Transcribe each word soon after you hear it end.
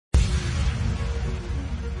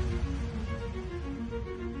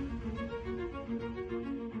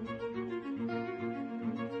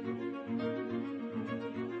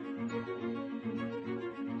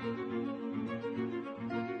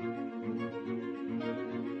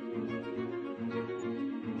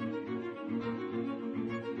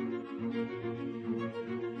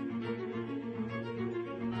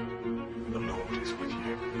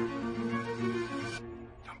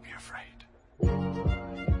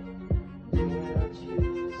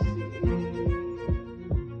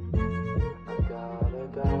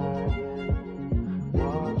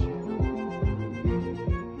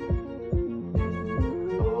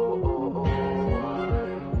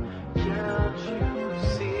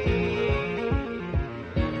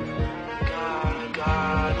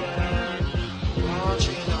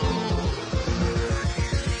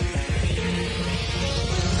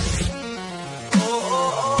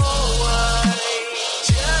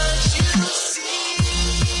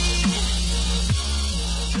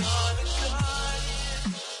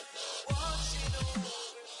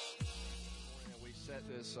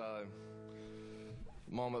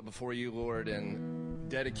moment before you, Lord, and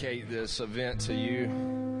dedicate this event to you.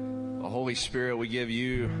 The Holy Spirit, we give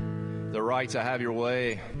you the right to have your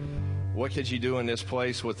way. What could you do in this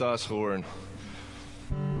place with us, Lord?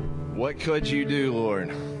 What could you do, Lord?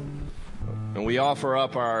 And we offer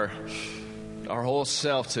up our whole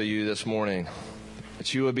self to you this morning,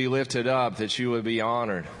 that you would be lifted up, that you would be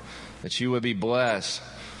honored, that you would be blessed.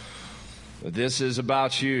 That this is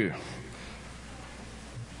about you.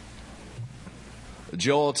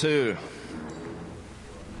 Joel 2.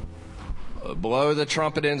 Blow the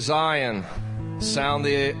trumpet in Zion, sound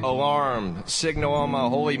the alarm, signal on my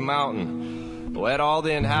holy mountain. Let all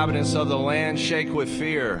the inhabitants of the land shake with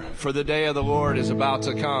fear, for the day of the Lord is about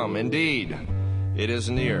to come. Indeed, it is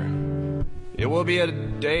near. It will be a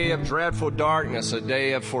day of dreadful darkness, a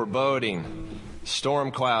day of foreboding.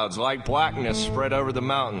 Storm clouds like blackness spread over the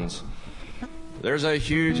mountains. There's a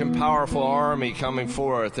huge and powerful army coming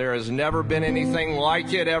forth. There has never been anything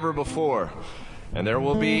like it ever before. And there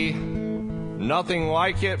will be nothing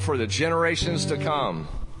like it for the generations to come.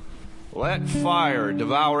 Let fire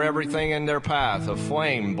devour everything in their path. A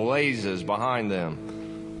flame blazes behind them.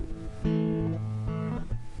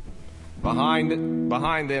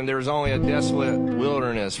 Behind them there's only a desolate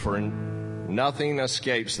wilderness, for nothing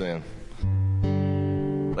escapes them.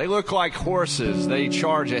 They look like horses. They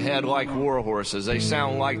charge ahead like war horses. They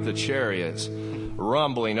sound like the chariots,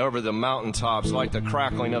 rumbling over the mountaintops like the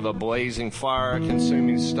crackling of a blazing fire,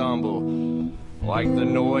 consuming stumble, like the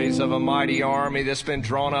noise of a mighty army that's been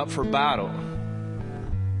drawn up for battle.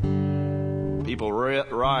 People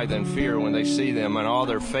writhe in fear when they see them, and all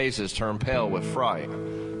their faces turn pale with fright.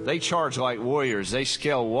 They charge like warriors. They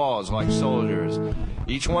scale walls like soldiers.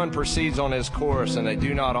 Each one proceeds on his course, and they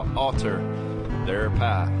do not alter their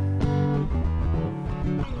path.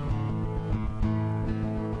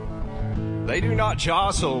 They do not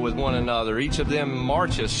jostle with one another. Each of them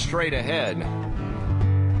marches straight ahead.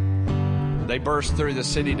 They burst through the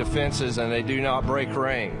city defenses, and they do not break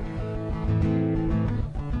rank.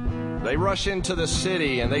 They rush into the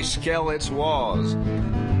city, and they scale its walls.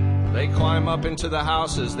 They climb up into the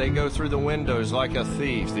houses. They go through the windows like a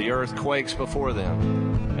thief. The earth quakes before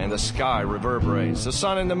them, and the sky reverberates. The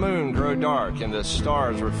sun and the moon grow dark, and the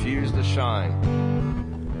stars refuse to shine.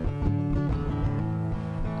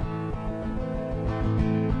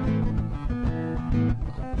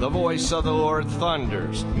 The voice of the Lord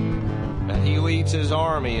thunders, and he leads his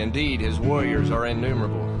army. Indeed, his warriors are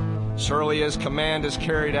innumerable. Surely his command is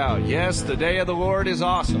carried out. Yes, the day of the Lord is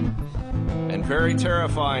awesome and very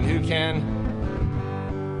terrifying. Who can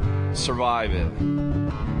survive it?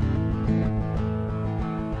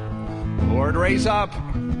 Lord, raise up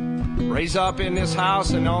in this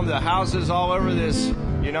house and on the houses all over this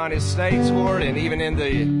United States, Lord, and even in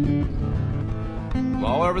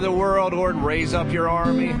all over the world, Lord, raise up your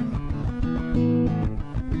army.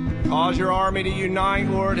 Cause your army to unite,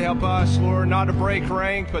 Lord. Help us, Lord, not to break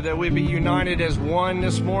rank, but that we be united as one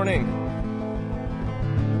this morning.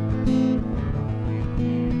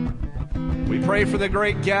 We pray for the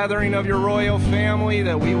great gathering of your royal family,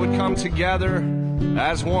 that we would come together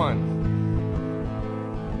as one.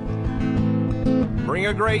 Bring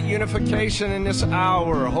a great unification in this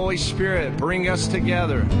hour. Holy Spirit, bring us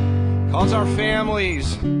together. Cause our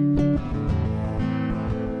families,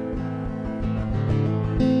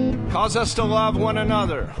 cause us to love one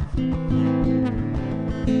another.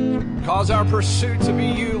 Cause our pursuit to be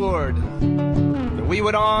you, Lord. That we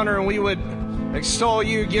would honor and we would extol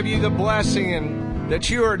you, give you the blessing and that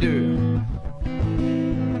you are due.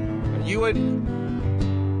 And you would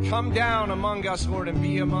come down among us, Lord, and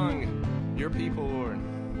be among your people, Lord.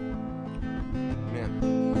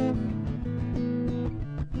 Amen.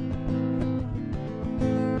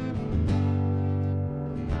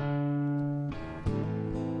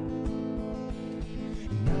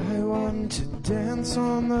 To dance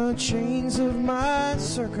on the chains of my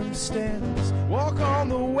circumstance, walk on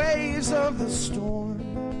the waves of the storm.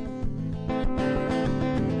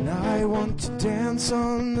 And I want to dance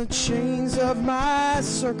on the chains of my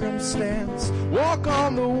circumstance, walk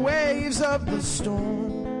on the waves of the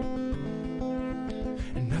storm.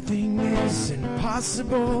 And nothing is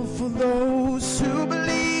impossible for those who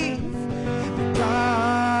believe that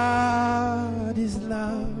God is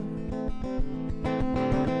love.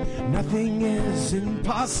 Nothing is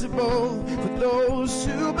impossible for those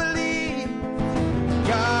who believe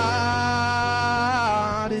God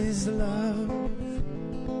is love.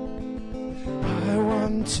 I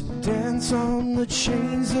want to dance on the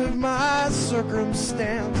chains of my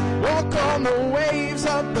circumstance, walk on the waves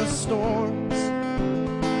of the storms.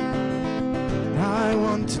 I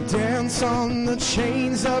want to dance on the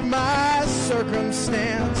chains of my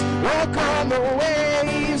circumstance, walk on the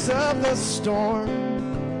waves of the storm.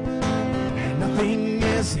 And nothing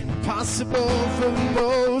is impossible for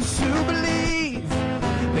those who believe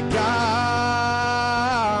that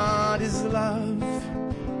God is love.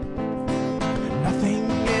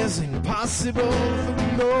 Nothing is impossible for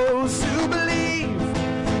those who believe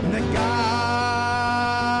that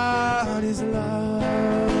God is love.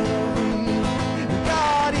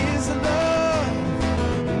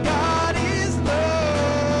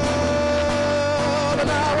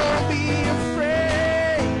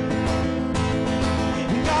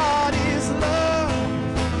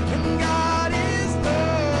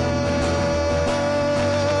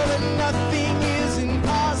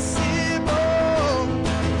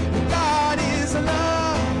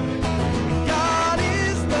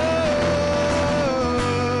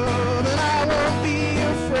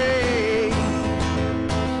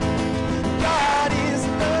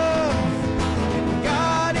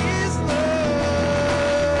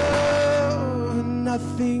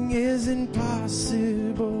 Nothing is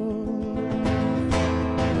impossible.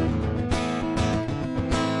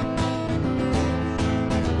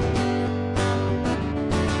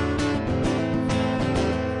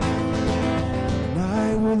 And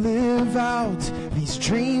I will live out these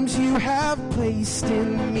dreams you have placed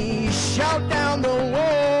in me. Shout down the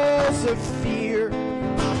walls of fear.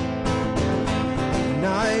 And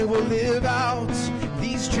I will live out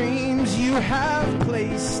these dreams you have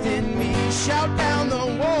placed in me. Shout down the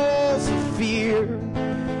walls of fear.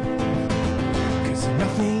 'Cause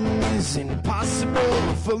nothing is impossible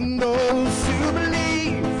for those who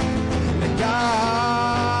believe that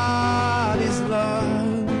God is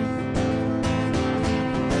love.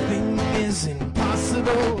 Nothing is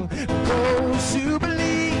impossible for those who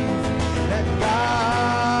believe that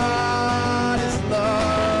God is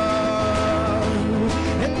love.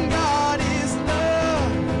 And God is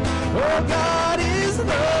love. Oh, God is love,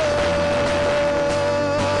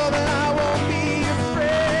 and I won't be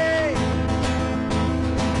afraid.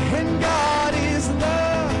 And God is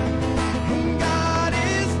love, and God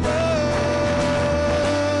is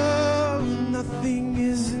love. Nothing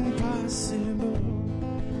is impossible.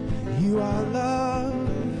 You are love,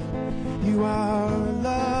 you are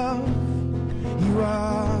love, you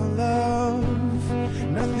are love.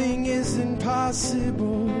 Nothing is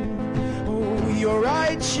impossible. You're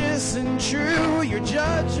righteous and true, your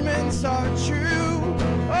judgments are true.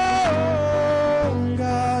 Oh,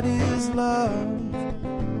 God is love.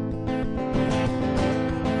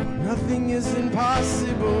 Nothing is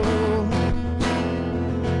impossible.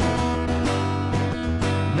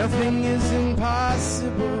 Nothing is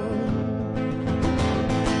impossible.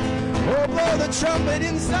 Oh, blow the trumpet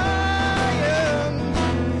in Zion.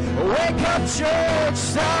 Wake up, church,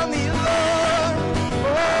 sound the alarm.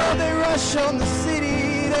 Oh, they rush on the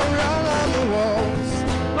city, they run on the walls.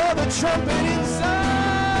 Blow the trumpet in Zion.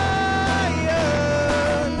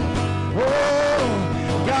 Oh,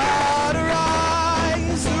 God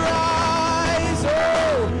arise, arise. Oh,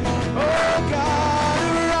 oh, God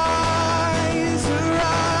arise,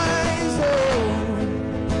 arise. Oh,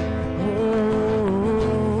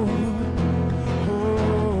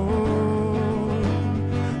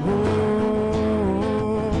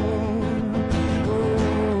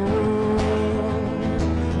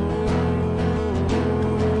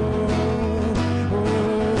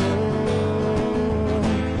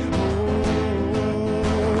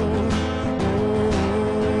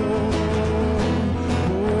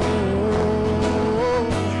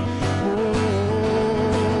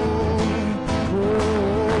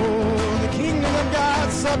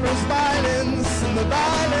 suffers violence, and the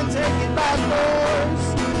violent take it by force.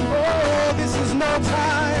 Oh, this is no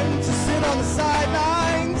time to sit on the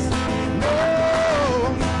sidelines. No,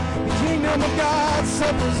 the kingdom of God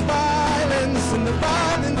suffers violence, and the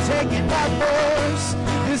violent take it by force.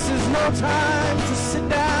 This is no time to sit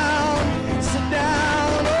down, sit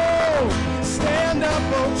down. Oh, stand up,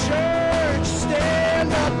 oh church,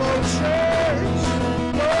 stand up, oh church.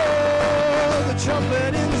 Oh, the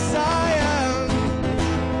trumpet in Zion.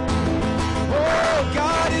 Oh,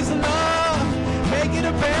 God is love, make it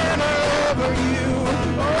a banner over you.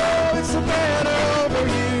 Oh, it's a banner over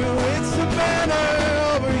you, it's a banner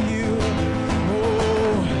over you.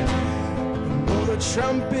 Oh, the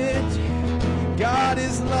trumpet, God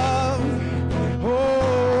is love.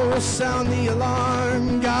 Oh, sound the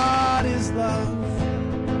alarm, God is love.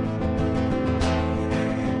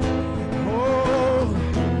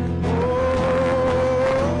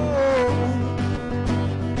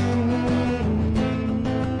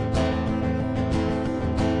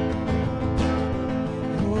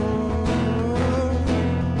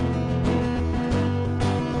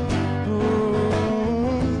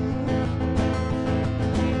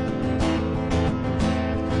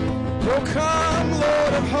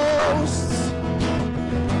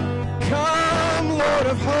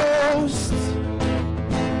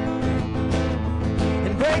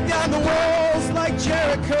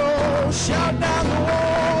 Jericho. Shout down the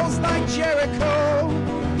walls like Jericho.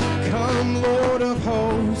 Come, Lord of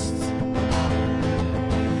hosts.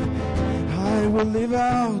 I will live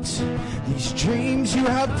out these dreams you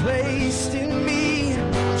have placed in me.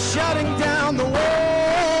 Shutting down the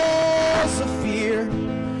walls of fear.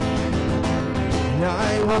 And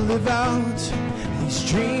I will live out these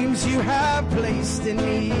dreams you have placed in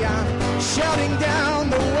me. I'm shouting down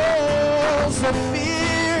the walls of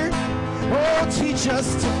fear. Oh, teach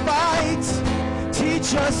us to fight.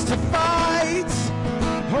 Teach us to fight.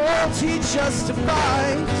 Oh, teach us to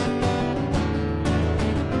fight.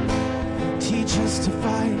 Teach us to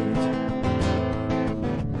fight.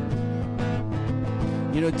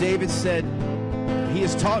 You know, David said, He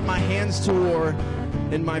has taught my hands to war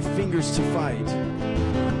and my fingers to fight.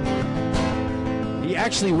 He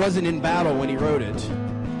actually wasn't in battle when he wrote it.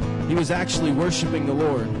 He was actually worshiping the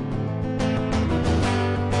Lord.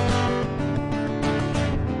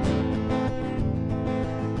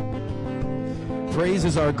 Praise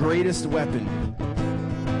is our greatest weapon.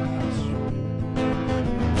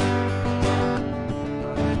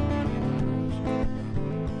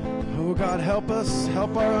 Oh God, help us,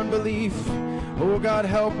 help our unbelief. Oh God,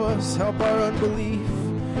 help us, help our unbelief.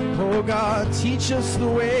 Oh God, teach us the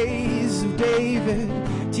ways of David.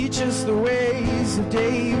 Teach us the ways of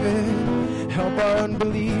David. Help our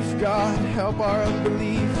unbelief, God, help our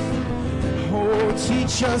unbelief. Oh,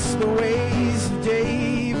 teach us the ways of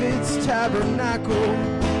David's tabernacle.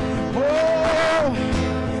 Oh,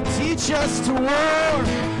 teach us to war.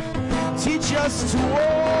 Teach us to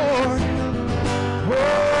war.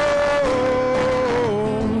 Oh,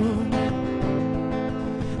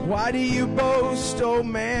 why do you boast, oh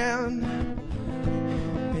man,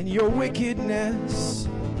 in your wickedness?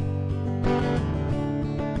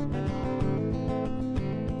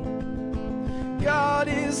 God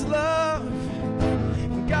is love.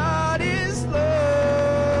 God is love,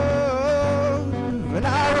 and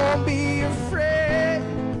I won't be afraid.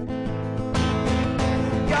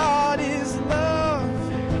 God is love,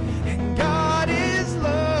 and God is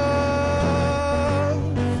love,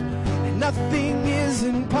 and nothing is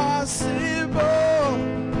impossible.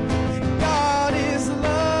 God is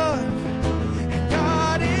love, and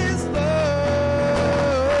God is love,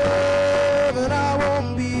 and I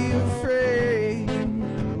won't be afraid.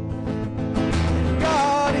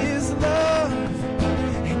 God is love,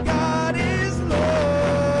 and God is love.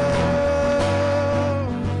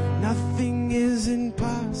 Nothing is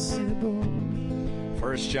impossible.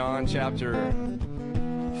 1 John chapter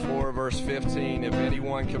 4 verse 15, if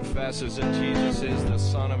anyone confesses that Jesus is the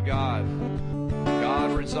Son of God,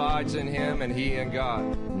 God resides in him and he in God.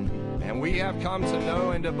 And we have come to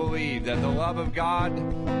know and to believe that the love of God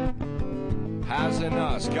has in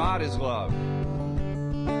us. God is love.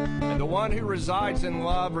 And the one who resides in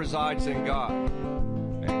love resides in God,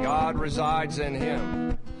 and God resides in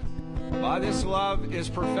him. By this love is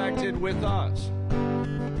perfected with us,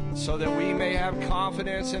 so that we may have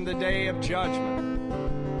confidence in the day of judgment.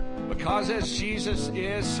 Because as Jesus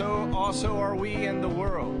is, so also are we in the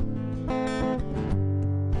world.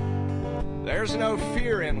 There's no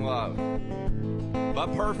fear in love,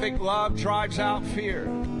 but perfect love drives out fear.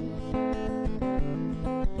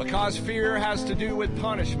 Because fear has to do with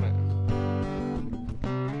punishment.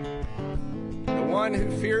 The one who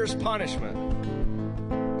fears punishment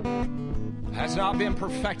has not been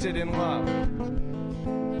perfected in love.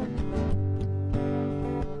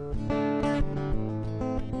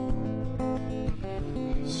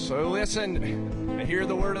 So listen and hear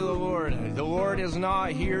the word of the Lord. The Lord is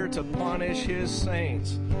not here to punish his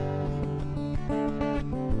saints.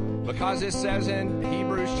 Because it says in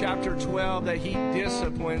Hebrews chapter 12 that he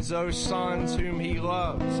disciplines those sons whom he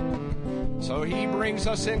loves. So he brings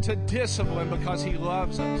us into discipline because he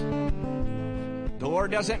loves us. The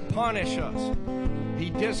Lord doesn't punish us. He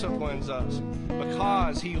disciplines us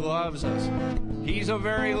because he loves us. He's a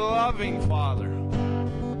very loving Father.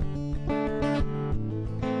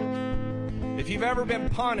 If you've ever been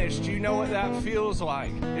punished, you know what that feels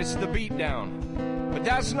like. It's the beatdown. But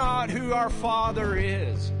that's not who our Father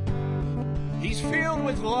is. He's filled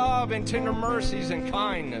with love and tender mercies and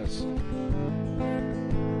kindness.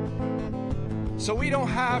 So we don't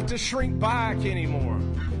have to shrink back anymore.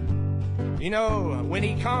 You know, when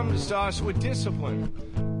he comes to us with discipline,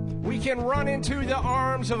 we can run into the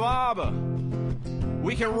arms of Abba.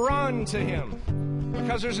 We can run to him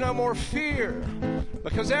because there's no more fear.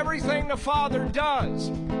 Because everything the Father does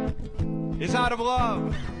is out of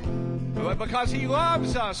love. But because he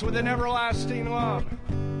loves us with an everlasting love.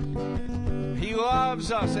 He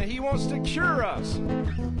loves us and he wants to cure us.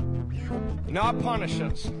 not punish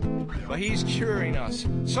us, but He's curing us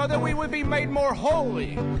so that we would be made more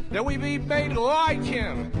holy, that we be made like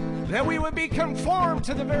Him, that we would be conformed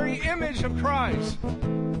to the very image of Christ.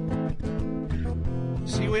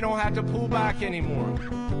 See, we don't have to pull back anymore,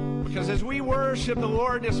 because as we worship the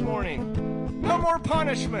Lord this morning, no more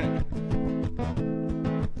punishment.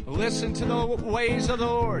 Listen to the ways of the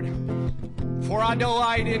Lord, for I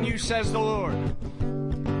delight in you, says the Lord.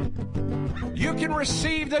 You can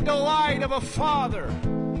receive the delight of a father.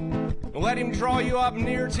 Let Him draw you up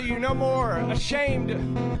near to you. No more ashamed.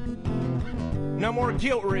 No more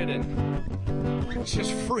guilt-ridden. It's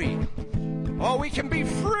just free. Oh, we can be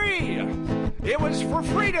free. It was for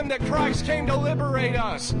freedom that Christ came to liberate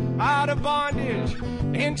us out of bondage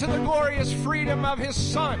into the glorious freedom of His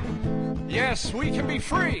Son. Yes, we can be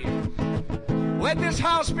free. Let this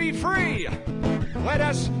house be free. Let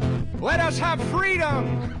us have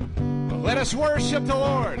freedom. Let us worship the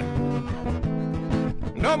Lord.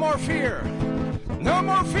 No more fear. No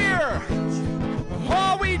more fear.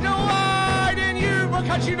 Oh, we delight in you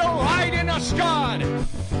because you delight in us, God.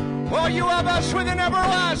 Oh, you love us with an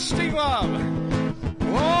everlasting love.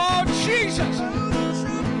 Oh, Jesus.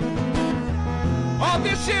 Oh,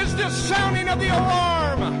 this is the sounding of the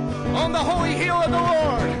alarm on the holy hill of the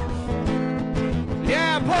Lord.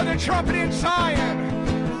 Yeah, blow the trumpet in Zion.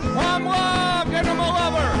 I'm loved and I'm a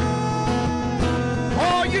lover.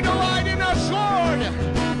 Oh, you delight in us, Lord.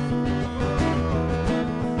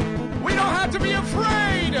 We don't have to be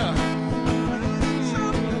afraid.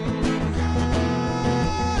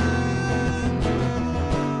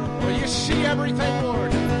 Well, you see everything,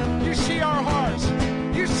 Lord. You see our hearts.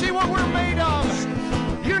 You see what we're made of.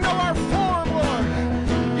 You know our form, Lord.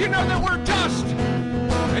 You know that we're dust.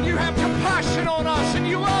 And you have compassion on us, and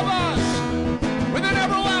you love us with an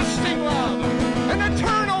everlasting love, an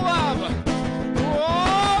eternal love.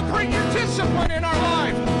 Oh, bring your discipline in our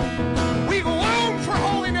life. We long for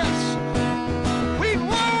holiness. We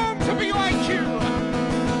long to be like you.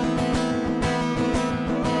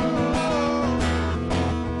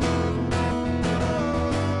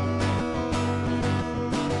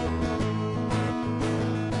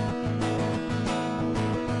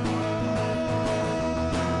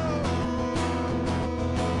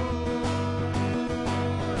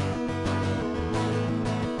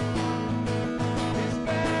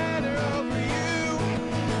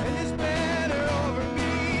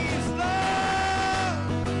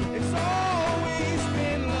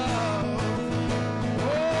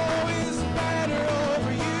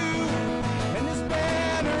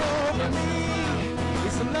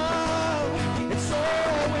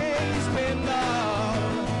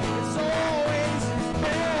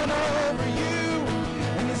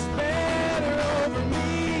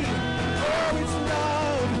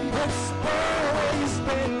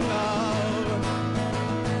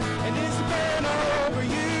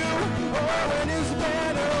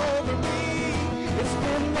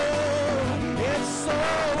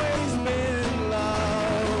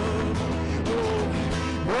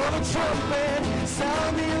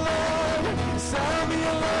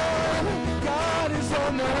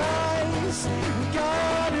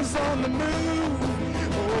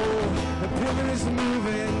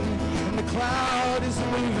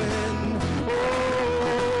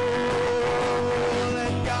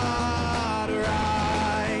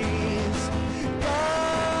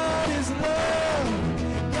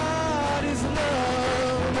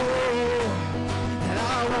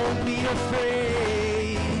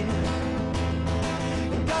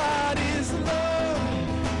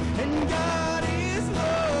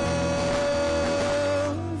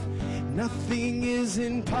 Nothing is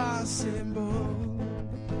impossible.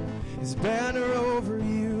 His banner over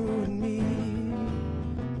you and me.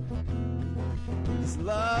 His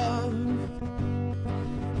love.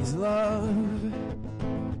 His love.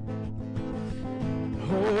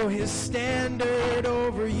 Oh, His standard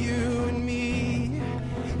over you and me.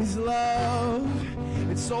 His love.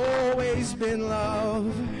 It's always been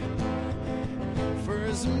love. For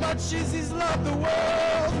as much as He's loved the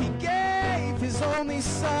world, He gave His only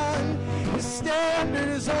Son. His standard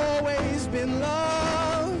has always been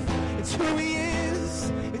love. It's who He is.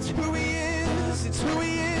 It's who He is. It's who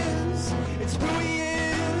He is. It's who He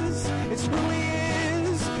is. It's who He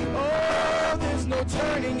is. Oh, there's no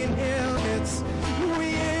turning in Him. It's who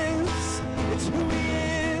He is. It's who He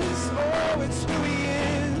is. Oh, it's who He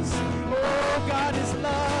is. Oh, God is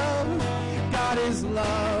love. God is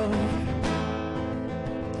love.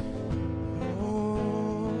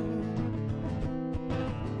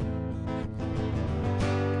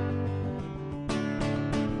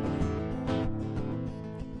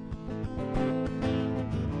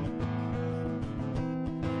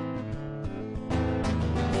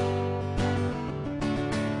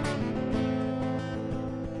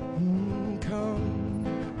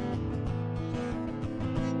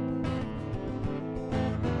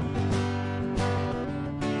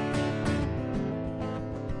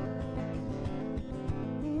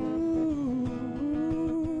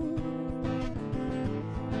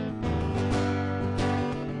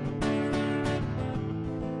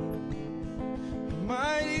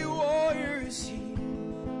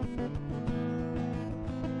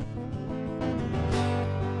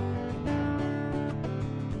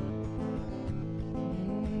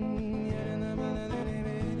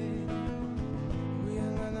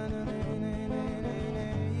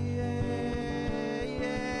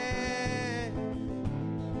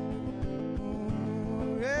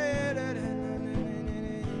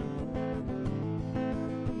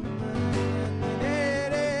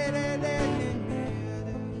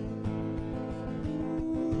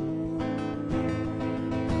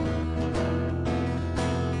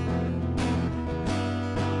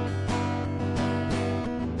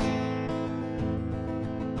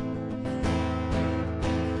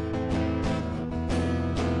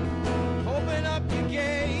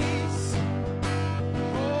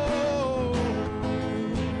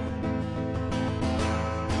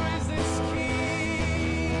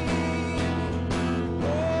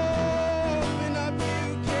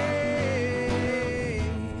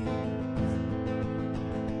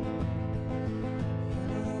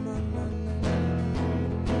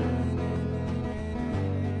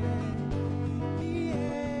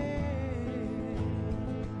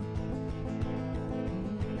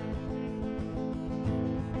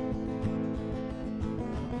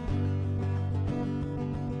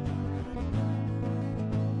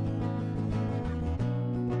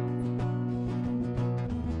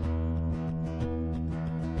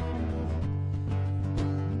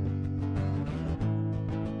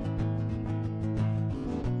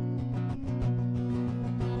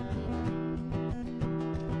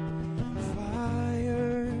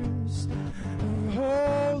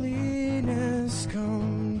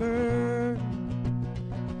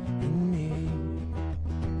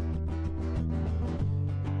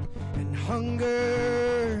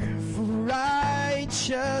 hunger for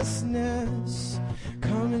righteousness,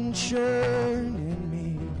 come and churn in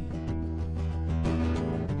me.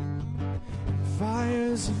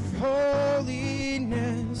 Fires of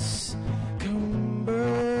holiness, come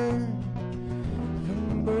burn,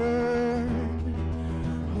 come burn.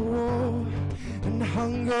 Oh, and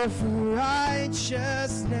hunger for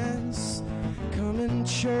righteousness, come and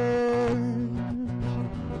churn.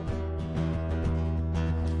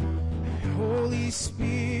 Holy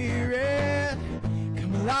Spirit,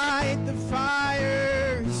 come light the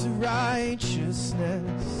fires of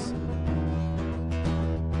righteousness.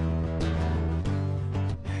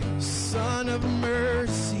 Son of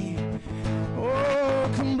mercy, oh,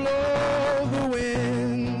 come blow the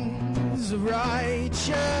winds of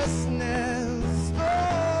righteousness.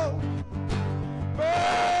 Oh,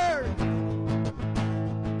 burn,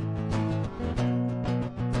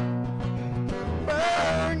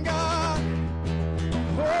 burn, God.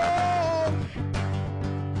 Oh,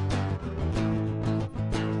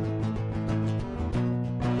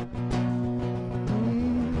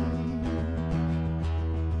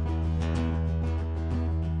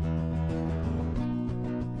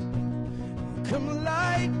 come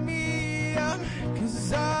light me up,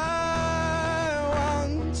 'cause I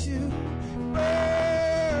want to burn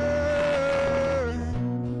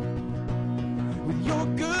with your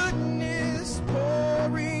goodness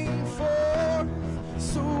pouring forth,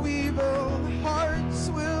 so evil hearts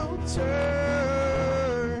will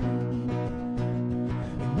turn.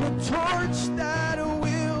 A torch that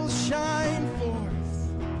will shine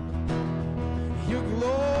forth your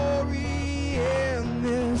glory in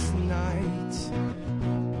this night.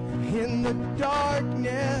 In the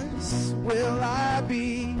darkness will I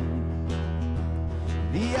be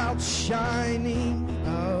the outshining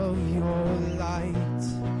of your light.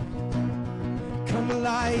 Come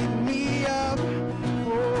light me up,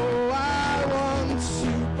 oh, I want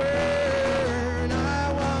to burn,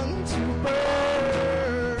 I want to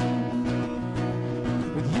burn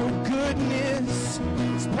with your goodness.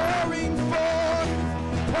 It's pouring forth,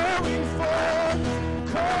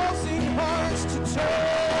 causing hearts to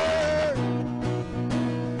turn,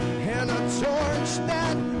 and a torch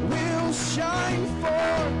that will shine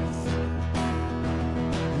forth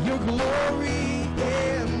your glory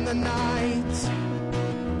in the night.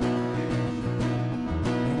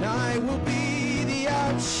 And I will be the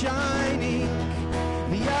outshining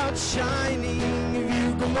of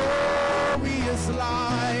your glorious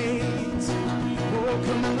light. Oh,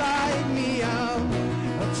 come light me up,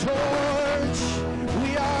 a torch, we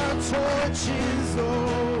are torches,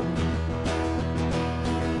 oh.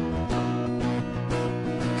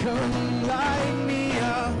 Come light me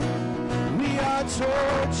up, we are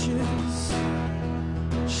torches,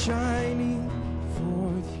 shining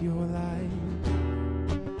forth your light.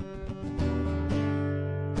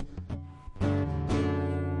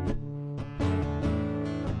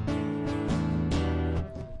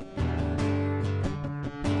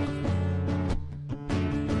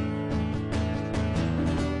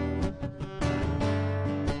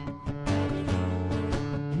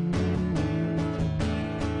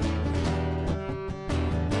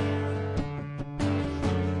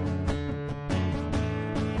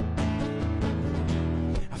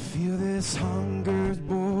 This hunger's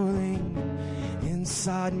boiling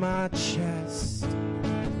inside my chest,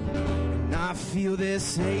 and I feel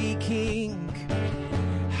this aching.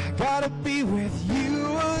 I gotta be with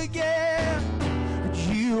you again. Would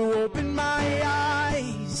you open my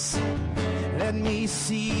eyes? Let me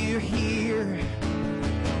see you here.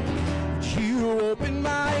 Would you open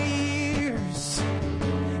my ears?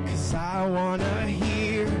 'Cause I wanna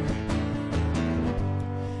hear.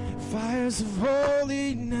 Fires of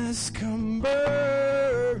holiness, come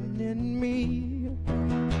burn in me.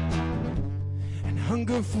 And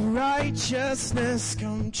hunger for righteousness,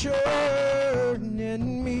 come churn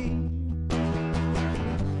in me.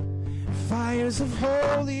 Fires of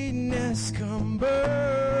holiness, come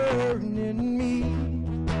burn in me.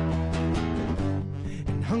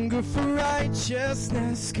 And hunger for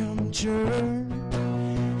righteousness, come churn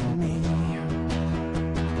in me.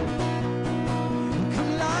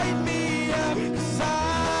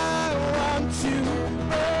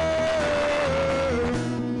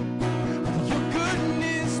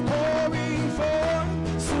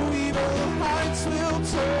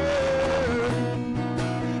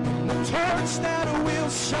 That will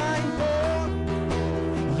shine forth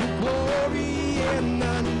your glory in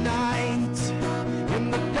the night. In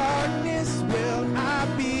the darkness will I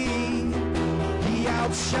be the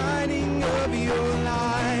outshining of your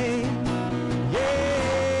light. Yeah.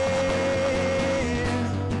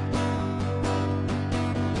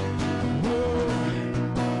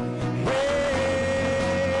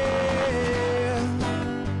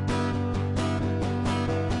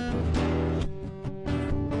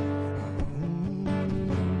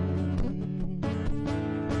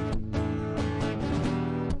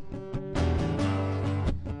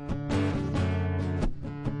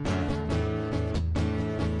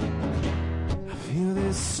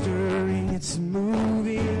 it's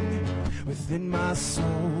moving within my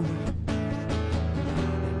soul.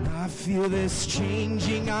 And I feel this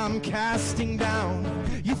changing, I'm casting down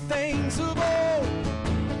your things of old.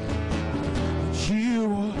 But you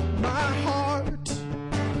are my heart,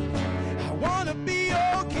 I wanna be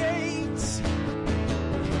your gate.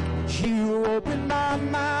 You open my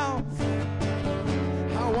mouth,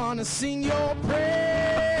 I wanna sing your praise.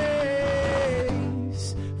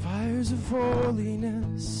 Fires of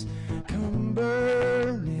holiness come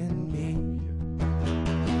burn in me,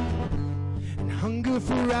 and hunger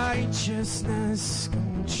for righteousness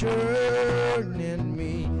come churn in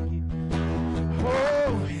me.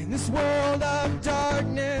 Oh, in this world of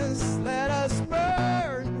darkness, let us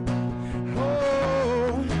burn.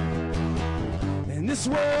 Oh, in this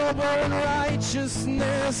world where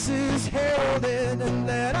righteousness is heralded, and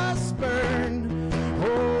let us burn.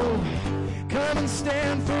 Oh, come and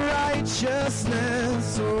stand for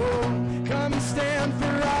righteousness. Oh, come and stand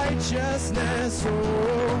for righteousness.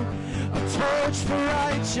 Oh, a torch for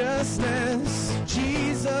righteousness,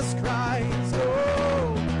 Jesus Christ.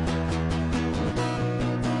 Oh,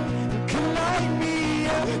 come light me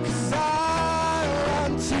up, 'cause I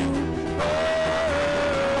want to burn.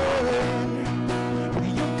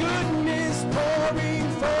 Your goodness pouring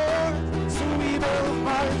forth, so evil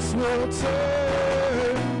hearts will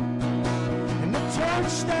turn. And the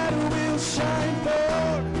torch that will shine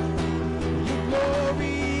forth your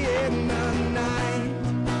glory in the night.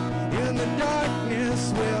 In the darkness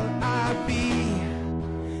will I be,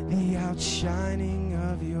 the outshining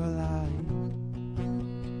of your light.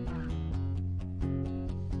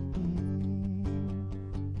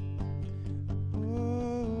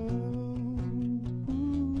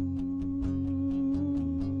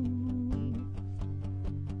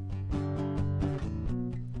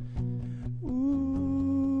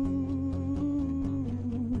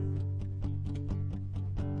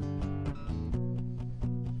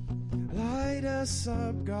 Light us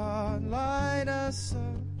up, God, light us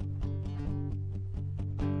up.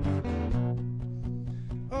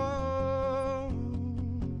 Oh,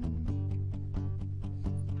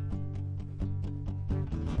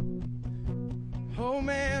 oh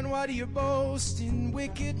man, why do you boast in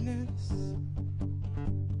wickedness?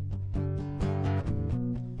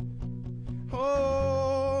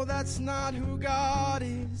 Oh, that's not who God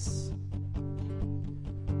is.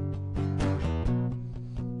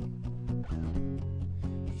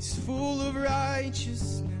 He's full of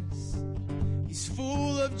righteousness, he's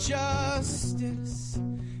full of justice,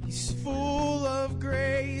 he's full of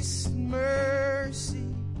grace and mercy.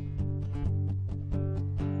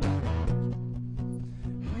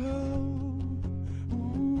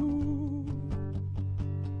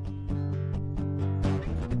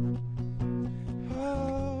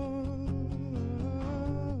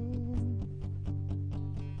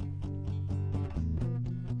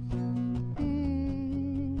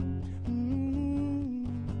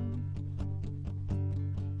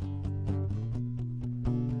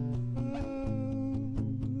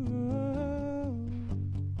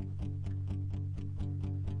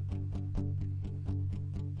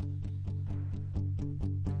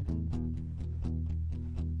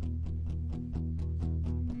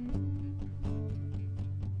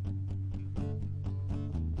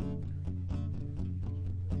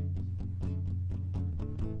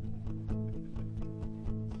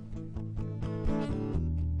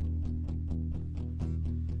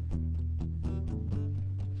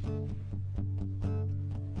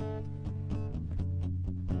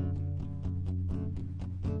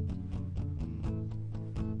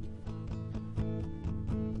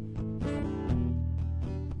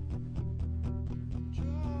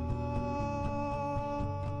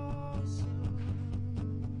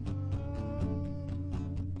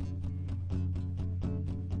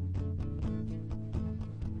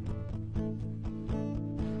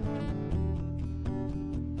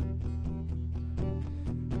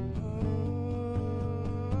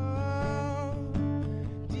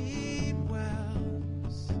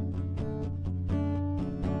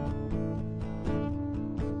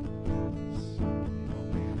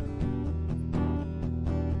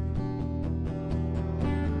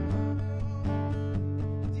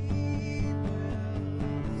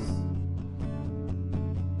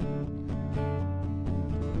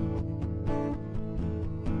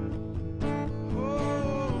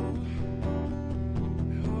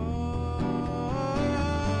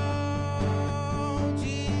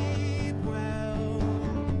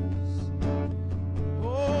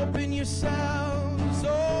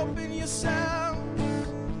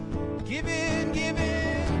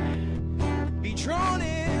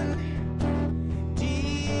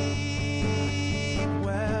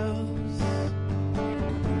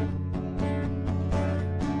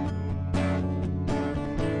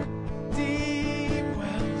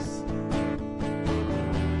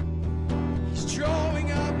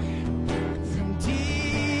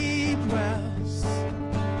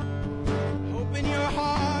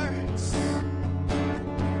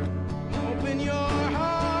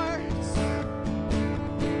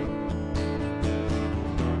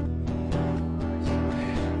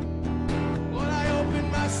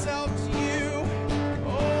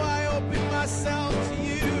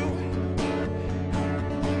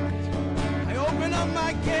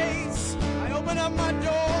 gates, I open up my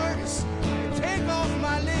doors, I take off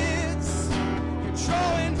my lids. You're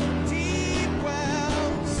drawing from deep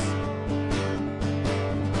wells.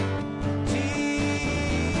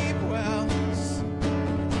 Deep wells.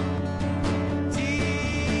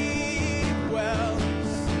 Deep wells.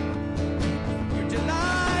 Your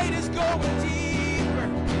delight is going deeper.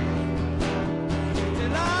 Your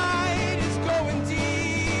delight is going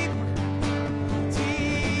deeper.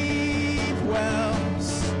 Deep wells.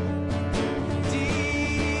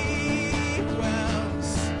 Deep wells.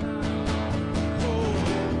 Oh,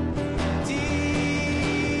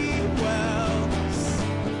 deep wells.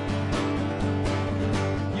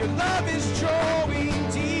 Your love is drawing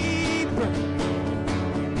deeper.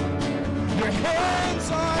 Your hands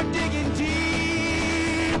are digging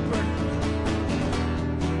deeper.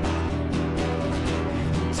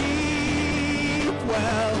 Deep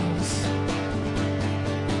wells.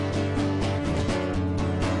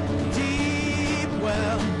 Deep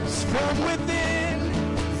wells from within,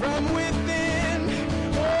 from within.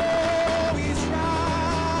 Oh, he's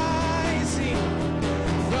rising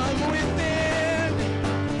from within.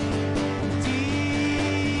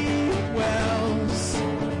 Deep wells.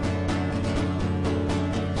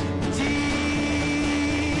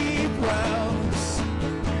 Deep wells.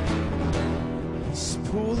 He's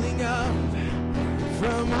pulling up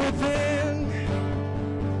from within.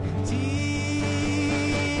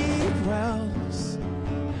 Deep wells.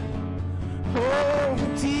 Oh,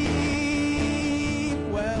 deep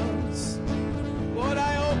wells. Lord,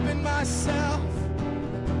 I open myself.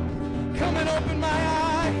 Come and open my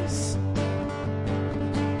eyes.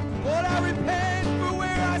 Lord, I repent for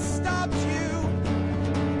where I stopped you.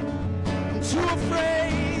 I'm too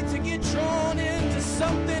afraid to get drawn into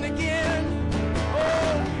something again.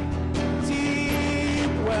 Oh,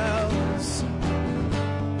 deep wells.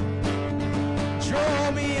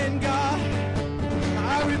 Draw me in, God.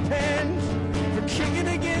 I repent for kicking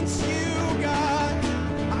against you, God.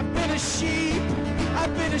 I've been a sheep.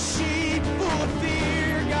 I've been a sheep full of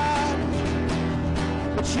fear, God.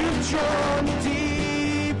 But you've drawn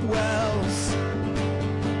deep wells.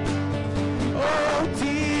 Oh,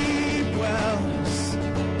 deep wells.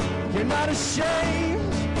 You're not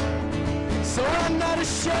ashamed, so I'm not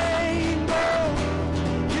ashamed. Oh,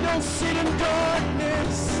 you don't sit in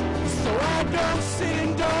darkness, so I don't sit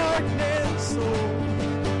in darkness. Oh,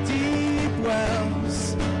 deep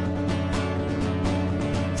wells.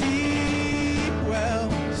 Deep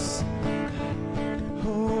wells.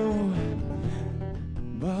 Oh,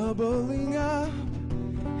 bubbling up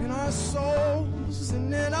in our souls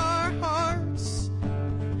and in our hearts.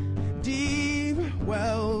 Deep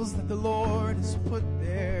wells that the Lord has put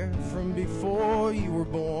there from before you were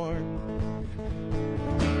born.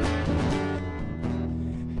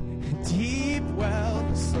 Deep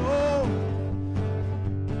wells, oh,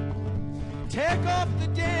 take off the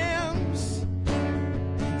dams.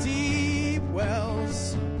 Deep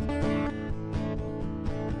wells.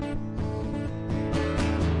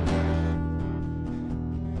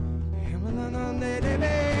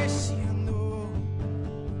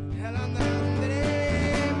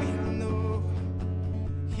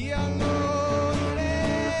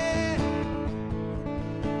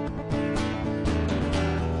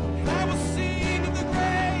 I will sing of the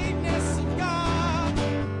greatness of God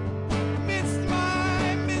amidst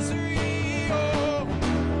my misery. Oh,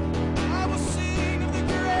 I will sing of the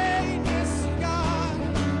greatness of God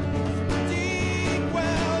from deep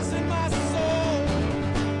wells in my soul,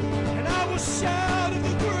 and I will shout of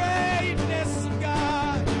the greatness of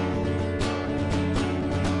God,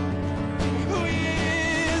 who He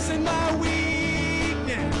is in my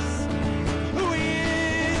weakness, who He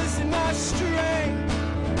is in my strength.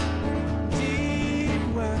 Deep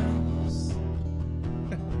wells.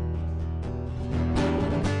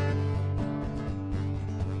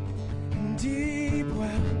 Deep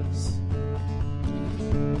wells.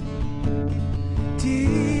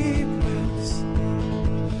 Deep wells.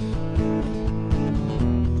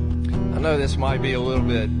 I know this might be a little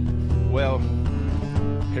bit, well,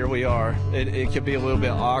 here we are. It could be a little bit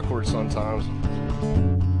awkward sometimes.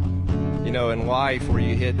 You know, in life where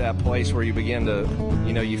you hit that place where you begin to,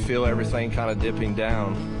 you know, you feel everything kind of dipping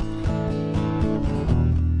down.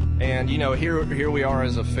 And, you know, here we are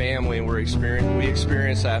as a family, and we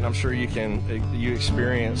experience that, and I'm sure you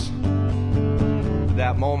experience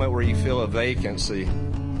that moment where you feel a vacancy.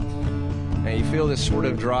 And you feel this sort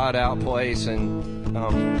of dried out place, and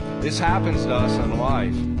this happens to us in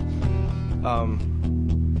life.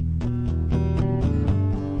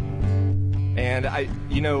 And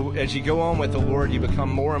as you go on with the Lord, you become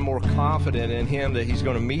more and more confident in Him that He's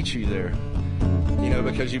going to meet you there.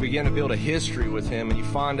 because you begin to build a history with him, and you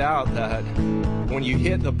find out that when you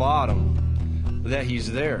hit the bottom, that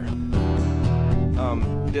he's there.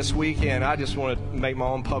 This weekend, I just want to make my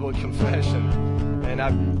own public confession, and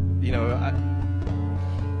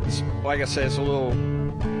like I said, it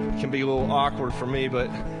can be a little awkward for me, but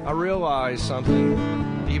I realized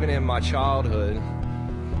something, even in my childhood,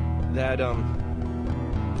 that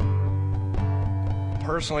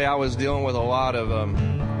personally I was dealing with a lot of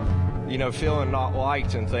feeling not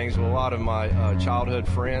liked and things with a lot of my childhood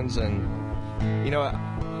friends, and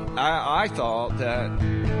I thought that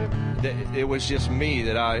it was just me,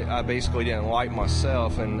 that I basically didn't like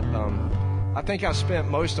myself, and I think I spent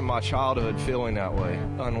most of my childhood feeling that way,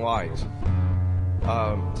 unliked.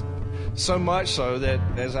 So much so that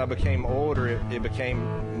as I became older, it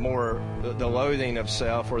became more the loathing of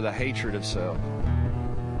self or the hatred of self.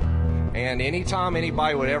 And anytime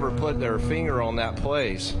anybody would ever put their finger on that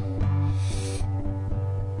place,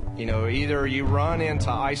 either you run into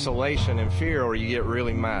isolation and fear, or you get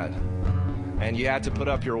really mad. And you have to put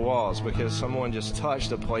up your walls because someone just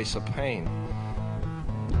touched a place of pain.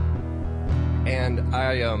 And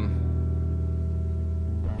I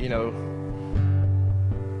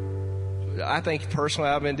think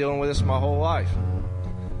personally I've been dealing with this my whole life.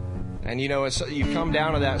 And you come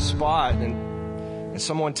down to that spot and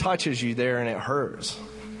someone touches you there and it hurts.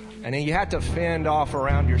 And then you have to fend off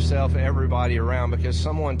around yourself and everybody around because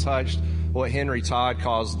someone touched what Henry Todd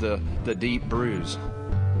calls the deep bruise.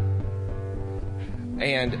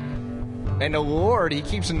 And the Lord, he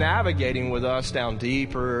keeps navigating with us down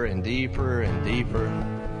deeper and deeper and deeper.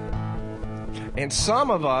 And some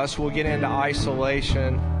of us will get into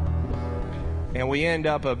isolation, and we end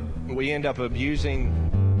up abusing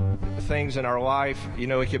things in our life.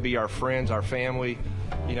 It could be our friends, our family.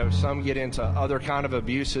 Some get into other kind of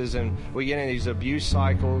abuses, and we get in these abuse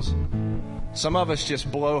cycles. Some of us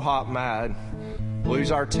just blow hot mad,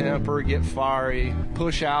 lose our temper, get fiery,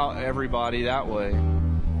 push out everybody that way.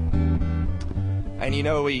 And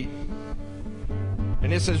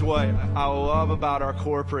and this is what I love about our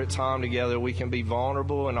corporate time together. We can be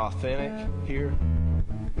vulnerable and authentic here.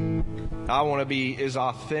 I want to be as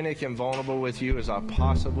authentic and vulnerable with you as I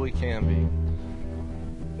possibly can be.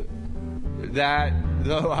 That,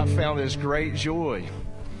 though I found this great joy,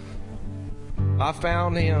 I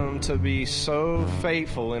found him to be so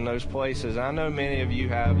faithful in those places. I know many of you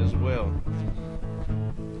have as well.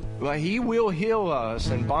 But he will heal us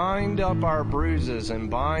and bind up our bruises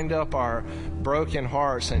and bind up our broken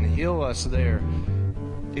hearts and heal us there,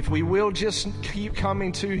 if we will just keep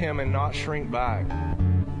coming to him and not shrink back.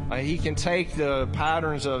 He can take the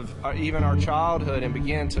patterns of even our childhood and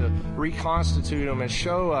begin to reconstitute them and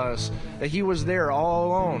show us that he was there all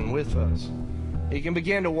along with us. He can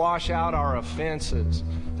begin to wash out our offenses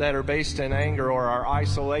that are based in anger, or our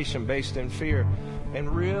isolation based in fear,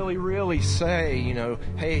 and really, really say,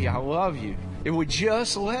 hey, I love you. If we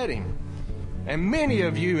just let him. And many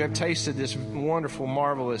of you have tasted this wonderful,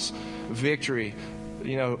 marvelous victory.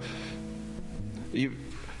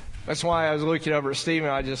 That's why I was looking over at Stephen,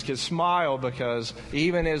 I just could smile, because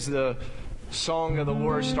even as the song of the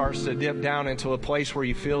Lord starts to dip down into a place where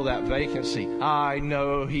you feel that vacancy, I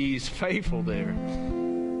know he's faithful there.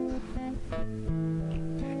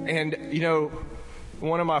 And,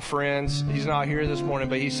 one of my friends, he's not here this morning,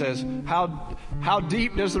 but he says, how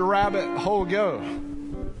deep does the rabbit hole go?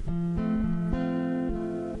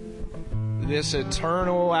 This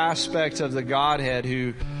eternal aspect of the Godhead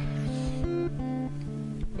who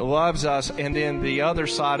loves us, and then the other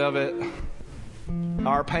side of it,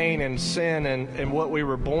 our pain and sin and what we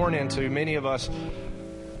were born into, many of us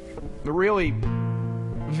really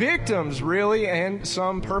victims, really, and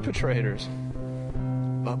some perpetrators.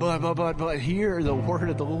 But hear the word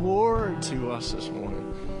of the Lord to us this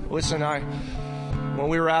morning. Listen, when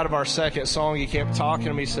we were out of our second song, he kept talking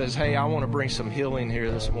to me. He says, hey, I want to bring some healing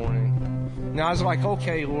here this morning. And I was like,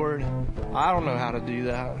 okay, Lord, I don't know how to do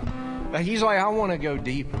that. But he's like, I want to go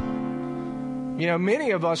deeper.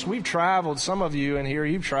 Many of us, we've traveled, some of you in here,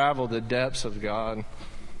 you've traveled the depths of God.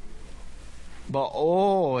 But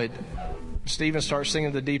Stephen starts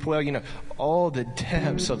singing the deep well, all the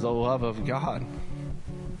depths of the love of God.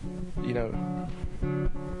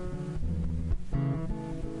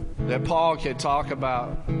 That Paul could talk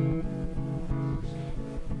about.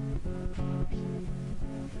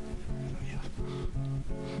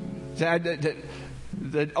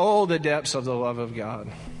 All the depths of the love of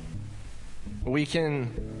God. We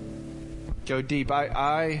can go deep.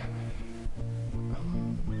 I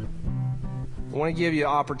want to give you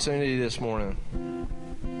an opportunity this morning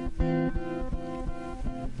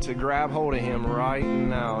to grab hold of him right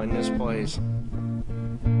now in this place.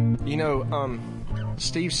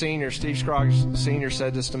 Steve Scroggs Sr.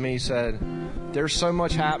 said this to me, said, there's so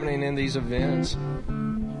much happening in these events,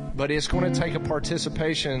 but it's going to take a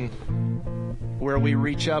participation where we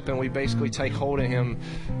reach up and we basically take hold of him.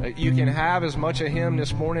 You can have as much of him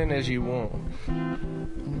this morning as you want.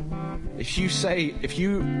 If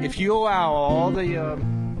you allow all the,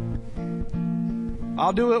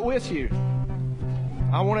 I'll do it with you.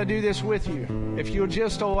 I want to do this with you. If you'll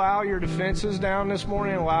just allow your defenses down this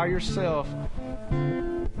morning, allow yourself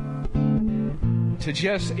to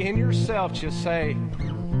just in yourself just say,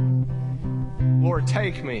 Lord,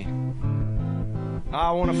 take me.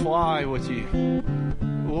 I want to fly with you.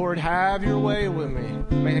 Lord, have your way with me.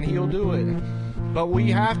 Man, he'll do it. But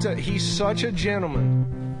we have to, he's such a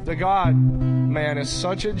gentleman. The God, man, is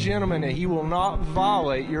such a gentleman that he will not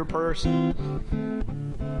violate your person.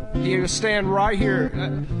 He will stand right here.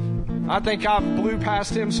 I think I've blew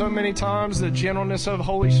past him so many times, the gentleness of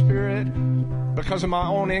Holy Spirit, because of my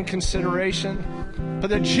own inconsideration. But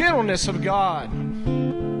the gentleness of God,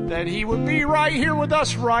 that he would be right here with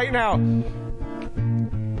us right now.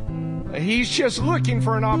 He's just looking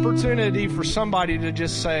for an opportunity for somebody to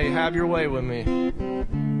just say, have your way with me.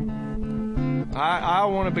 I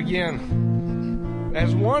want to begin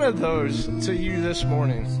as one of those to you this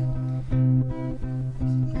morning.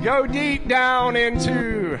 Go deep down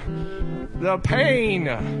into the pain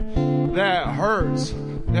that hurts,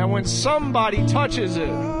 that when somebody touches it,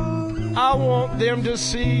 I want them to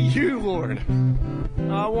see you, Lord.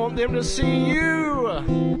 I want them to see you.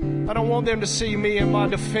 I don't want them to see me and my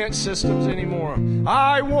defense systems anymore.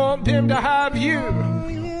 I want them to have you.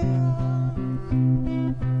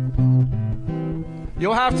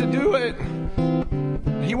 You'll have to do it.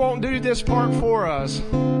 He won't do this part for us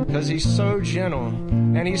because he's so gentle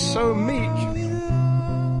and he's so meek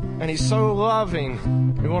and he's so loving.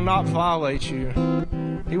 He will not violate you.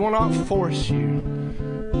 He will not force you.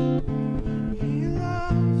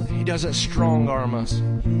 He doesn't strong arm us.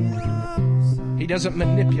 He doesn't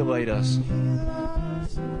manipulate us.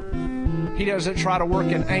 He doesn't try to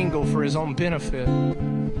work an angle for his own benefit.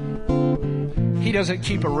 He doesn't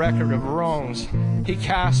keep a record of wrongs. He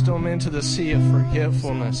cast them into the sea of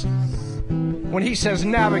forgetfulness. When he says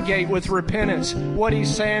navigate with repentance, what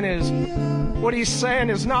he's saying is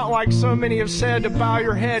not like so many have said to bow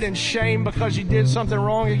your head in shame because you did something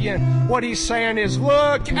wrong again. What he's saying is,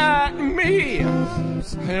 look at me.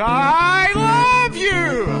 And I love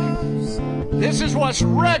you. This is what's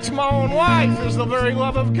wrecked my own life, is the very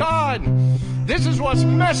love of God. This is what's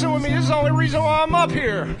messing with me. This is the only reason why I'm up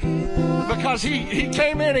here. Because he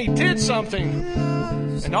came in, he did something.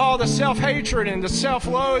 And all the self-hatred and the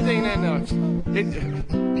self-loathing and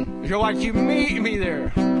you're like, you meet me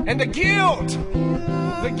there. And the guilt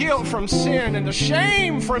from sin and the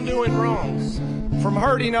shame from doing wrong, from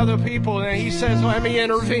hurting other people. And he says, let me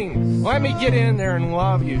intervene. Let me get in there and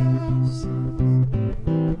love you.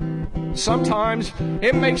 Sometimes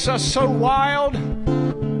it makes us so wild,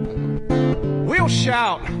 we'll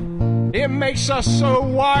shout. It makes us so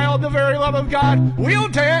wild, the very love of God, we'll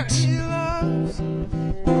dance.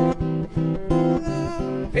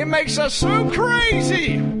 It makes us so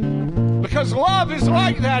crazy because love is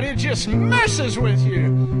like that. It just messes with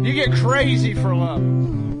you. You get crazy for love.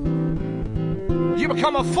 You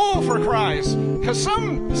become a fool for Christ because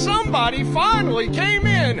somebody finally came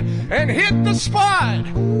in and hit the spot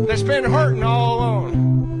that's been hurting all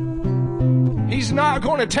along. He's not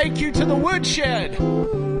going to take you to the woodshed.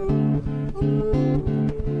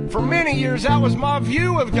 For many years, that was my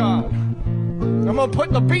view of God. I'm going to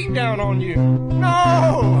put the beat down on you.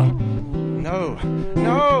 No.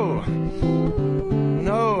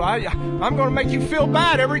 I'm going to make you feel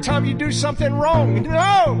bad every time you do something wrong.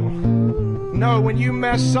 No, when you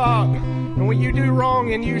mess up and when you do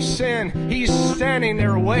wrong and you sin, he's standing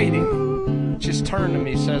there waiting. Just turn to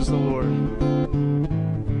me, says the Lord.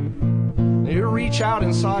 You reach out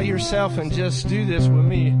inside yourself and just do this with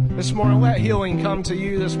me this morning. Let healing come to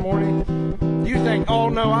you this morning. You think, oh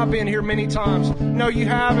no, I've been here many times. No, you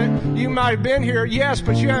haven't. You might have been here, yes,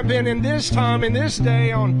 but you haven't been in this time, in this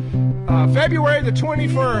day on February the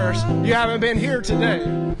 21st. You haven't been here today.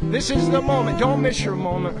 This is the moment. Don't miss your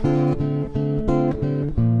moment.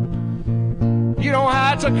 You don't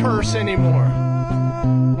have to curse anymore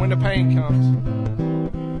when the pain comes.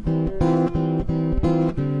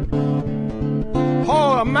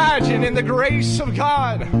 Oh, imagine in the grace of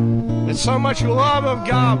God that so much love of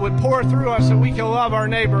God would pour through us that we can love our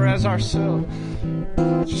neighbor as ourselves.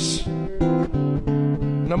 Just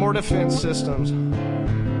no more defense systems.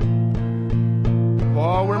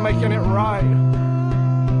 Oh, we're making it right.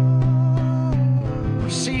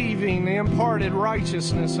 Receiving the imparted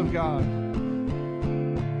righteousness of God.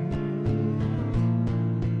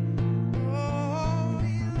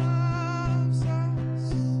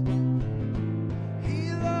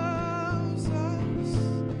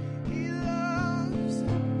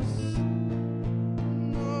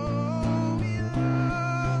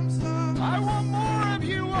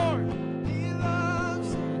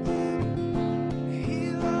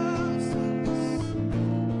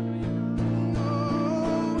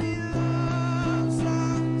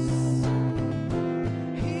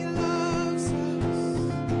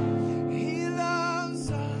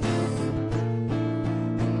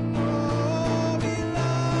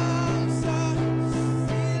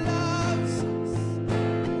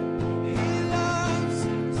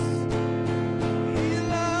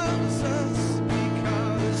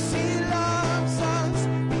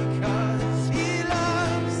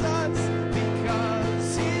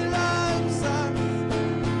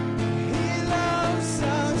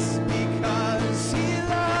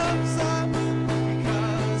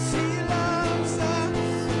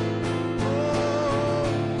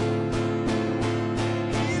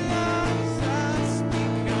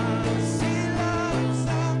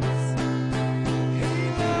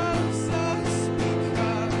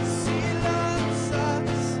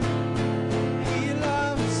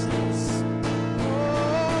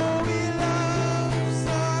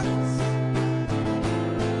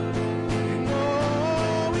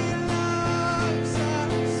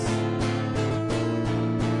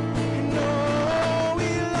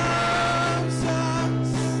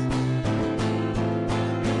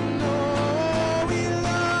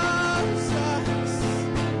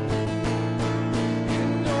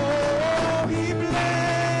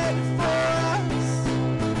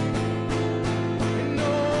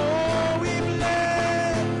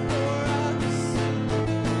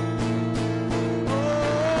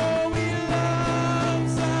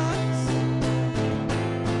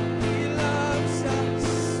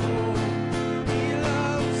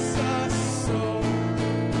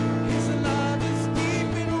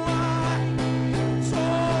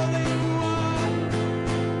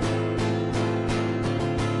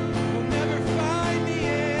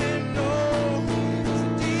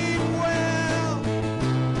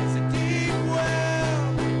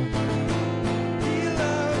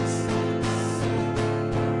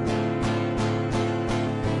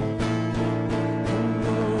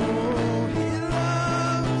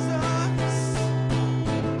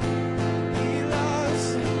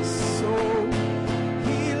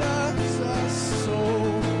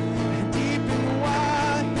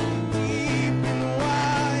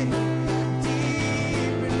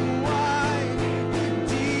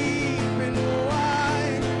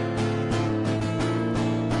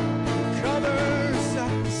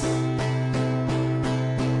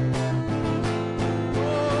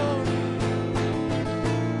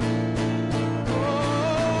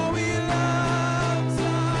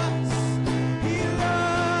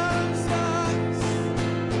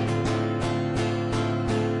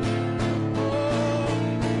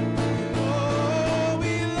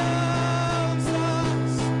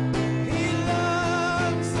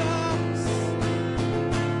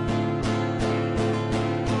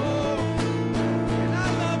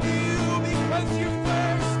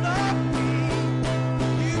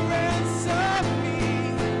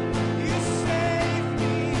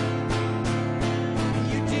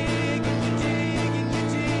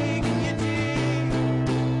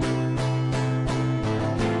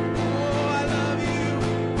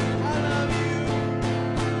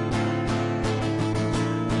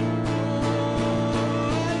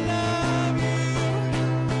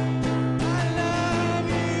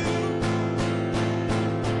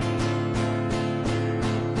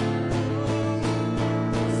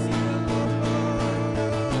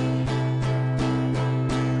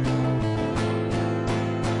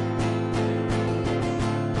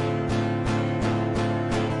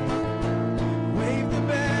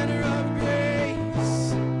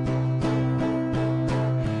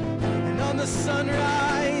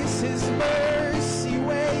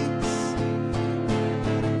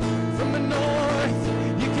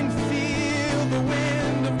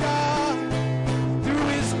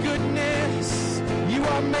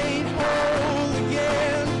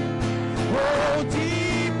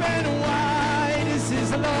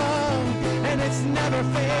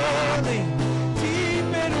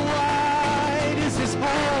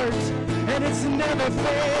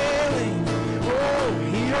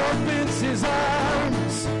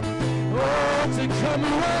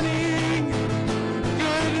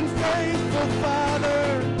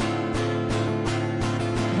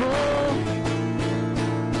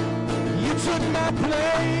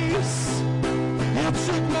 place. You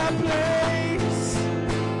took my place.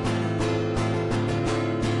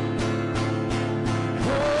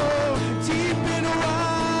 Oh, deep and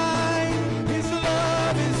wide, His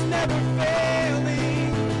love is never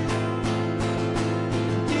failing.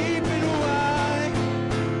 Deep and wide.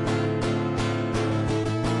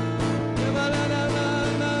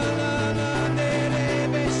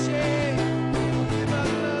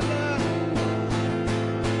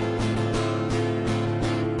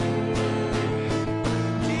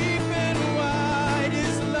 Deep and wide,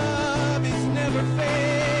 His love is never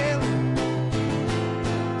failing.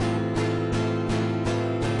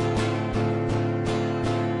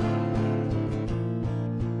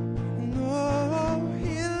 No,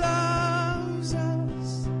 He loves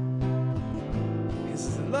us. His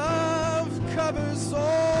love covers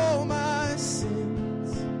all my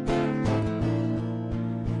sins.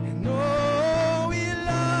 And oh, He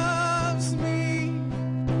loves me.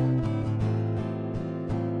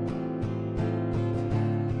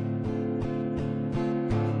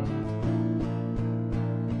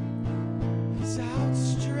 He's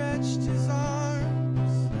outstretched His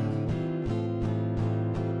arms.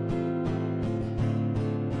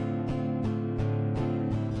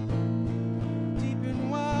 Deep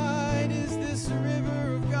and wide is this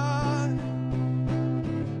river of God.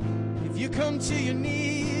 If you come to your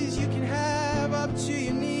knees, you can have up to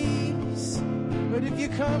your knees. But if you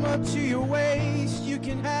come up to your waist, you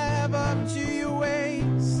can have up to your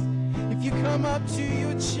waist. If you come up to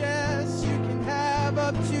your chest, you can have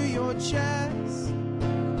up to your chest.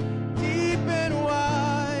 Deep and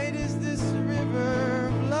wide is this river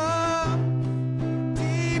of love.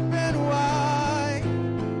 Deep and wide.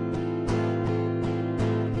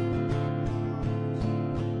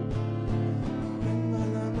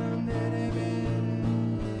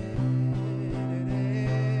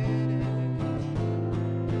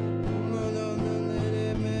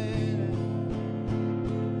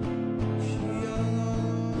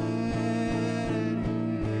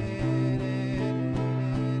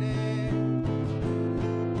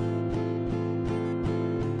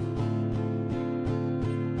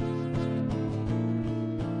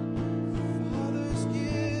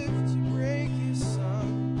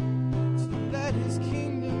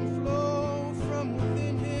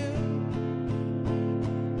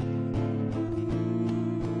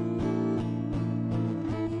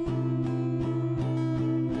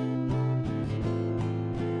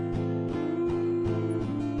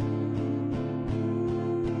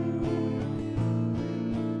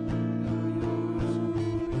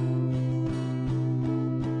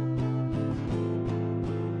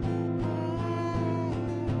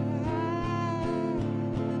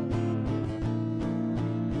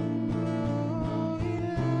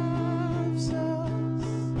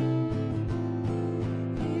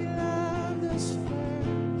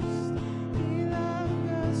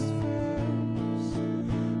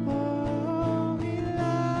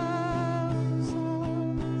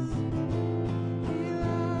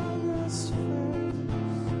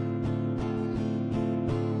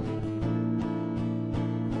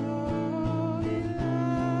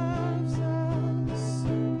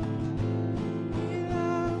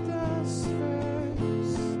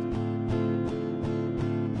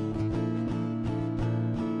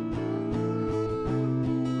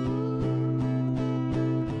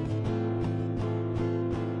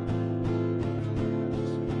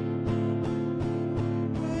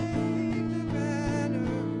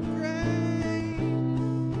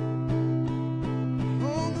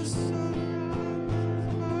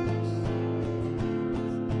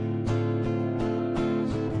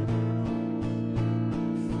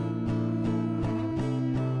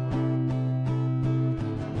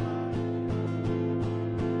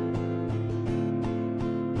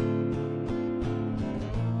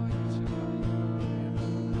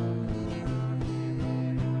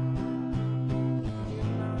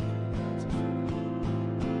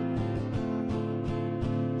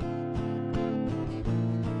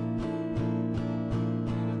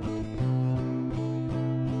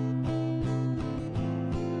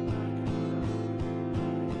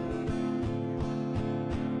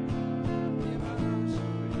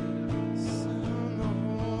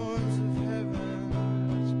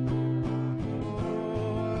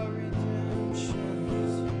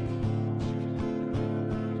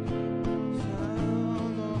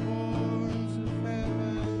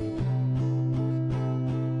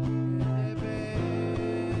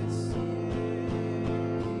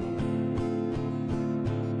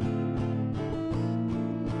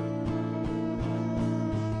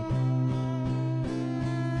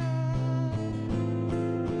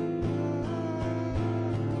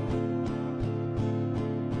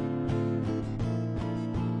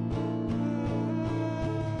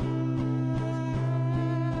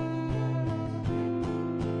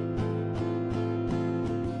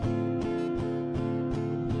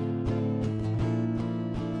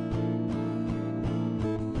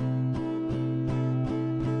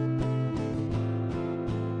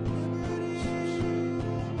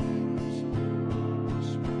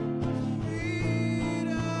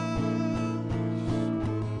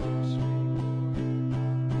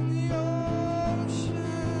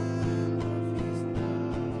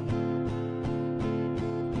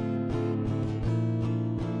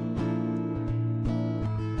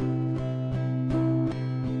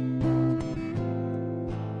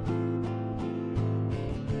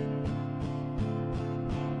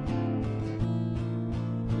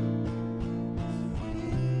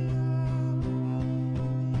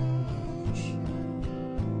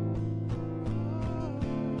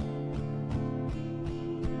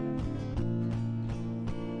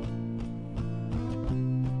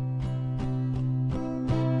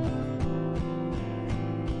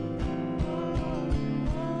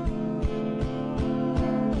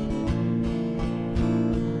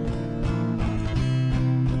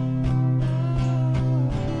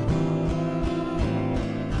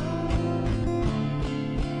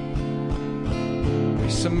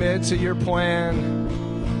 submit to your plan,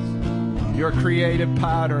 your creative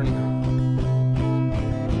pattern.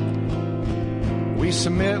 We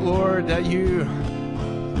submit, Lord, that you,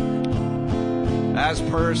 as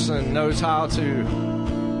person, knows how to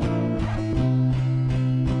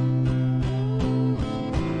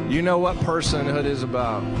you know what personhood is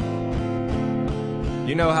about.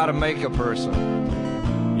 You know how to make a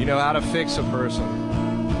person. You know how to fix a person.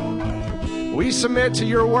 We submit to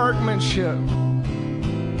your workmanship.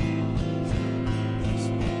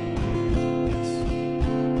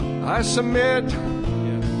 I submit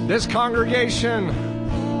this congregation.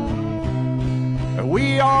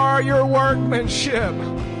 We are your workmanship.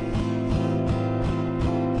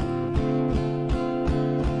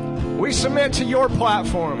 We submit to your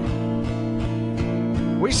platform.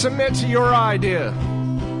 We submit to your idea.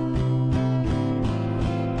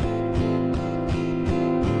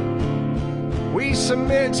 We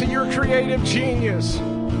submit to your creative genius,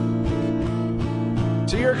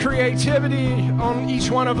 to your creativity on each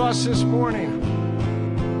one of us this morning.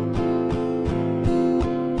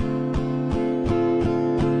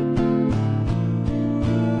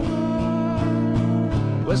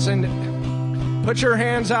 Listen, put your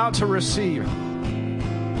hands out to receive.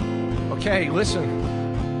 Okay, listen.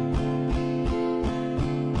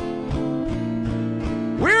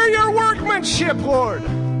 We're your workmanship, Lord.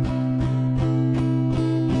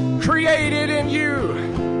 Created in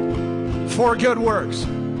you for good works.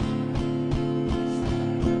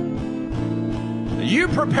 You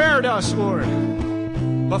prepared us, Lord,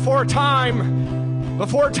 before time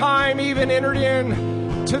even entered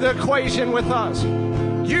into the equation with us.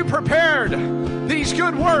 You prepared these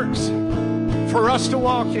good works for us to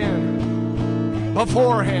walk in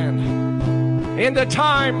beforehand. In the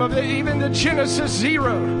time of even the Genesis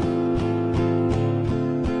 0.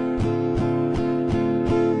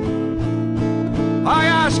 I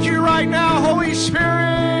ask you right now, Holy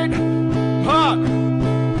Spirit,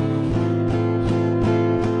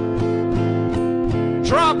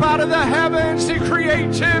 drop out of the heavens the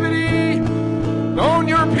creativity on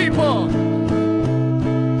your people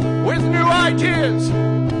with new ideas,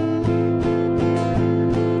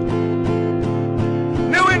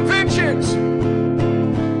 new inventions,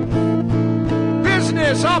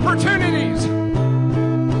 business opportunities,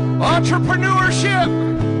 entrepreneurship,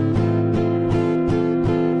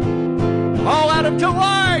 all out of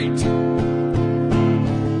delight.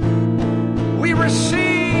 We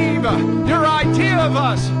receive your idea of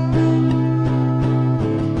us,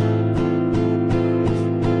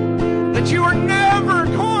 that you are never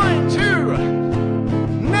going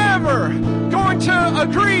to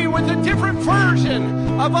agree with a different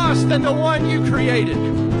version of us than the one you created.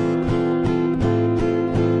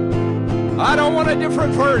 I don't want a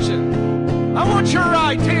different version. I want your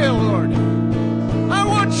idea, Lord. I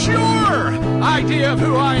want your idea of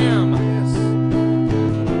who I am.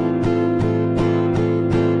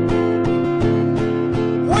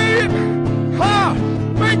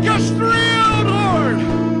 Make us thrilled, Lord,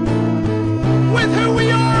 with who we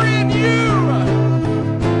are in you.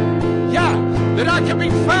 That I can be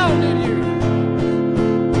found in you.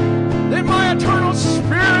 That my eternal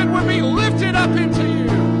spirit would be lifted up into you.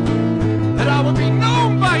 That I would be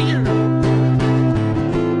known by you.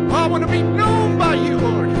 I want to be known by you,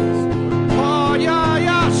 Lord.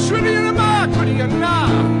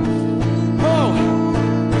 Oh,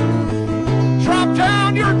 drop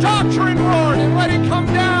down your doctrine, Lord, and let it come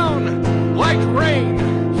down like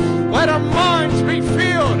rain. Let our minds be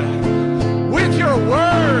filled with your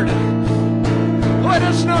word. Let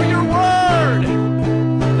us know your word,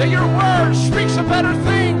 that your word speaks a better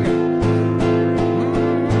thing.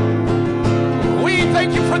 We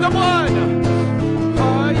thank you for the blood.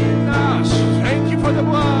 Thank you for the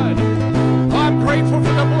blood. I'm grateful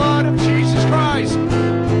for the blood of Jesus Christ.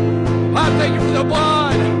 I thank you for the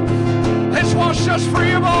blood that's washed us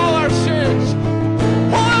free of all our sins.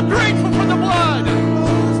 Oh, I'm grateful for the blood.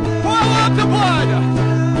 Oh, I love the blood.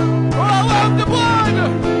 Oh, I love the blood.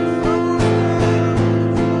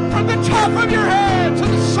 The top of your head to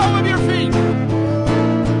the sole of your feet,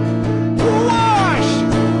 washed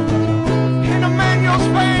in Emmanuel's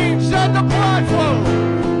veins, let the blood flow.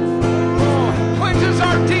 Cleanses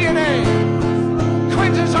our DNA,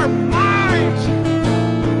 cleanses our minds.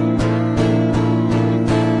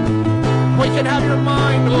 We can have your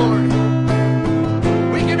mind, Lord.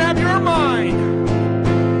 We can have your mind.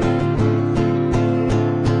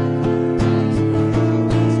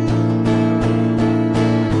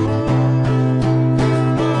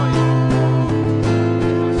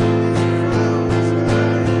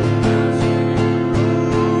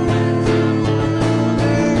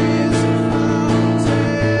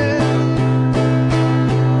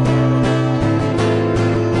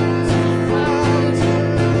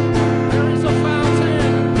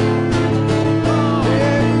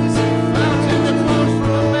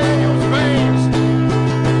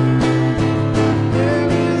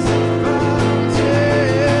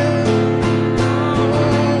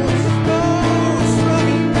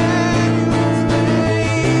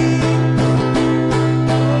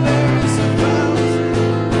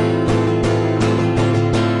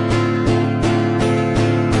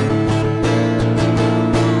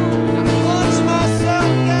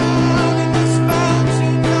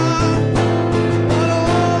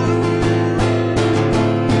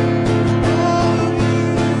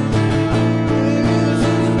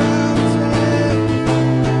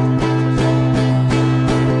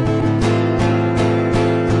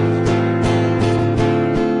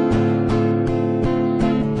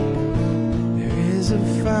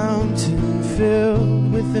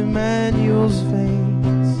 Emmanuel's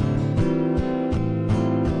veins,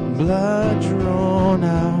 blood drawn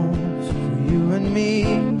out for you and me.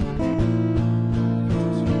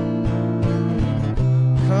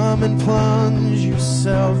 Come and plunge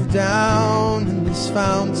yourself down in this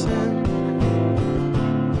fountain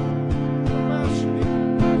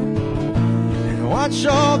and watch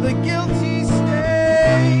all the guilty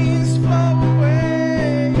stains flow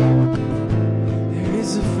away. There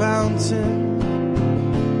is a fountain.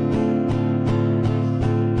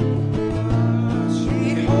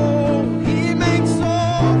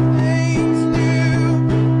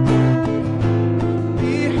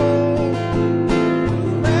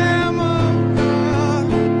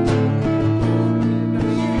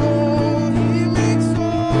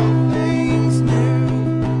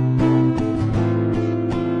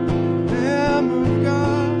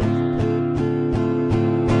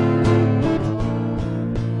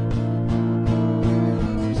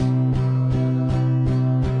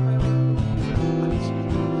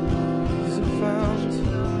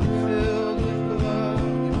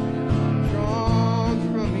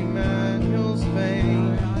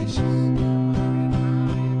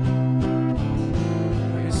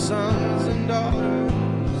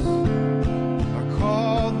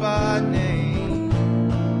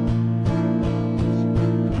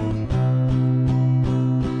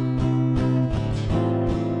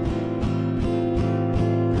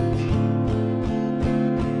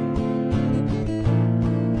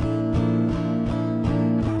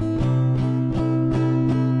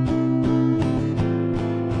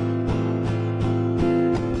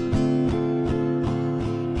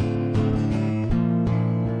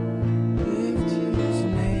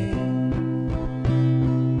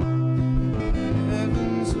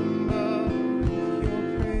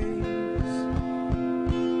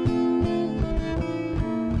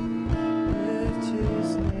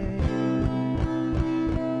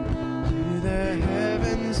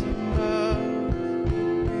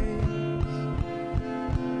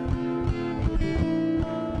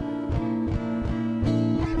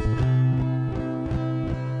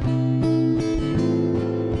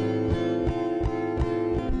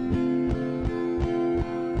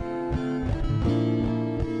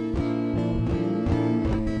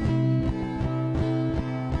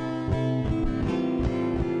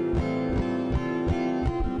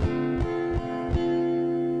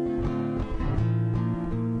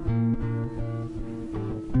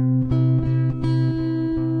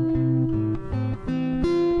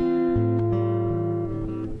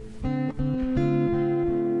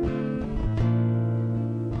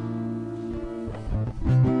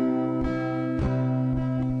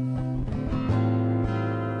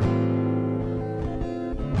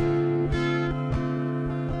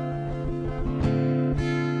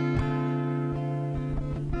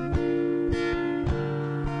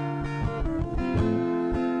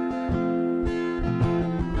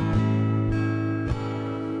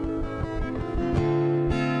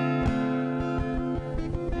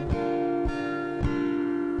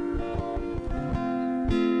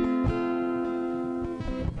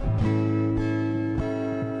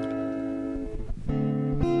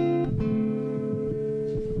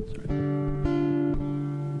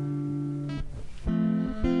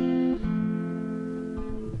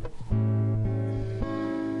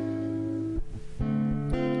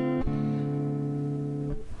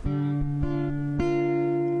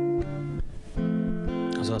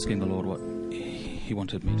 Asking the Lord what He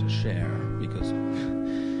wanted me to share, because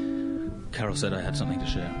Carol said I had something to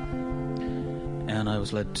share, and I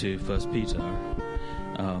was led to 1 Peter.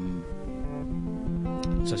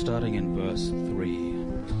 So starting in verse 3,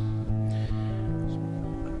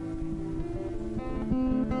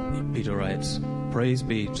 Peter writes, "Praise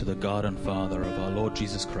be to the God and Father of our Lord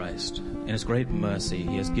Jesus Christ. In His great mercy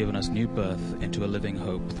He has given us new birth into a living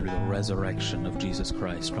hope through the resurrection of Jesus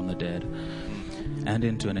Christ from the dead, and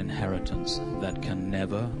into an inheritance that can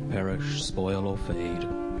never perish, spoil, or fade.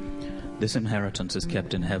 This inheritance is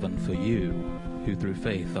kept in heaven for you, who through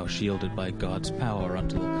faith are shielded by God's power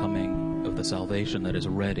until the coming of the salvation that is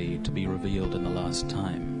ready to be revealed in the last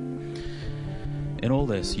time. In all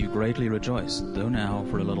this you greatly rejoice, though now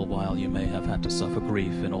for a little while you may have had to suffer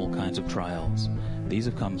grief in all kinds of trials. These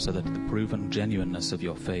have come so that the proven genuineness of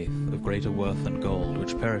your faith, of greater worth than gold,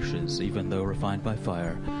 which perishes even though refined by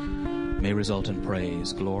fire, may result in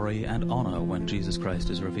praise, glory, and honor when Jesus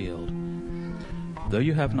Christ is revealed. Though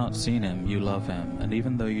you have not seen Him, you love Him, and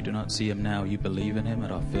even though you do not see Him now, you believe in Him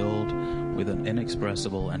and are filled with an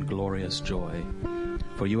inexpressible and glorious joy.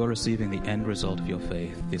 For you are receiving the end result of your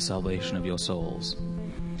faith, the salvation of your souls.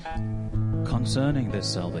 Concerning this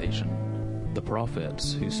salvation, The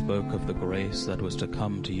prophets who spoke of the grace that was to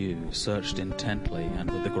come to you searched intently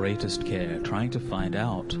and with the greatest care, trying to find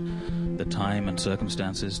out the time and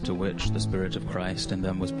circumstances to which the Spirit of Christ in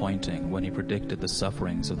them was pointing when he predicted the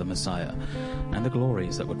sufferings of the Messiah and the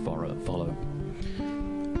glories that would follow.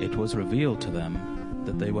 It was revealed to them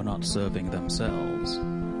that they were not serving themselves,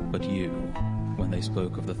 but you, when they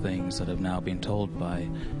spoke of the things that have now been told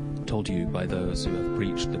you by those who have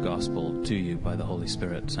preached the gospel to you by the Holy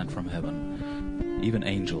Spirit sent from heaven. Even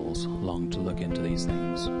angels long to look into these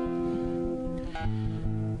things.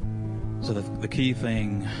 So the key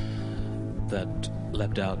thing that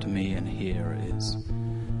leapt out to me in here is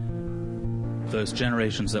those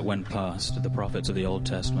generations that went past, the prophets of the Old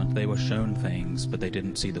Testament, they were shown things, but they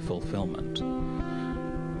didn't see the fulfillment.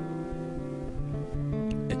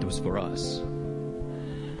 It was for us.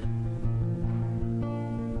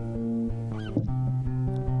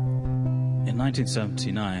 In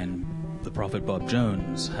 1979, the prophet Bob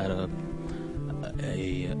Jones had a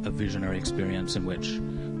visionary experience in which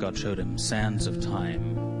God showed him sands of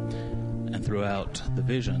time, and throughout the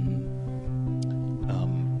vision,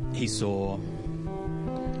 he saw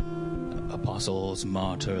apostles,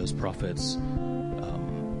 martyrs, prophets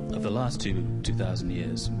of the last 2,000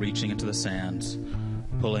 years reaching into the sands,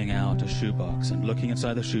 pulling out a shoebox and looking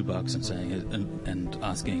inside the shoebox and saying and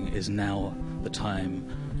asking, "Is now the time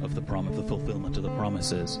of the fulfillment of the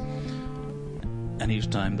promises?" And each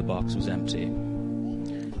time the box was empty.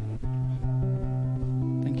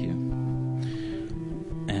 Thank you.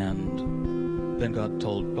 And then God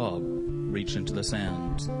told Bob, "Reach into the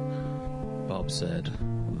sand." Bob said,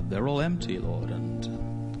 "They're all empty, Lord." And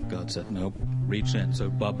God said, "No, reach in."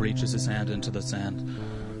 So Bob reaches his hand into the sand,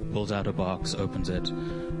 pulls out a box, opens it,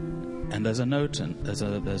 and there's a note and there's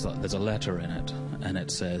a letter in it, and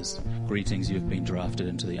it says, "Greetings, you've been drafted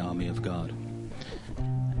into the army of God."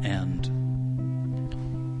 And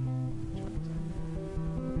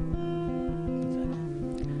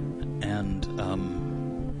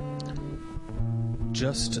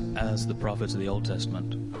just as the prophets of the Old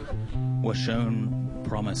Testament were shown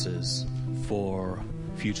promises for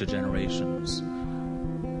future generations,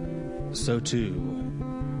 so too,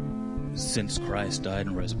 since Christ died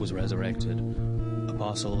and was resurrected,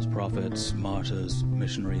 apostles, prophets, martyrs,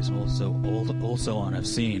 missionaries, and all so on have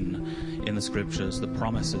seen in the scriptures the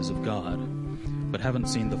promises of God, but haven't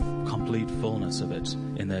seen the complete fullness of it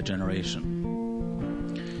in their generation.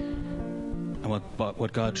 And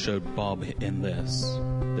what God showed Bob in this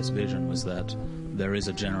vision was that there is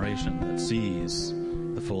a generation that sees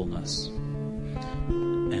the fullness,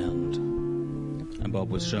 and Bob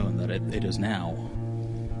was shown that it is now.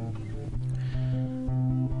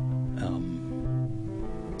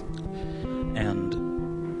 And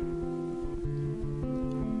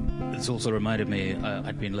it's also reminded me,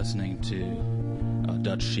 I'd been listening to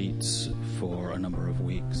Dutch Sheets for a number of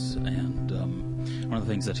weeks, and one of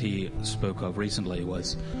the things that he spoke of recently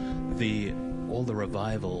was all the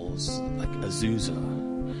revivals, like Azusa,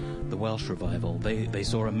 the Welsh revival. They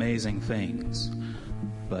saw amazing things,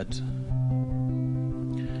 but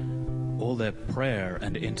all their prayer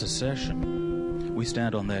and intercession, we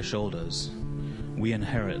stand on their shoulders. We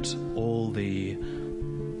inherit all the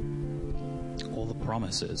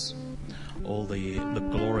promises, all the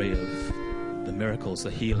glory of the miracles,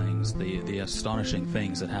 the healings, the astonishing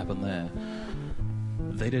things that happen there.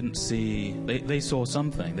 They didn't see. They saw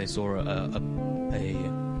something. They saw a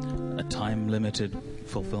time-limited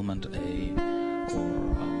fulfillment.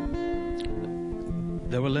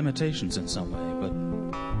 There were limitations in some way, but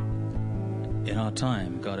in our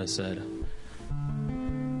time, God has said,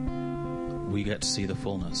 we get to see the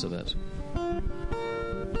fullness of it.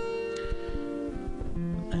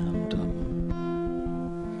 And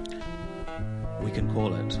we can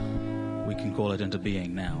call it. We can call it into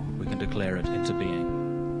being now. We can declare it into being.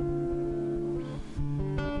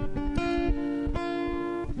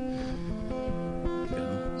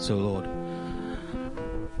 So, Lord,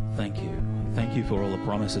 thank you. Thank you for all the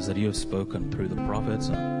promises that you have spoken through the prophets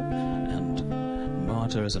and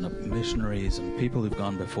martyrs and missionaries and people who've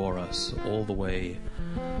gone before us all the way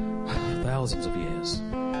thousands of years.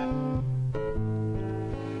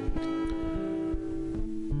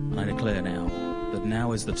 And I declare now that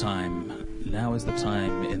now is the time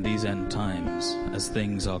in these end times, as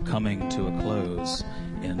things are coming to a close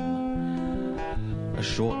in a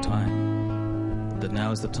short time, that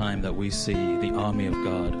now is the time that we see the army of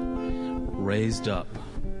God raised up.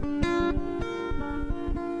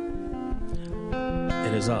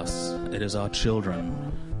 It is us. It is our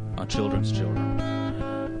children, our children's children.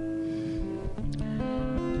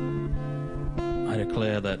 I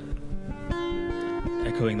declare that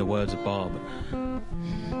echoing the words of Bob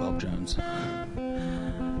Jones.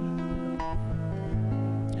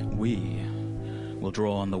 We will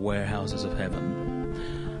draw on the warehouses of heaven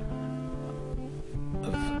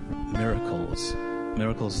of miracles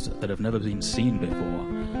that have never been seen before,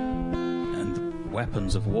 and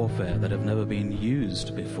weapons of warfare that have never been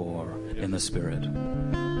used before in the Spirit.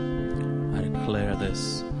 I declare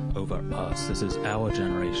this over us. This is our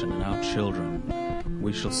generation and our children.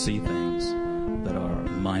 We shall see things that are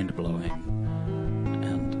mind-blowing.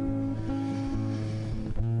 And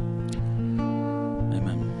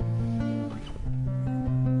amen.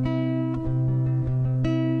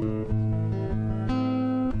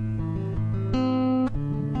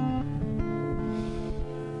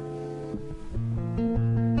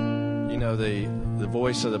 You know, the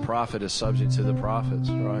voice of the prophet is subject to the prophets,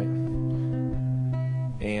 right?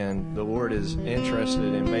 And the Lord is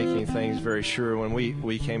interested in making things very sure. When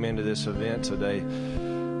we came into this event today,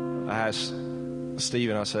 I asked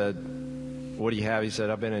Stephen, I said, what do you have? He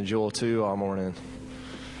said, I've been in Joel 2 all morning.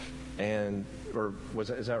 And,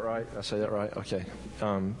 is that right? I say that right? Okay.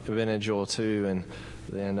 I've been in Joel 2, and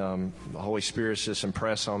then the Holy Spirit's just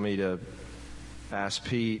impressed on me to ask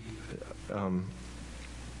Pete,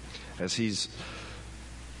 as he's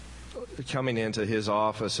coming into his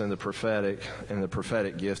office and the prophetic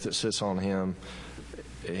gift that sits on him,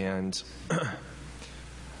 and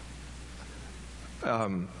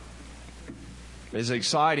it's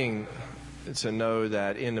exciting to know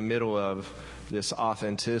that in the middle of this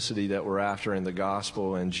authenticity that we're after in the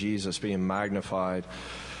gospel and Jesus being magnified,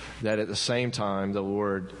 that at the same time the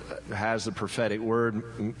Lord has the prophetic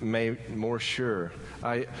word made more sure.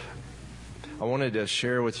 I wanted to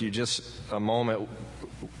share with you just a moment,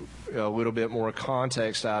 a little bit more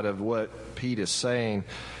context out of what Pete is saying.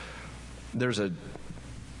 With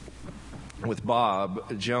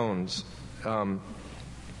Bob Jones,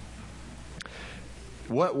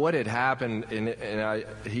 what had happened,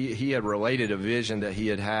 he had related a vision that he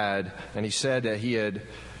had, and he said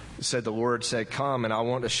that the Lord said, come, and I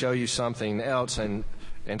want to show you something else, and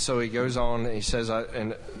so he goes on, and he says,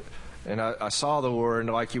 I saw the Lord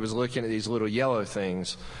like he was looking at these little yellow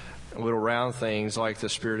things, little round things like the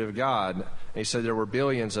Spirit of God. And he said there were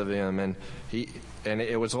billions of them, and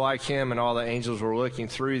it was like him, and all the angels were looking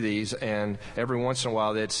through these, and every once in a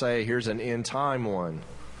while they'd say, here's an end time one,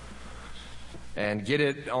 and get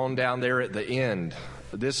it on down there at the end.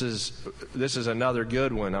 This is another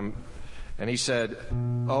good one. And he said,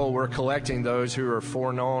 we're collecting those who are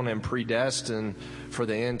foreknown and predestined for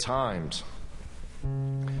the end times.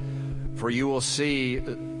 For you will see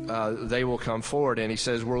they will come forward. And he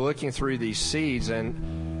says, we're looking through these seeds.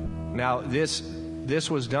 And now this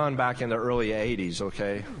was done back in the early 80s,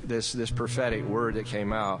 okay? This prophetic word that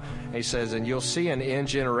came out. And he says, and you'll see an end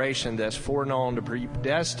generation that's foreknown to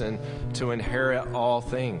predestined to inherit all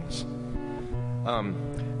things.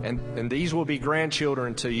 And these will be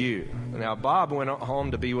grandchildren to you. Now, Bob went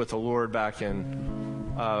home to be with the Lord back in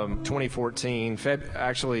 2014,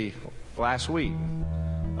 actually last week.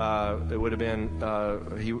 It would have been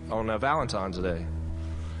on Valentine's Day.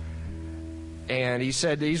 And he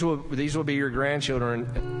said, these will be your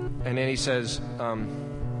grandchildren. And then he says,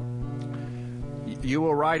 you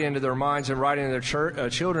will write into their minds and write into their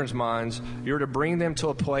children's minds. You're to bring them to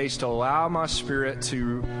a place to allow my Spirit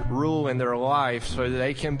to rule in their life so that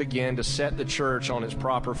they can begin to set the church on its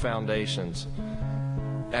proper foundations,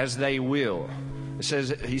 as they will.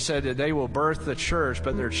 He said that they will birth the church,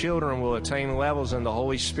 but their children will attain levels in the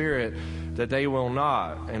Holy Spirit that they will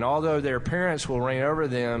not. And although their parents will reign over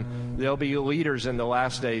them, they'll be leaders in the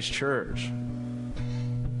last days church.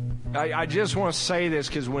 I just want to say this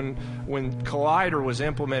because when Collider was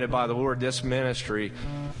implemented by the Lord, this ministry,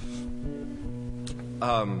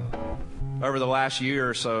 over the last year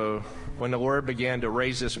or so, when the Lord began to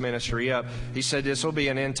raise this ministry up, he said this will be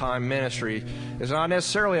an end-time ministry. It's not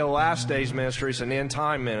necessarily a last days ministry, it's an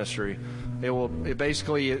end-time ministry. It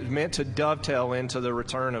basically is meant to dovetail into the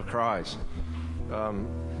return of Christ.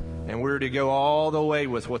 And we're to go all the way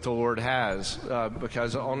with what the Lord has,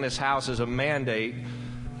 because on this house is a mandate,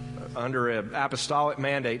 under an apostolic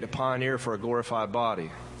mandate, to pioneer for a glorified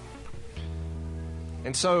body.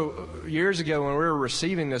 And so years ago when we were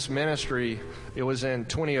receiving this ministry, it was in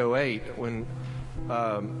 2008 when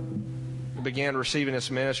we began receiving this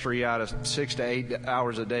ministry out of 6 to 8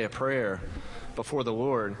 hours a day of prayer before the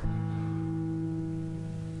Lord.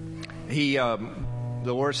 The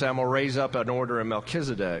Lord said, I'm going to raise up an order of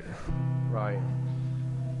Melchizedek, right?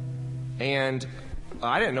 And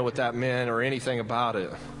I didn't know what that meant or anything about it,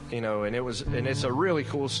 and it's a really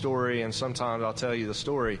cool story, and sometimes I'll tell you the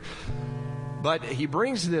story. But he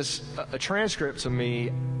brings this a transcript to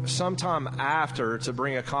me sometime after to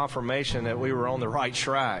bring a confirmation that we were on the right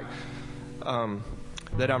track,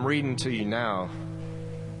 that I'm reading to you now,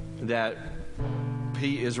 that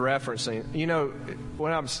Pete is referencing. You know,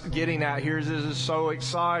 what I'm getting at here is this is so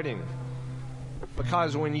exciting.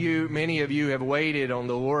 Because when many of you have waited on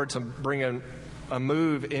the Lord to bring a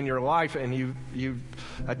move in your life, and you've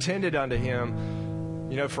attended unto Him,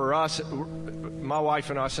 you know, for us, my wife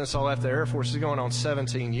and I, since I left the Air Force, is going on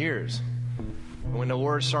 17 years. When the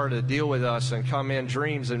Lord started to deal with us and come in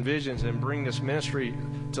dreams and visions and bring this ministry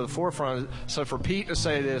to the forefront. So for Pete to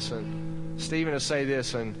say this and Stephen to say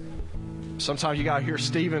this, and sometimes you got to hear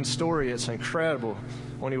Stephen's story. It's incredible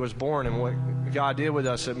when he was born and what God did with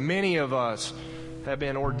us. That many of us have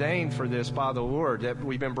been ordained for this by the Lord, that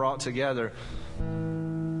we've been brought together.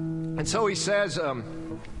 And so he says,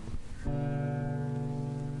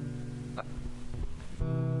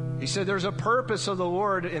 he said, there's a purpose of the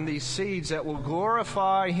Lord in these seeds that will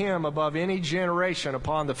glorify Him above any generation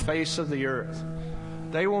upon the face of the earth.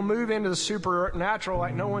 They will move into the supernatural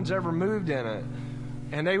like no one's ever moved in it.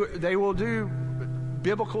 And they will do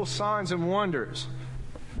biblical signs and wonders.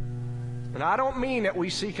 And I don't mean that we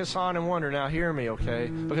seek a sign and wonder. Now hear me, okay?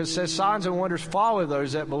 Because it says signs and wonders follow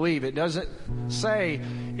those that believe. It doesn't say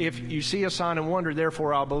if you see a sign and wonder,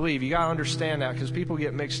 therefore I'll believe. You got to understand that, because people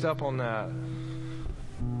get mixed up on that.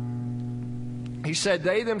 He said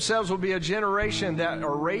they themselves will be a generation that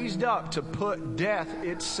are raised up to put death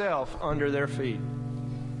itself under their feet.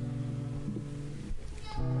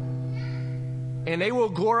 And they will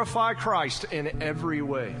glorify Christ in every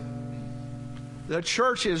way. The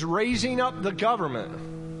church is raising up the government.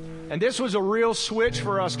 And this was a real switch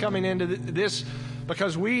for us coming into this,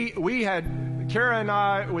 because we had, Kara and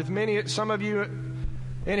I, with some of you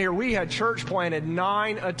in here, we had church planted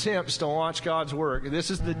 9 attempts to launch God's work. This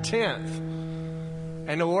is the 10th.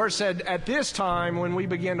 And the Lord said, at this time, when we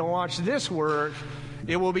begin to launch this work,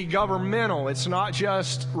 it will be governmental. It's not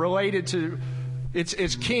just related to,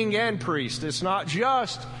 it's king and priest. It's not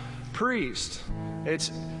just priest.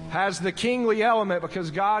 It has the kingly element,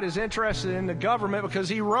 because God is interested in the government, because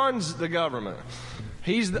He runs the government.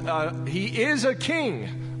 He is a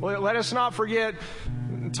king. Let us not forget,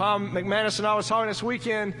 Tom McManus and I was talking this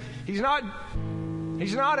weekend, he's not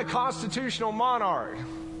a constitutional monarch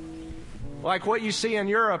like what you see in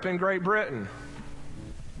Europe and Great Britain.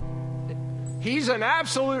 He's an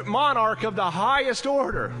absolute monarch of the highest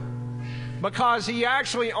order, because He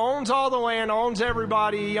actually owns all the land, owns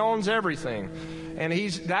everybody, He owns everything. And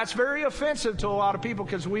that's very offensive to a lot of people,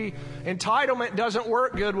 because entitlement doesn't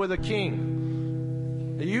work good with a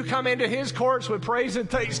king. You come into His courts with praise and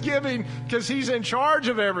thanksgiving because He's in charge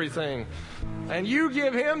of everything. And you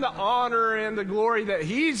give Him the honor and the glory that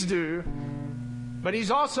He's due. But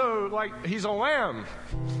He's also He's a lamb.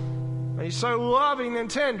 And He's so loving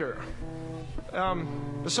and tender.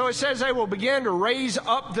 So it says they will begin to raise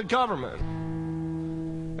up the government.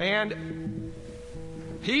 And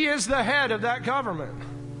He is the head of that government.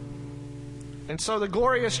 And so the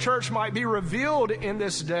glorious church might be revealed in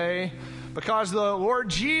this day, because the Lord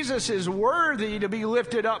Jesus is worthy to be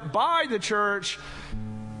lifted up by the church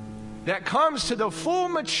that comes to the full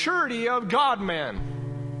maturity of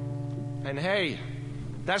God-man. And hey,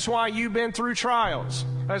 that's why you've been through trials.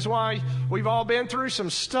 That's why we've all been through some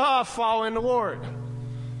stuff following the Lord.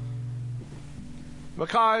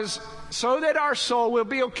 Because so that our soul will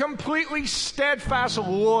be completely steadfast,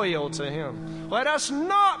 loyal to Him. Let us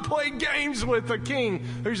not play games with the King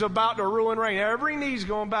who's about to rule and reign. Every knee's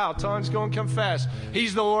going to bow, tongue's going to confess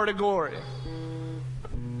He's the Lord of glory.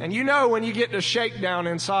 And you know when you get the shakedown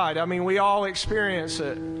inside, I mean, we all experience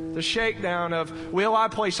it. The shakedown of, will I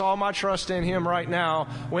place all my trust in Him right now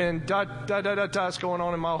when that's going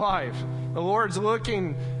on in my life? The Lord's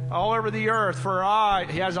looking all over the earth for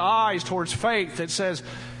He has eyes towards faith that says,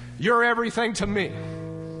 you're everything to me.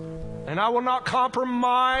 And I will not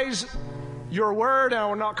compromise your word. I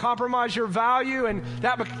will not compromise your value. And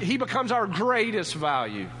He becomes our greatest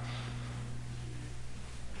value.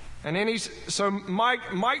 And then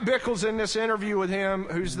Mike Bickle's in this interview with him,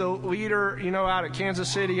 who's the leader, out at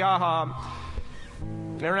Kansas City, International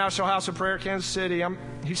House of Prayer, Kansas City.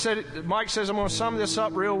 Mike says, I'm going to sum this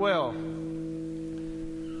up real well.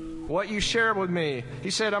 What you shared with me.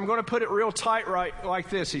 He said, I'm going to put it real tight like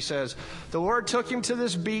this. He says, the Lord took him to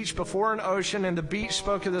this beach before an ocean, and the beach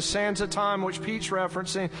spoke of the sands of time, which Pete's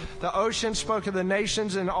referencing. The ocean spoke of the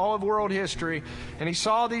nations in all of world history. And he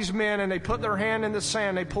saw these men, and they put their hand in the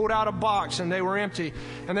sand. They pulled out a box, and they were empty.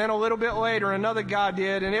 And then a little bit later, another guy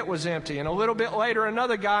did, and it was empty. And a little bit later,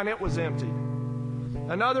 another guy, and it was empty.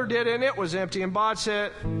 Another did, and it was empty. And God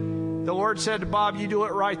said, the Lord said to Bob, you do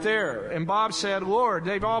it right there. And Bob said, Lord,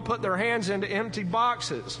 they've all put their hands into empty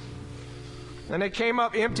boxes. And they came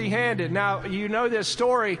up empty-handed. Now, you know this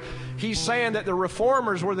story. He's saying that the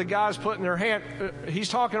reformers were the guys putting their hand. He's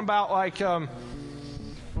talking about like it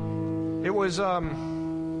was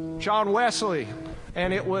John Wesley,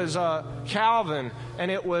 and it was Calvin, and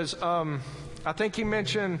it was I think he might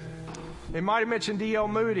have mentioned D.L.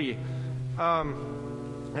 Moody,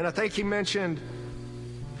 and I think he mentioned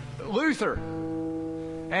Luther.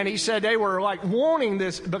 And he said they were like wanting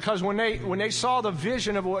this because when they saw the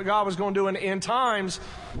vision of what God was going to do in the end times,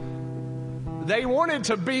 they wanted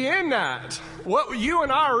to be in that. What you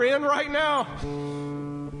and I are in right now,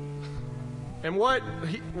 and what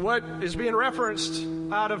is being referenced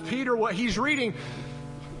out of Peter, what he's reading,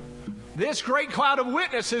 this great cloud of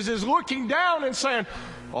witnesses is looking down and saying,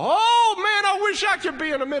 oh man, I wish I could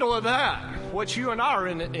be in the middle of that. What you and I are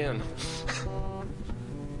in.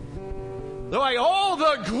 They're like all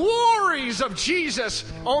the glories of Jesus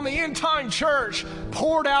on the end-time church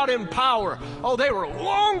poured out in power. Oh, they were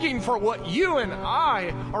longing for what you and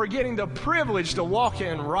I are getting the privilege to walk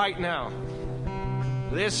in right now.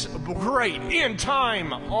 This great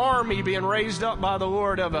end-time army being raised up by the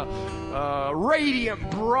Lord of a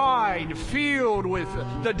radiant bride filled with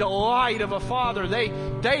the delight of a father.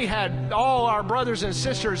 They had, all our brothers and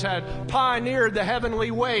sisters had pioneered the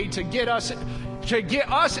heavenly way to get us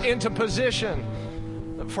into position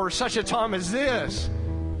for such a time as this.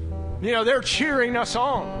 You know, they're cheering us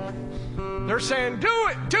on. They're saying, do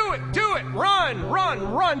it,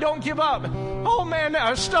 run, don't give up. Oh man,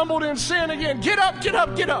 I stumbled in sin again. Get up.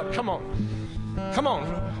 Come on,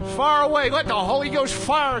 fire away. Let the Holy Ghost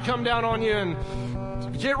fire come down on you and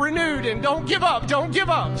get renewed, and don't give up.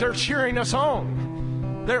 They're cheering us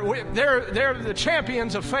on. They're the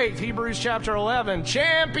champions of faith. Hebrews chapter 11,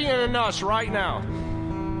 championing us right now.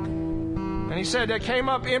 And he said they came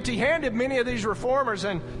up empty-handed, many of these reformers,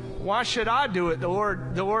 and why should I do it? The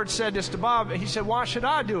Lord said this to Bob. He said, why should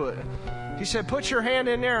I do it? He said, put your hand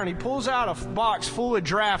in there, and he pulls out a box full of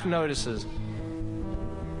draft notices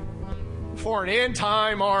for an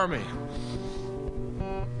end-time army.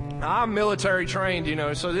 I'm military trained, you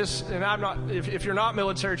know, so this, and I'm not, if you're not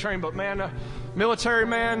military trained, but man, military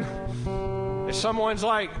man, if someone's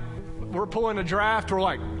like, we're pulling a draft, we're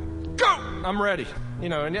like, go, I'm ready. You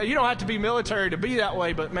know, and you don't have to be military to be that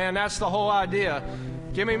way, but man, that's the whole idea.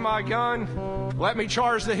 Give me my gun, let me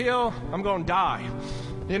charge the hill, I'm going to die.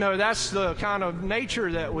 You know, that's the kind of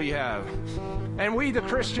nature that we have. And we, the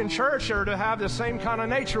Christian church, are to have the same kind of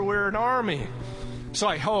nature. We're an army. It's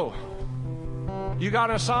like, oh, you got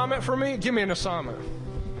an assignment for me? Give me an assignment.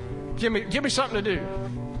 Give me something to do.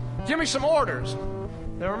 Give me some orders.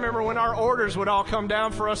 Now remember when our orders would all come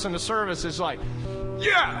down for us in the service, it's like,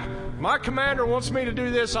 yeah, my commander wants me to do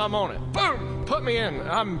this, I'm on it. Boom, put me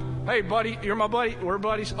in. Hey buddy, you're my buddy, we're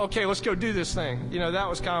buddies. Okay, let's go do this thing. You know, that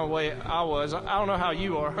was kind of the way I was. I don't know how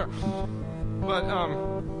you are.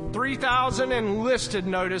 But 3,000 enlisted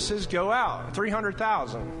notices go out,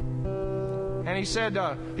 300,000. And he said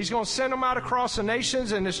he's going to send them out across the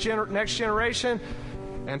nations in this next generation.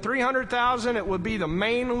 And 300,000, it would be the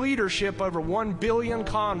main leadership over 1 billion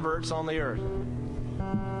converts on the earth.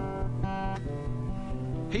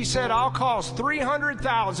 He said, I'll cause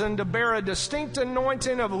 300,000 to bear a distinct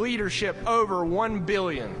anointing of leadership over 1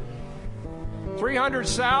 billion.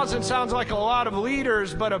 300,000 sounds like a lot of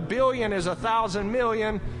leaders, but 1 billion is 1,000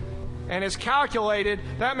 million. And it's calculated,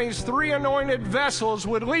 that means 3 anointed vessels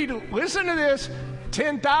would lead, listen to this,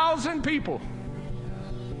 10,000 people.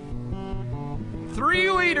 3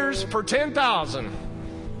 leaders for 10,000.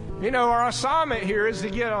 You know, our assignment here is to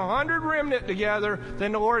get 100 remnant together.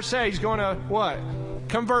 Then the Lord says he's going to, what?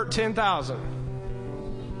 Convert 10,000.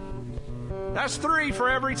 That's 3 for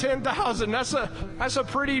every 10,000. That's a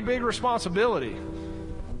pretty big responsibility.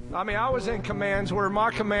 I mean, I was in commands where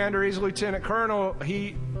my commander, he's lieutenant colonel,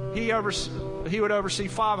 he would oversee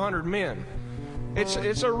 500 men. It's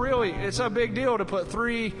a big deal to put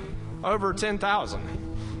 3 over 10,000.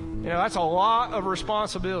 You know, that's a lot of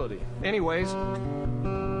responsibility. Anyways,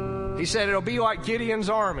 he said it'll be like Gideon's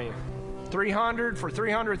army. 300 for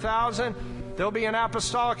 300,000. There'll be an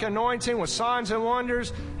apostolic anointing with signs and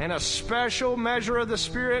wonders and a special measure of the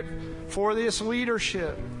Spirit for this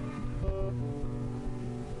leadership.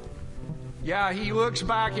 Yeah, he looks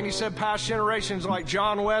back and he said past generations like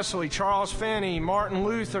John Wesley, Charles Finney, Martin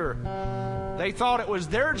Luther, they thought it was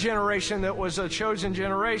their generation that was a chosen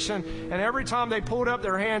generation, and every time they pulled up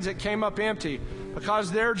their hands, it came up empty.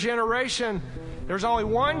 Because their generation, there's only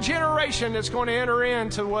one generation that's going to enter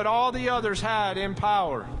into what all the others had in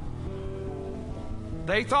power.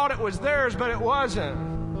 They thought it was theirs, but it wasn't.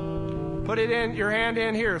 Put it in your hand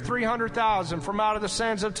in here. 300,000 from out of the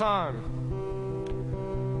sands of time.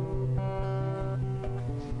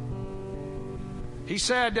 He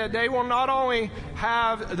said that they will not only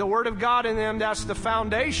have the Word of God in them, that's the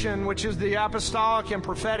foundation, which is the apostolic and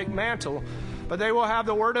prophetic mantle, but they will have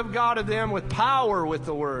the Word of God in them with power with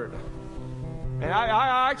the Word. And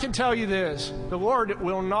I can tell you this, the Lord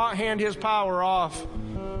will not hand His power off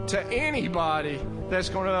to anybody that's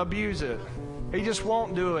going to abuse it. He just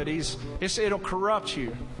won't do it. It'll corrupt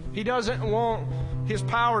you. He doesn't want His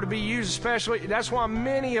power to be used, especially. That's why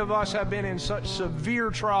many of us have been in such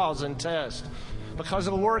severe trials and tests. Because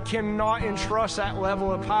the Lord cannot entrust that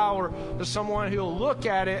level of power to someone who'll look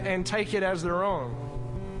at it and take it as their own.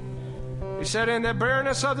 He said, and the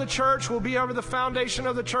barrenness of the church will be over the foundation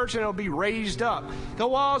of the church, and it'll be raised up. The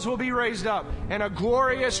walls will be raised up, and a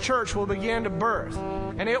glorious church will begin to birth.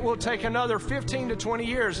 And it will take another 15 to 20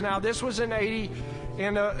 years. Now, this was in the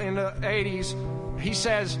 80s. He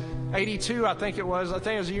says, 82, I think it was. I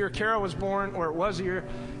think it was the year Carol was born, or it was the year.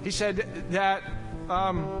 He said that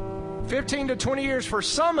 15 to 20 years for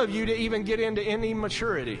some of you to even get into any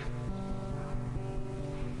maturity.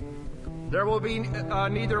 There will be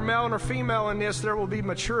neither male nor female in this. There will be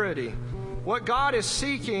maturity. What God is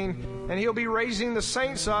seeking, and He'll be raising the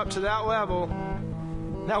saints up to that level.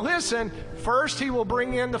 Now listen, first He will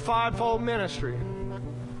bring in the fivefold ministry.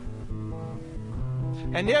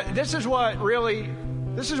 And this is what really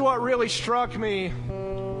struck me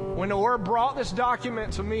when the Lord brought this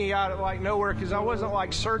document to me out of like nowhere, because I wasn't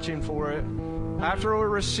like searching for it. After we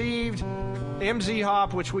received MZ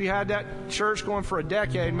Hop, which we had that church going for a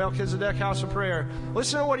decade, Melchizedek House of Prayer.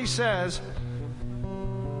 Listen to what he says.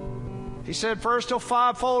 He said, first a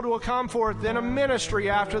fivefold will come forth, then a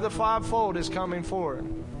ministry after the fivefold is coming forward.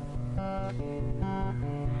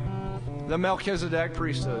 The Melchizedek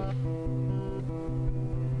priesthood.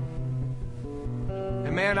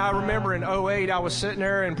 And man, I remember in 2008, I was sitting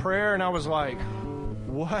there in prayer and I was like,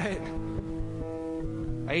 what?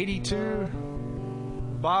 82?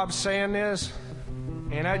 Bob's saying this,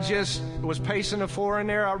 and I just was pacing the floor in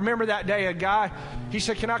there. I remember that day a guy, he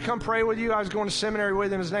said, can I come pray with you? I was going to seminary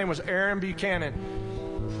with him. His name was Aaron Buchanan.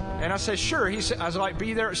 And I said, sure. He said, I was like,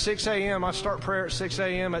 be there at 6 a.m. I start prayer at 6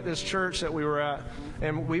 a.m. at this church that we were at.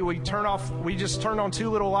 And we just turned on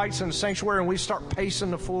 2 little lights in the sanctuary, and we start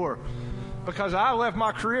pacing the floor. Because I left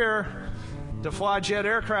my career to fly jet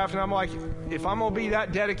aircraft, and I'm like, if I'm going to be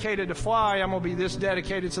that dedicated to fly, I'm going to be this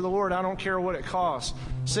dedicated to the Lord. I don't care what it costs.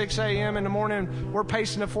 6 a.m. in the morning, we're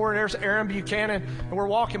pacing the floor, and there's Aaron Buchanan, and we're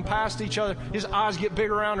walking past each other. His eyes get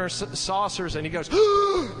big around our saucers, and he goes,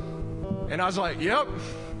 and I was like, yep.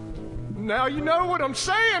 Now you know what I'm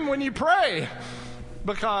saying when you pray.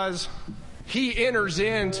 Because he enters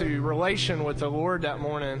into relation with the Lord that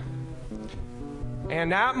morning.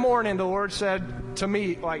 And that morning, the Lord said to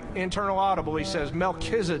me, like internal audible, He says,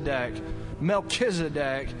 Melchizedek,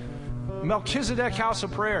 Melchizedek, Melchizedek House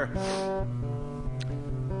of Prayer.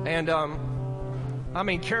 And,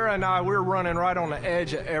 Kara and I, we're running right on the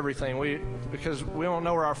edge of everything. Because we don't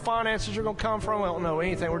know where our finances are going to come from. We don't know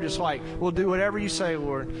anything. We're just like, we'll do whatever you say,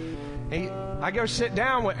 Lord. I go sit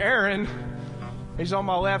down with Aaron. He's on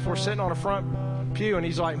my left. We're sitting on the front pew, and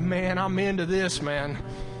he's like, man, I'm into this, man.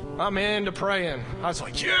 I'm into praying. I was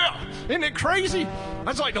like, yeah, isn't it crazy? I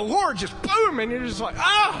was like, the Lord just boom, and you're just like,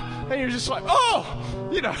 and you're just like, oh,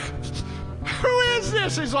 who is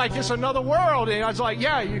this? He's like, it's another world. And I was like,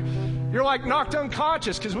 yeah, you're like knocked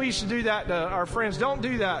unconscious, because we used to do that to our friends. Don't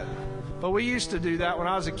do that. But we used to do that when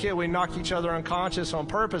I was a kid. We'd knock each other unconscious on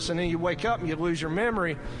purpose, and then you wake up and you'd lose your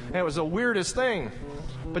memory. And it was the weirdest thing.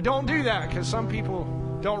 But don't do that, because some people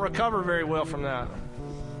don't recover very well from that.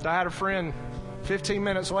 I had a friend, 15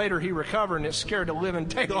 minutes later, he recovered, and it scared the living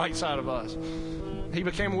daylights out of us. He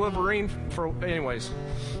became a Wolverine anyways.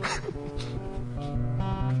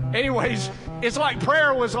 It's like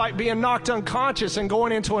prayer was like being knocked unconscious and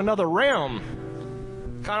going into another realm.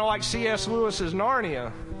 Kind of like C.S. Lewis's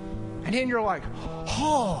Narnia. And then you're like,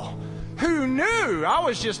 oh, who knew? I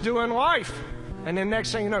was just doing life. And then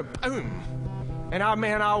next thing you know, boom. And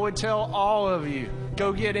I would tell all of you,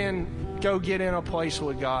 go get in a place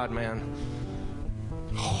with God, man.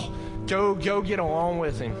 Go get along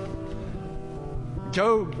with Him.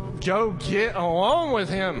 Go get along with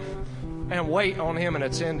Him and wait on Him and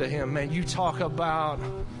attend to Him. Man, you talk about,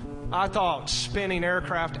 I thought spinning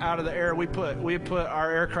aircraft out of the air. We put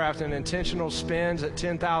our aircraft in intentional spins at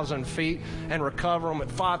 10,000 feet and recover them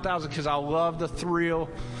at 5,000, because I love the thrill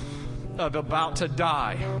of about to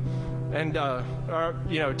die. And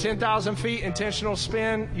 10,000 feet intentional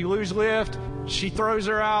spin, you lose lift, She throws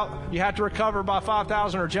her out. You have to recover by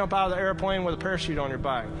 5,000 or jump out of the airplane with a parachute on your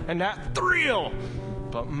back. And that thrill.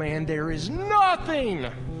 But man, there is nothing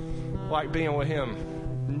like being with him.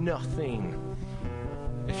 Nothing.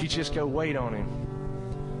 If you just go wait on him.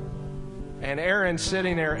 And Aaron's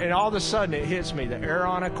sitting there, and all of a sudden it hits me, the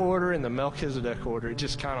Aaronic order and the Melchizedek order. It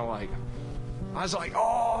just kind of like, I was like,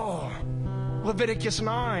 oh, Leviticus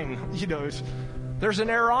 9, you know, there's an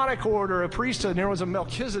Aaronic order, a priesthood, and there was a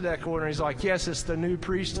Melchizedek order. And he's like, yes, it's the new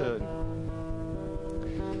priesthood.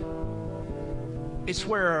 It's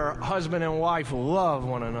where husband and wife love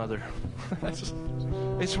one another.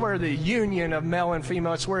 It's where the union of male and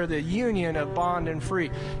female, it's where the union of bond and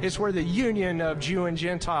free, it's where the union of Jew and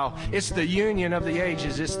Gentile, it's the union of the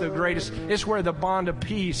ages, it's the greatest, it's where the bond of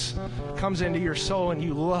peace comes into your soul and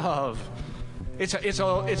you love. It's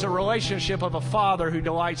a relationship of a father who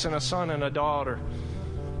delights in a son and a daughter.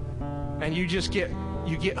 And you get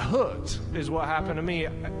hooked, is what happened to me.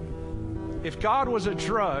 If God was a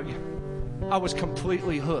drug, I was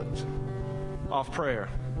completely hooked off prayer.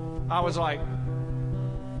 I was like,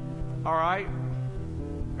 all right,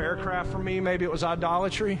 aircraft for me, maybe it was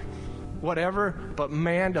idolatry, whatever, but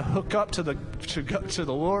man, to hook up to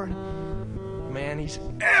the Lord, man, he's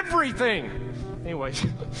everything. Anyways,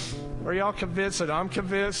 are y'all convinced that I'm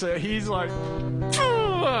convinced that he's like,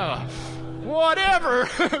 whatever?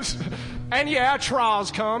 And yeah, trials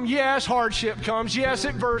come. Yes, hardship comes. Yes,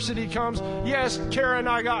 adversity comes. Yes, Kara and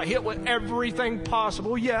I got hit with everything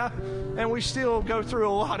possible. Yeah, and we still go through a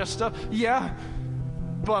lot of stuff. Yeah,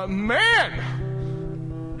 but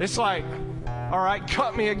man, it's like, all right,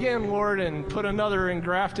 cut me again, Lord, and put another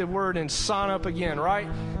engrafted word and sign up again, right?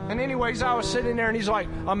 And anyways, I was sitting there, and he's like,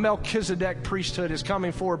 a Melchizedek priesthood is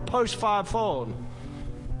coming forward, post fivefold.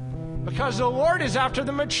 Because the Lord is after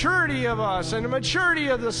the maturity of us and the maturity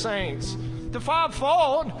of the saints. The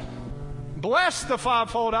fivefold, bless the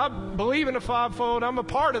fivefold. I believe in the fivefold. I'm a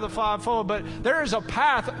part of the fivefold. But there is a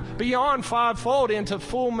path beyond fivefold into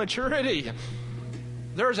full maturity.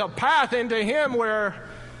 There's a path into Him where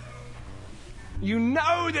you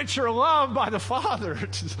know that you're loved by the Father.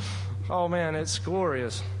 Oh man, it's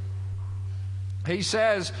glorious. He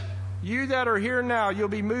says, you that are here now, you'll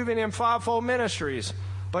be moving in fivefold ministries.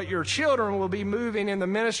 But your children will be moving in the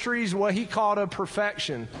ministries, what he called a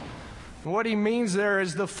perfection. And what he means there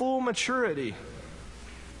is the full maturity.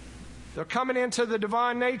 They're coming into the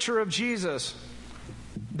divine nature of Jesus.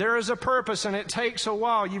 There is a purpose, and it takes a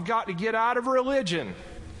while. You've got to get out of religion.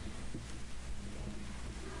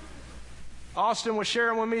 Austin was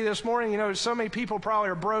sharing with me this morning, you know, so many people probably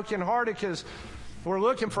are brokenhearted because we're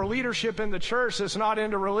looking for leadership in the church that's not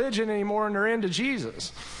into religion anymore, and they're into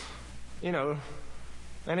Jesus. You know,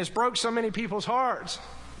 and it's broke so many people's hearts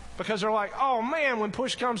because they're like, oh man, when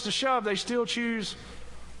push comes to shove, they still choose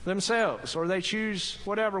themselves, or they choose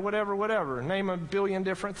whatever. Name a billion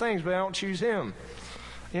different things, but they don't choose Him.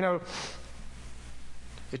 You know,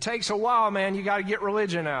 it takes a while, man. You got to get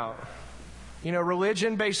religion out. You know,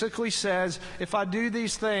 religion basically says, if I do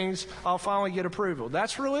these things, I'll finally get approval.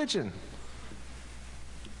 That's religion.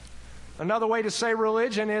 Another way to say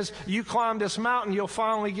religion is, you climb this mountain, you'll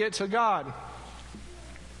finally get to God.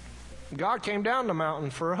 God came down the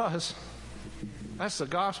mountain for us. That's the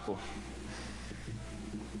gospel.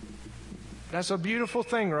 That's a beautiful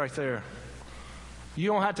thing right there. You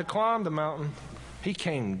don't have to climb the mountain. He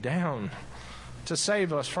came down to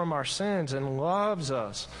save us from our sins and loves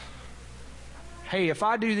us. Hey, if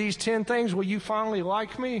I do these 10 things, will you finally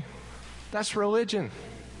like me? That's religion.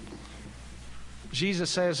 Jesus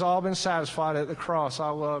says, all been satisfied at the cross. I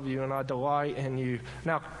love you and I delight in you.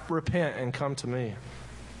 Now repent and come to me.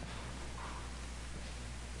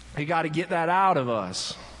 You got to get that out of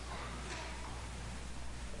us.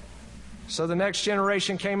 So the next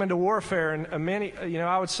generation came into warfare, and many, you know,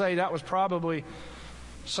 I would say that was probably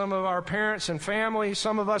some of our parents and family.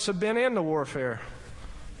 Some of us have been in the warfare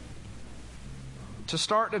to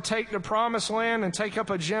start to take the promised land and take up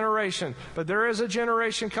a generation. But there is a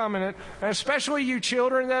generation coming, and especially you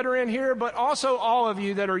children that are in here, but also all of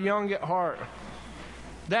you that are young at heart,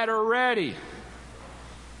 that are ready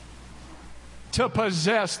to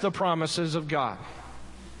possess the promises of God.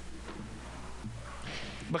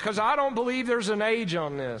 Because I don't believe there's an age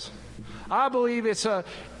on this. I believe it's a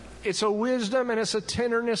wisdom and it's a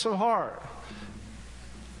tenderness of heart.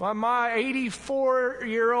 Well, my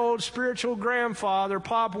 84-year-old spiritual grandfather,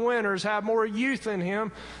 Pop Winters, had more youth in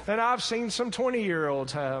him than I've seen some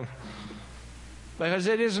 20-year-olds have. Because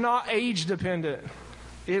it is not age dependent.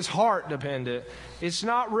 It's heart dependent. It's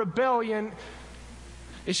not rebellion.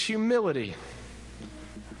 It's humility.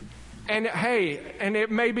 And hey, and it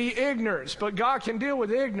may be ignorance, but God can deal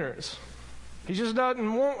with ignorance. He just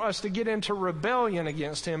doesn't want us to get into rebellion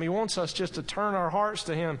against Him. He wants us just to turn our hearts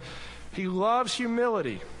to Him. He loves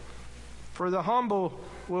humility, for the humble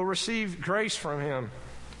will receive grace from Him.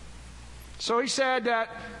 So He said that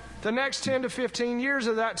the next 10 to 15 years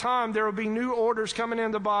of that time, there will be new orders coming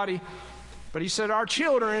in the body. But He said our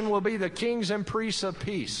children will be the kings and priests of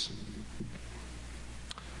peace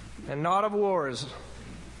and not of wars.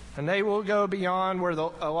 And they will go beyond where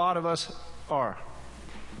a lot of us are.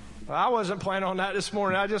 I wasn't planning on that this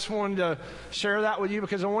morning. I just wanted to share that with you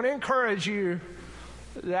because I want to encourage you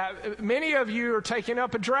that many of you are taking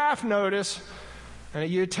up a draft notice and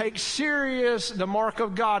you take serious the mark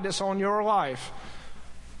of God that's on your life.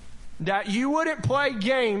 That you wouldn't play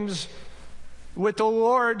games with the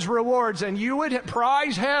Lord's rewards, and you would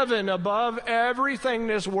prize heaven above everything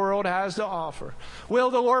this world has to offer. Will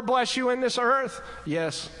the Lord bless you in this earth?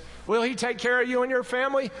 Yes. Will He take care of you and your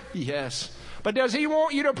family? Yes. But does He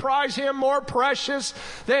want you to prize Him more precious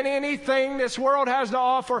than anything this world has to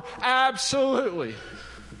offer? Absolutely.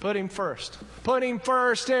 Put Him first. Put Him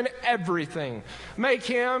first in everything. Make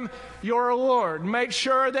Him your Lord. Make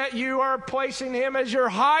sure that you are placing Him as your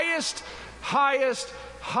highest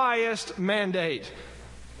mandate.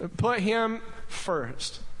 Put Him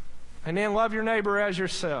first. And then love your neighbor as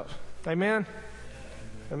yourself. Amen?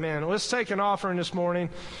 Amen. Let's take an offering this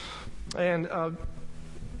morning and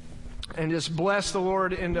just bless the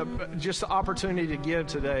Lord in just the opportunity to give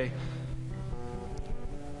today.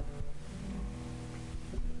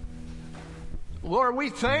 Lord, we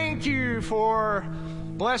thank You for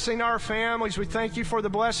blessing our families. We thank You for the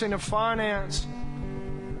blessing of finance.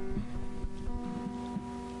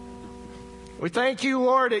 We thank You,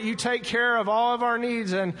 Lord, that You take care of all of our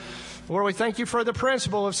needs. And Lord, we thank You for the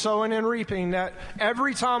principle of sowing and reaping, that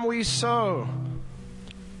every time we sow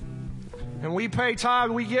and we pay tithe,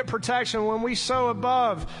 we get protection. When we sow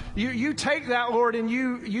above, you take that, Lord, and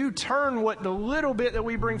you turn what the little bit that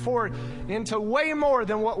we bring forward into way more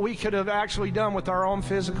than what we could have actually done with our own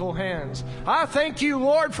physical hands. I thank You,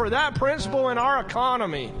 Lord, for that principle in our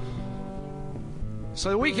economy, so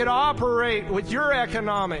that we could operate with Your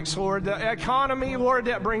economics, Lord, the economy, Lord,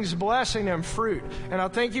 that brings blessing and fruit. And I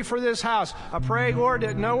thank You for this house. I pray, Lord,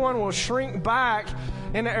 that no one will shrink back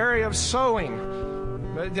in the area of sowing.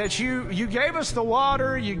 That you gave us the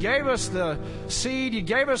water, You gave us the seed, You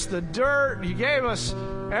gave us the dirt, You gave us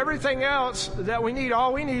everything else that we need.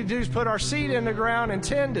 All we need to do is put our seed in the ground and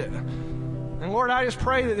tend it. And Lord, I just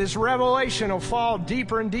pray that this revelation will fall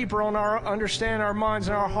deeper and deeper on our understanding, our minds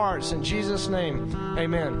and our hearts. In Jesus' name,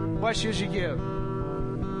 amen. Bless you as you give.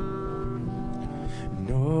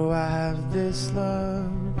 Know I have this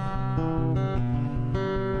love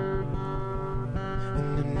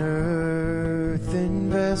in an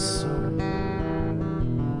earthen vessel.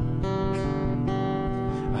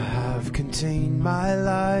 I have contained my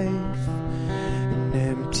life in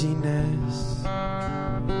emptiness.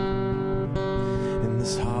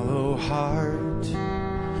 This hollow heart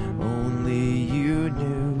only You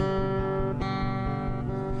knew,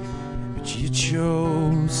 but You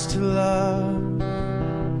chose to love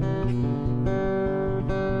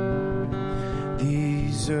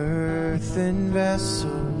these earthen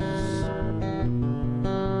vessels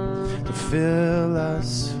to fill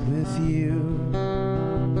us with You,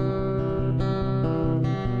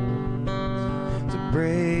 to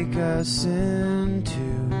break us into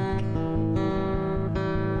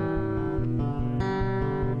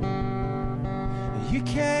You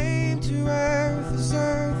came to earth as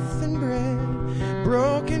earthen bread,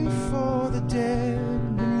 broken for the dead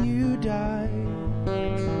when You died.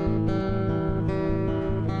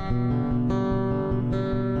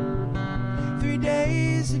 3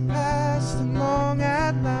 days had passed and long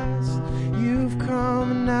at last You've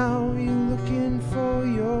come, and now You're looking for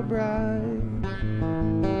Your bride.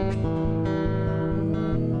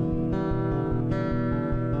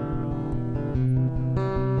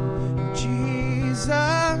 Jesus,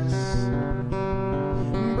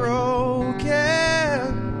 broken,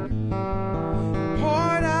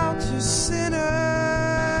 poured out to sinners.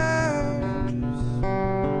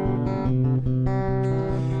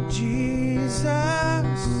 Jesus,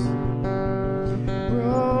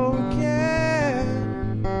 broken,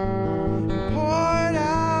 poured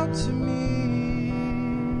out to me.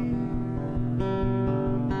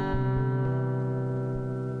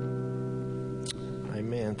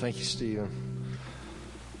 Amen. Thank you, Stephen.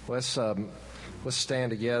 Let's stand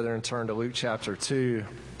together and turn to Luke chapter 2.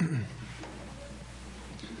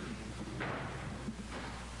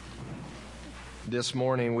 This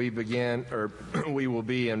morning we will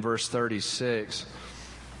be in verse 36.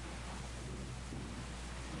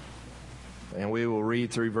 and we will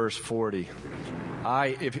read through verse 40.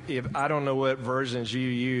 If I don't know what versions you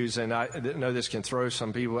use, and I know this can throw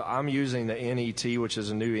some people, I'm using the NET, which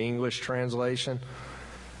is a New English translation.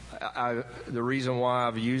 The reason why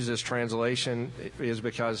I've used this translation is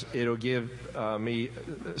because it'll give me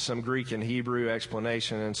some Greek and Hebrew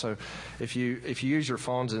explanation. And so if you use your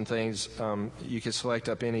phones and things, you can select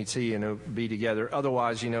up NET and it'll be together.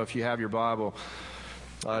 Otherwise, if you have your Bible,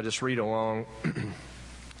 just read along.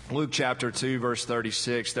 Luke chapter 2, verse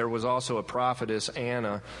 36, there was also a prophetess,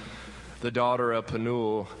 Anna, the daughter of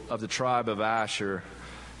Penuel of the tribe of Asher.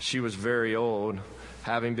 She was very old,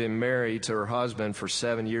 having been married to her husband for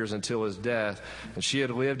 7 years until his death, and she had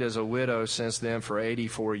lived as a widow since then for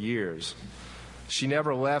 84 years. She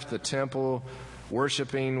never left the temple,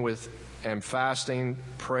 worshiping with and fasting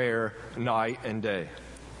prayer night and day.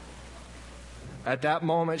 At that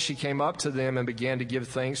moment, she came up to them and began to give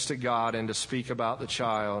thanks to God and to speak about the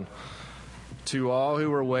child to all who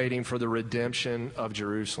were waiting for the redemption of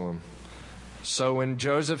Jerusalem. So when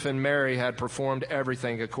Joseph and Mary had performed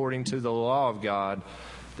everything according to the law of God,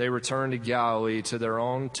 they returned to Galilee, to their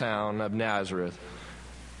own town of Nazareth.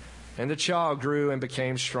 And the child grew and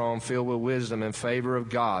became strong, filled with wisdom, and favor of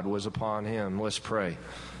God was upon him. Let's pray.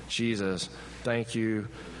 Jesus, thank you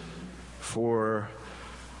for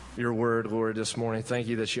your word, Lord, this morning. Thank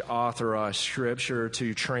you that you authorize Scripture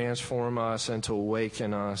to transform us and to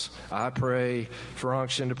awaken us. I pray for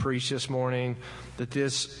unction to preach this morning, that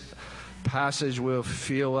this passage will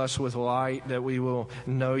fill us with light, that we will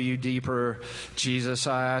know you deeper. Jesus,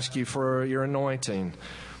 I ask you for your anointing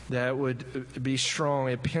that would be strong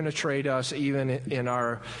and penetrate us even in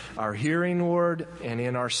our hearing, Lord, and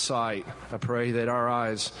in our sight. I pray that our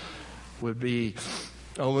eyes would be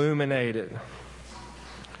illuminated,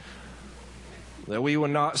 that we will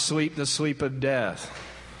not sleep the sleep of death.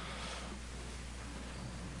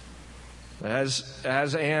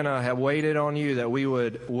 As Anna had waited on you, that we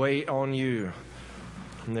would wait on you,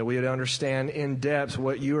 and that we would understand in depth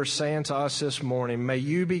what you are saying to us this morning. May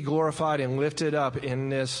you be glorified and lifted up in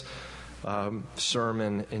this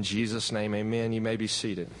sermon. In Jesus' name, amen. You may be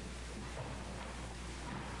seated.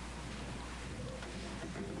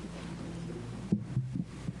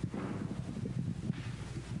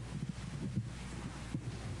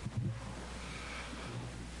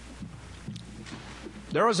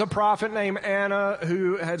 There was a prophet named Anna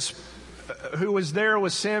who was there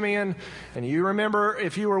with Simeon. And you remember,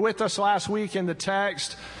 if you were with us last week in the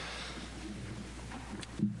text,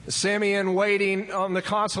 Simeon waiting on the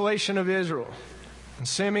consolation of Israel. And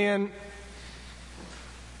Simeon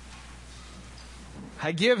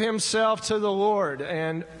had given himself to the Lord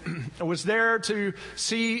and was there to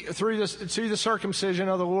see through the circumcision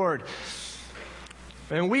of the Lord.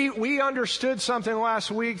 And we understood something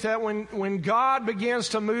last week, that when God begins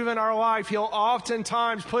to move in our life, He'll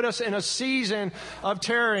oftentimes put us in a season of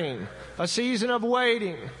tarrying, a season of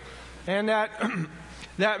waiting. And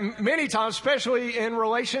that many times, especially in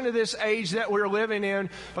relation to this age that we're living in,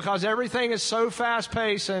 because everything is so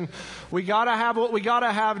fast-paced and we got to have what we got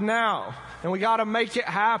to have now. And we got to make it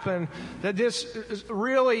happen, that this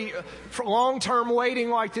really, long-term waiting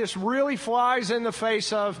like this really flies in the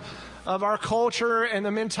face of our culture and the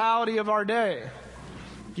mentality of our day.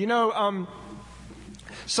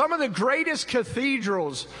 Some of the greatest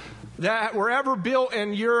cathedrals that were ever built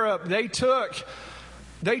in Europe, they took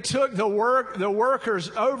the workers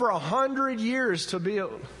over 100 years to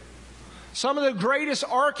build. Some of the greatest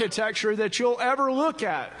architecture that you'll ever look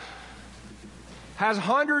at has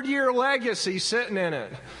 100-year legacy sitting in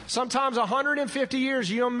it. Sometimes 150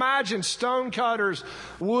 years. You imagine stone cutters,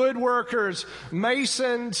 woodworkers,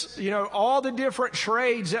 masons, all the different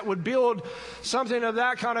trades that would build something of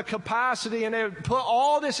that kind of capacity, and they would put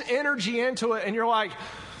all this energy into it, and you're like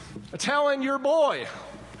telling your boy,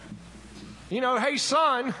 hey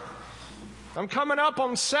son, I'm coming up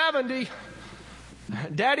on 70.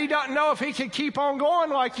 Daddy doesn't know if he can keep on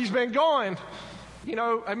going like he's been going.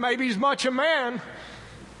 Maybe he's much a man.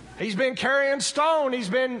 He's been carrying stone. He's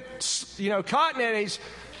been, cutting it.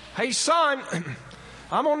 Hey, son,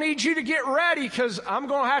 I'm going to need you to get ready because I'm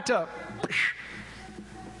going to have to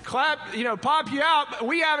clap, pop you out.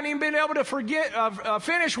 We haven't even been able to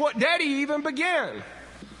finish what Daddy even began.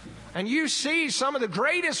 And you see some of the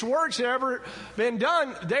greatest works that have ever been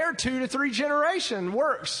done. They're 2 to 3 generation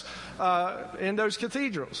works in those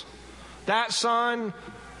cathedrals. That son.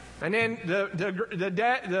 And then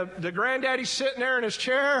the granddaddy's sitting there in his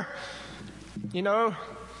chair.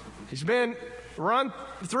 He's been run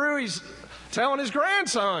through. He's telling his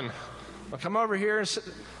grandson, "Well, come over here and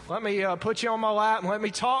let me put you on my lap and let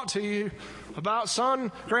me talk to you about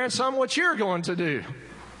grandson, what you're going to do."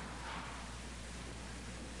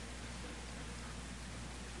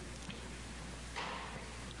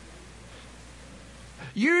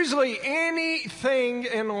 Usually anything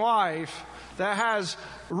in life that has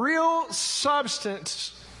real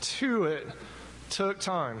substance to it took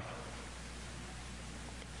time.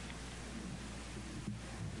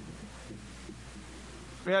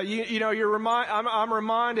 Yeah, I'm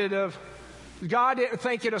reminded of God didn't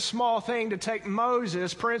think it a small thing to take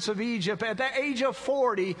Moses, Prince of Egypt, at the age of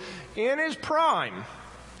 40, in his prime.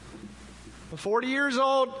 40 years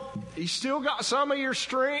old, he's still got some of your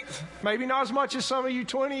strength. Maybe not as much as some of you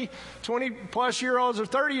 20 plus year olds or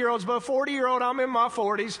 30 year olds, but a 40-year-old, I'm in my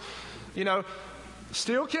 40s,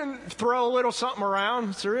 still can throw a little something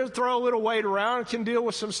around, throw a little weight around, can deal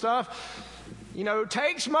with some stuff.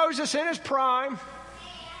 Takes Moses in his prime.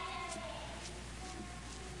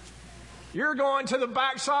 You're going to the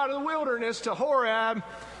backside of the wilderness to Horeb.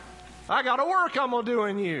 I got a work I'm going to do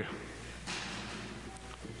in you.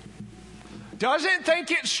 Doesn't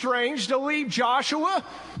think it's strange to leave Joshua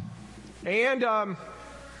and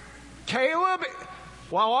Caleb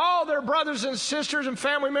while all their brothers and sisters and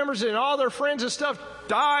family members and all their friends and stuff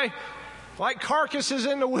die like carcasses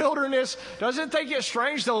in the wilderness. Doesn't think it's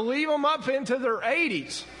strange to leave them up into their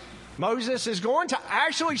 80s. Moses is going to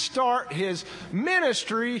actually start his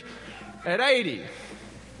ministry at 80.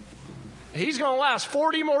 He's going to last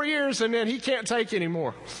 40 more years and then he can't take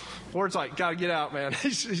anymore. Lord's like, gotta get out, man.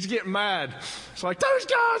 He's getting mad. It's like, those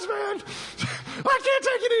guys, man, I can't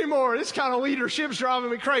take it anymore. This kind of leadership's driving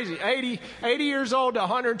me crazy. 80 years old to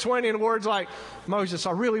 120, and the Lord's like, Moses,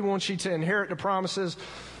 I really want you to inherit the promises,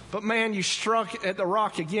 but man, you struck at the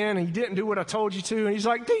rock again and you didn't do what I told you to. And he's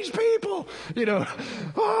like, these people,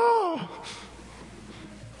 oh.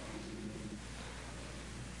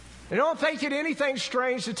 I don't think it anything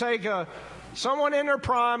strange to take someone in their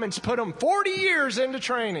prime and to put them 40 years into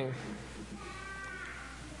training.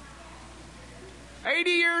 80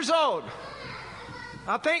 years old.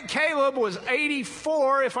 I think Caleb was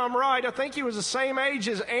 84, if I'm right. I think he was the same age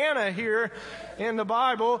as Anna here in the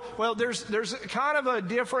Bible. Well, there's kind of a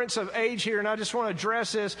difference of age here, and I just want to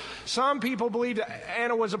address this. Some people believe that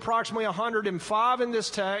Anna was approximately 105 in this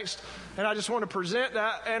text, and I just want to present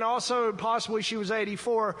that. And also, possibly she was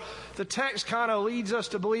 84. The text kind of leads us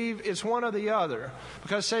to believe it's one or the other,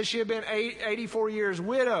 because it says she had been 84 years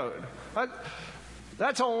widowed.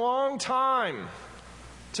 That's a long time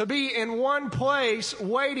to be in one place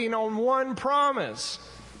waiting on one promise.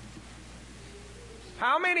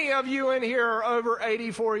 How many of you in here are over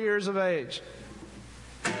 84 years of age?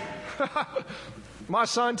 My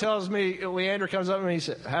son tells me, Leander comes up to me and he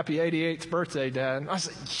said, happy 88th birthday, Dad. I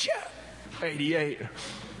said, yeah, 88.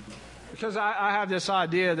 Because I have this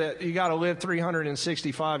idea that you got to live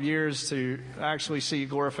 365 years to actually see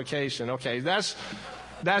glorification. Okay, that's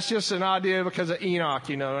just an idea because of Enoch,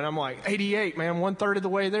 and I'm like, 88, man, 1/3 of the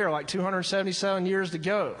way there, like 277 years to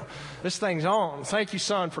go. This thing's on. Thank you,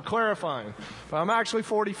 son, for clarifying. But I'm actually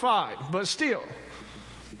 45, but still.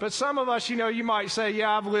 But some of us, you might say,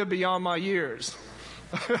 yeah, I've lived beyond my years.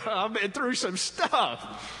 I've been through some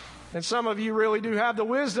stuff. And some of you really do have the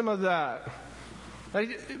wisdom of that.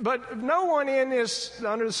 But no one in this,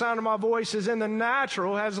 under the sound of my voice, is in the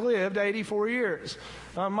natural, has lived 84 years.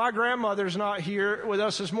 My grandmother's not here with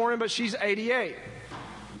us this morning, but she's 88.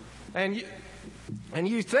 And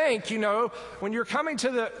you think, when you're coming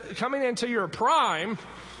into your prime,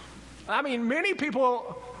 many people,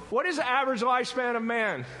 what is the average lifespan of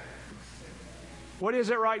man? What is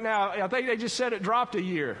it right now? I think they just said it dropped a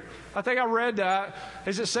year. I think I read that.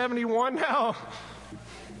 Is it 71 now?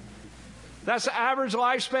 That's the average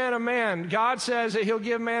lifespan of man. God says that he'll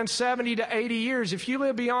give man 70 to 80 years. If you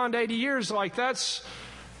live beyond 80 years, that's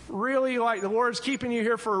really the Lord's keeping you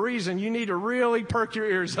here for a reason. You need to really perk your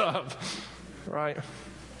ears up, right?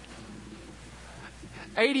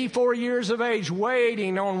 84 years of age,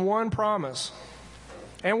 waiting on one promise.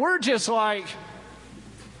 And we're just like,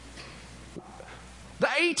 the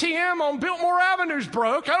ATM on Biltmore Avenue's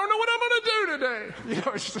broke. I don't know what I'm going to do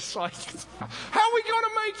today. It's just like, how are we going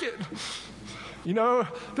to make it?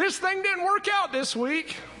 This thing didn't work out this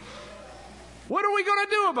week. What are we going to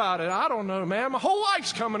do about it? I don't know, man. My whole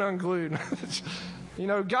life's coming unglued.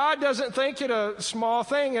 God doesn't think it a small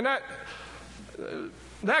thing, and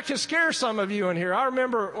that can scare some of you in here. I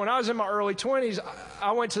remember when I was in my early 20s,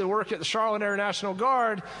 I went to work at the Charlotte Air National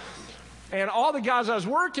Guard, and all the guys I was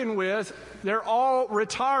working with, they're all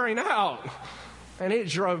retiring out. And it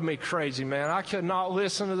drove me crazy, man. I could not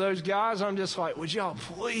listen to those guys. I'm just like, would y'all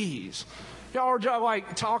please? Y'all are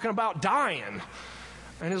talking about dying.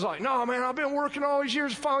 And it's like, no, man, I've been working all these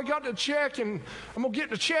years, finally got the check, and I'm going to get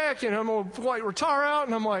the check, and I'm going to retire out.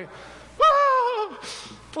 And I'm like,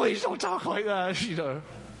 please don't talk like that,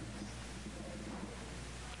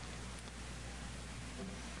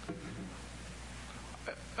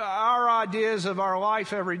 our ideas of our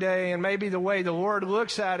life every day and maybe the way the Lord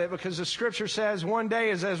looks at it, because the Scripture says one day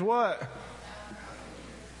is as what?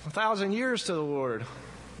 1,000 years to the Lord.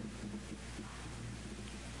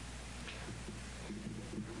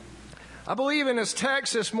 I believe in this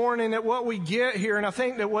text this morning that what we get here, and I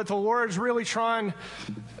think that what the Lord's really trying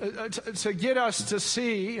to get us to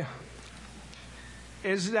see,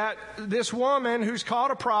 is that this woman who's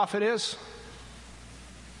called a prophetess,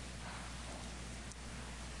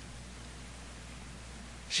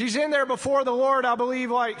 she's in there before the Lord, I believe,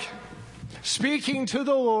 like speaking to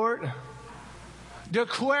the Lord,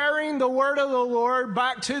 declaring the word of the Lord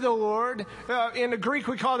back to the Lord. In the Greek,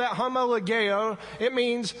 we call that homologeo. It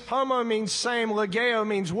means, homo means same, logeo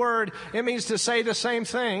means word. It means to say the same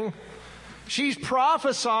thing. She's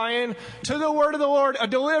prophesying to the word of the Lord. A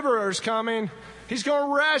deliverer's coming. He's going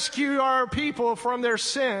to rescue our people from their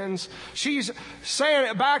sins. She's saying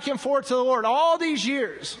it back and forth to the Lord all these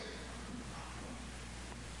years.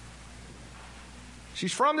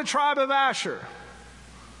 She's from the tribe of Asher.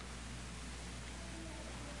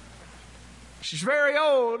 She's very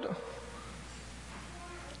old.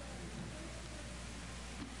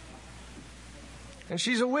 And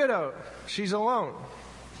she's a widow. She's alone.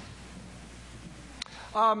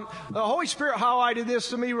 The Holy Spirit highlighted this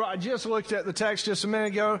to me. I just looked at the text just a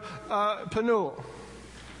minute ago. Penuel.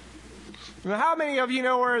 Now, how many of you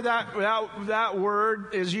know where that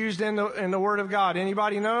word is used in the Word of God?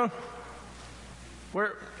 Anybody know?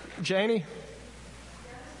 Where, Janie?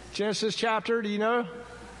 Genesis chapter, do you know?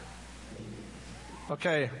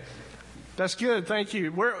 Okay, that's good. Thank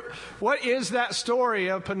you. What is that story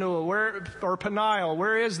of Penuel? Or Peniel?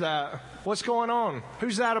 Where is that? What's going on?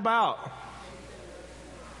 Who's that about?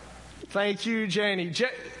 Thank you, Janie.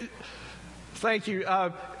 Thank you.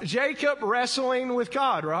 Jacob wrestling with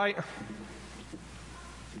God, right?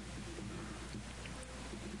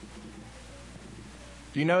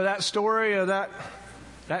 Do you know that story of that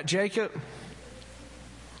Jacob?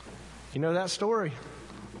 You know that story?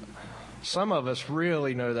 Some of us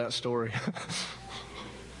really know that story.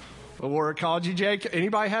 The Lord called you Jacob.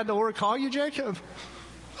 Anybody had the Lord call you Jacob?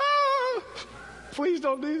 Ah, please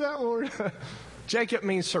don't do that, Lord. Jacob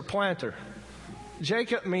means supplanter.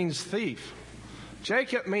 Jacob means thief.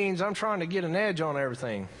 Jacob means I'm trying to get an edge on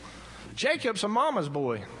everything. Jacob's a mama's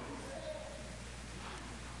boy.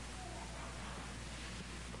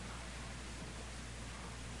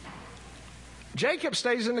 Jacob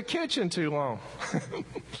stays in the kitchen too long.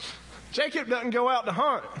 Jacob doesn't go out to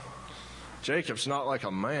hunt. Jacob's not like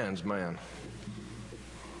a man's man.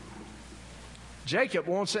 Jacob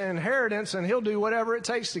wants an inheritance and he'll do whatever it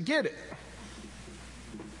takes to get it.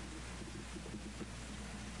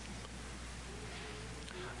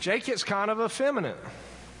 Jacob's kind of effeminate.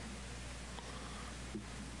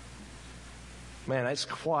 Man, it's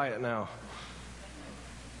quiet now.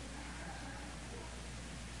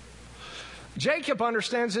 Jacob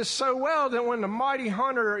understands this so well that when the mighty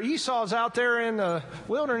hunter Esau's out there in the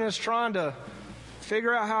wilderness trying to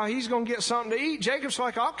figure out how he's going to get something to eat, Jacob's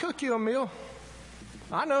like, I'll cook you a meal.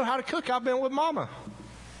 I know how to cook. I've been with Mama.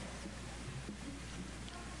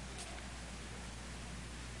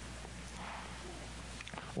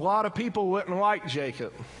 A lot of people wouldn't like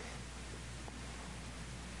Jacob.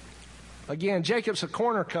 Again, Jacob's a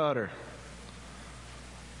corner cutter.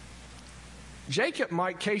 Jacob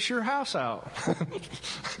might case your house out.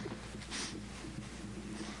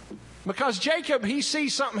 Because Jacob, he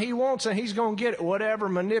sees something he wants and he's going to get it whatever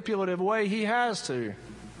manipulative way he has to,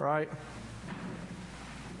 right?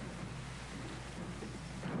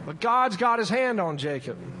 But God's got his hand on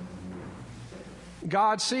Jacob.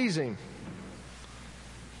 God sees him.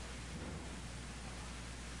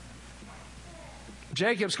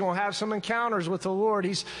 Jacob's going to have some encounters with the Lord.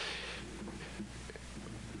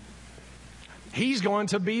 He's going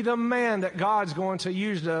to be the man that God's going to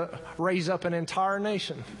use to raise up an entire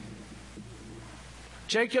nation.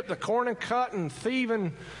 Jacob, the corn cutting,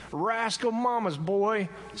 thieving, rascal mama's boy,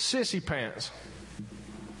 sissy pants.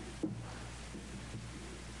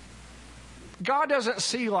 God doesn't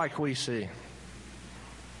see like we see.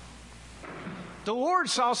 The Lord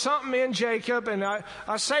saw something in Jacob, and I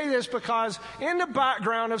say this because in the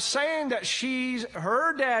background of saying that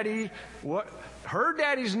her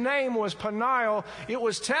daddy's name was Peniel, it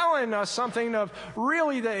was telling us something of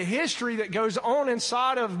really the history that goes on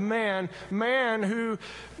inside of man who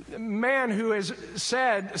has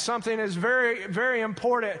said something is very, very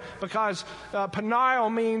important, because Peniel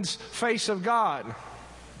means face of God.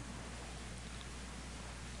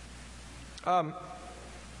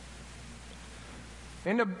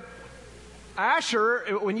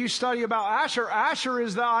 Asher, when you study about Asher, Asher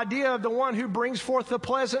is the idea of the one who brings forth the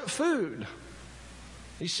pleasant food.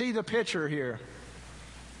 You see the picture here.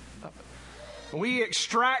 We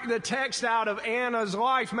extract the text out of Anna's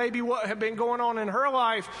life, maybe what had been going on in her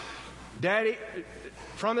life. Daddy,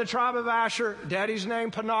 from the tribe of Asher, daddy's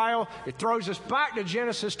name Peniel. It throws us back to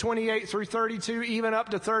Genesis 28 through 32, even up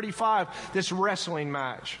to 35, this wrestling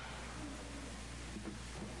match.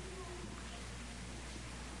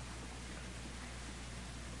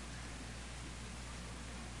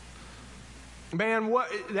 Man,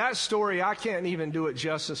 that story, I can't even do it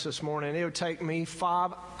justice this morning. It would take me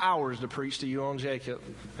 5 hours to preach to you on Jacob.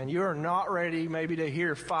 And you're not ready maybe to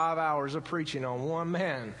hear 5 hours of preaching on one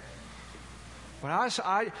man. But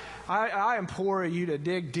I implore you to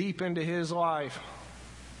dig deep into his life.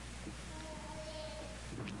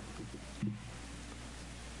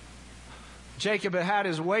 Jacob had had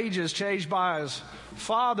his wages changed by his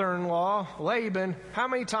father-in-law, Laban. How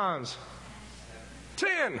many times?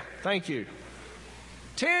 10. Thank you.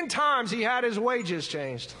 10 times he had his wages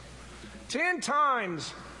changed. 10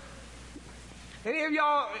 times. Any of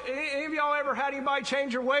y'all ever had anybody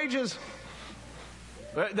change your wages?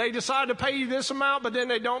 They decide to pay you this amount, but then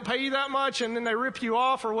they don't pay you that much, and then they rip you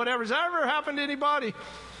off or whatever. Has that ever happened to anybody?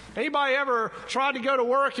 Anybody ever tried to go to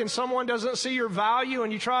work and someone doesn't see your value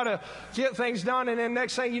and you try to get things done, and then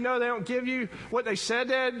next thing you know, they don't give you what they said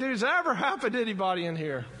they'd do? Has that ever happened to anybody in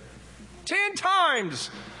here? 10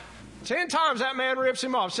 times. 10 times that man rips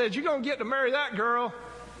him off. Says, you're going to get to marry that girl.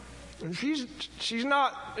 And she's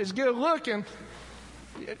not as good looking.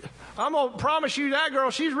 I'm going to promise you that girl,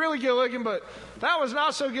 she's really good looking, but that was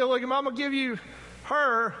not so good looking. I'm going to give you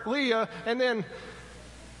her, Leah, and then,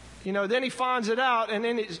 then he finds it out, and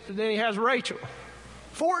then he has Rachel.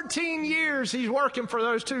 14 years he's working for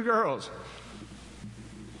those two girls.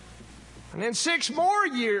 And then 6 more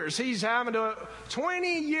years he's having to...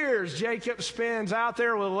 20 years Jacob spends out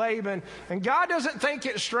there with Laban, and God doesn't think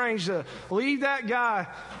it's strange to leave that guy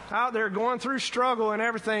out there going through struggle and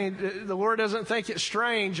everything. The Lord doesn't think it's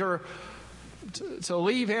strange or to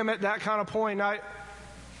leave him at that kind of point.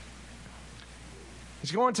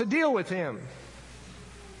 He's going to deal with him.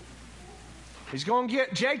 He's going to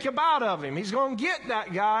get Jacob out of him. He's going to get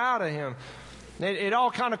that guy out of him. It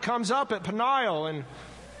all kind of comes up at Peniel, and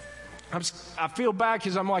I feel bad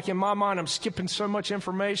because I'm like, in my mind, I'm skipping so much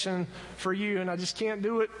information for you, and I just can't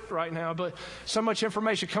do it right now. But so much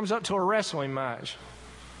information comes up to a wrestling match.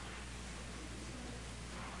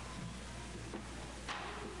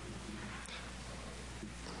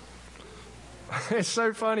 It's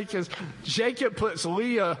so funny because Jacob puts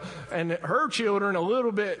Leah and her children a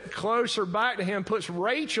little bit closer back to him, puts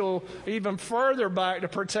Rachel even further back to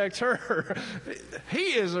protect her.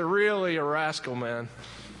 He is really a rascal, man.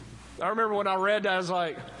 I remember when I read that, I was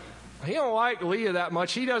like, he don't like Leah that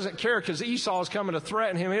much. He doesn't care because Esau's coming to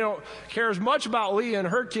threaten him. He don't care as much about Leah and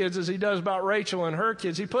her kids as he does about Rachel and her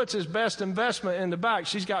kids. He puts his best investment in the back.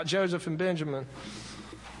 She's got Joseph and Benjamin.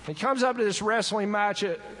 He comes up to this wrestling match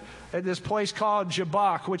at this place called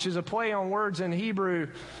Jabbok, which is a play on words in Hebrew,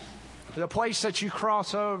 the place that you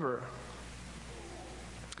cross over.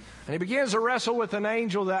 And he begins to wrestle with an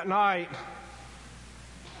angel that night.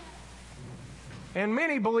 And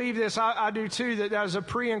many believe this, I do too, that was a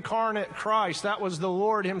pre-incarnate Christ. That was the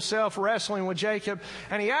Lord himself wrestling with Jacob.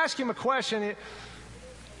 And he asked him a question.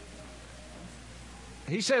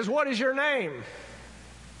 He says, what is your name?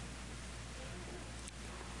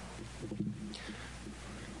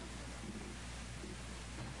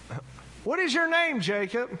 What is your name,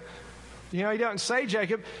 Jacob? He doesn't say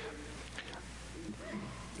Jacob.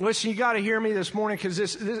 Listen, you got to hear me this morning because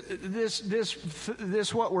this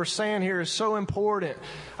what we're saying here is so important.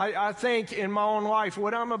 I think in my own life,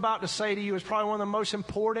 what I'm about to say to you is probably one of the most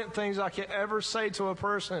important things I could ever say to a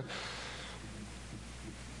person.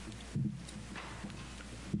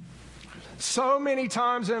 So many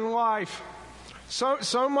times in life,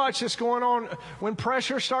 so much is going on when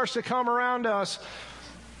pressure starts to come around us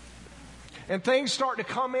and things start to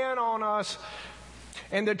come in on us.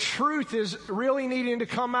 And the truth is really needing to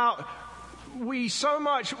come out. We say,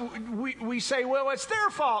 well, it's their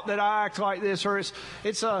fault that I act like this, or it's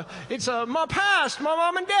my past. My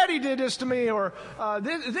mom and daddy did this to me, or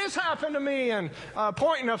this happened to me, and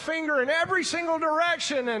pointing a finger in every single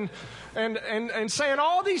direction, and saying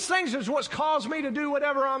all these things is what's caused me to do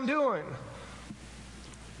whatever I'm doing.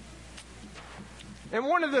 And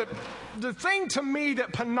one of the thing to me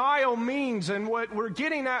that Peniel means, and what we're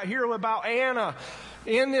getting at here about Anna,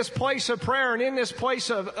 in this place of prayer and in this place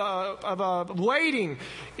of waiting,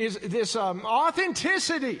 is this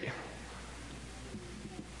authenticity.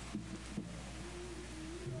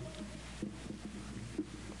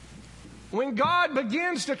 When God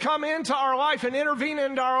begins to come into our life and intervene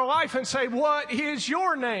into our life and say, what is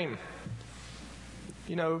your name?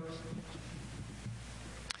 You know,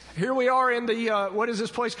 here we are in the, what is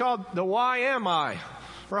this place called? The Why Am I?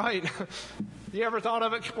 Right? You ever thought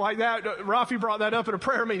of it like that? Rafi brought that up at a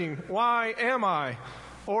prayer meeting. Why am I?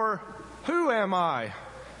 Or who am I?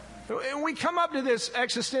 And we come up to this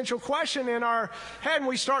existential question in our head, and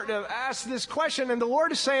we start to ask this question, and the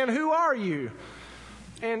Lord is saying, who are you?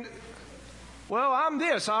 And, well, I'm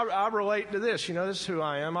this. I relate to this. You know, this is who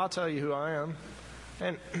I am. I'll tell you who I am.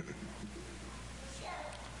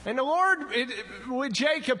 And the Lord, with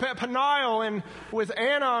Jacob at Peniel and with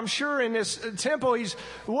Anna, I'm sure, in this temple,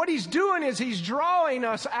 what He's doing is He's drawing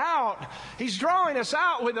us out. He's drawing us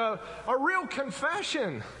out with a real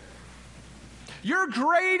confession. Your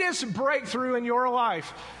greatest breakthrough in your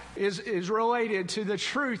life is related to the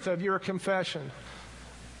truth of your confession.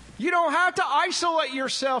 You don't have to isolate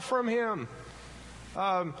yourself from Him.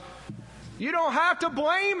 You don't have to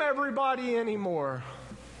blame everybody anymore.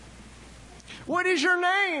 What is your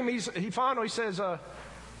name? He finally says,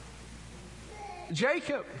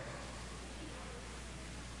 Jacob.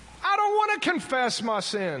 I don't want to confess my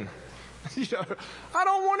sin. You know, I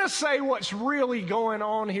don't want to say what's really going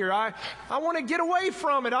on here. I want to get away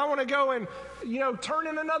from it. I want to go and, you know, turn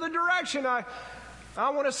in another direction. I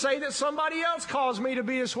want to say that somebody else caused me to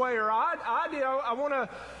be this way, or I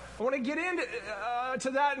want to get into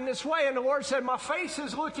to that in this way. And the Lord said, my face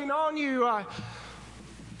is looking on you.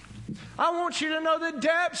 I want you to know the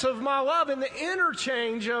depths of my love and the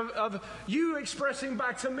interchange of you expressing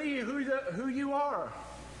back to me who you are.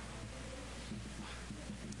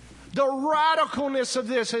 The radicalness of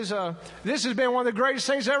this has been one of the greatest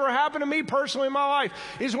things that ever happened to me personally in my life,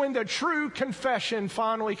 is when the true confession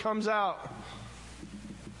finally comes out.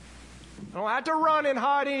 I don't have to run and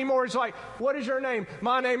hide anymore. It's like, what is your name?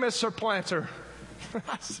 My name is Supplanter.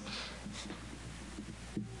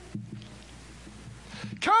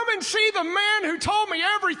 Come and see the man who told me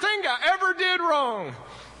everything I ever did wrong.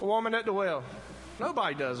 A woman at the well.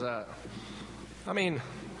 Nobody does that. I mean,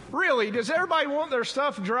 really, does everybody want their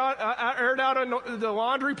stuff aired out in the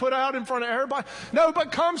laundry, put out in front of everybody? No,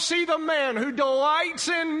 but come see the man who delights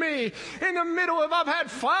in me in the middle of, I've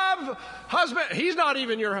had 5 husbands. He's not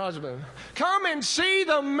even your husband. Come and see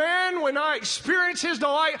the man. When I experience his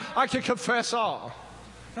delight, I can confess all.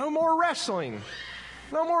 No more wrestling.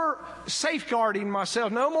 No more safeguarding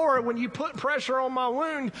myself. No more when you put pressure on my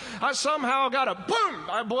wound, I somehow got to, boom,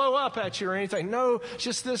 I blow up at you or anything. No,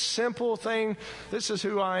 just this simple thing. This is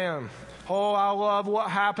who I am. Oh, I love what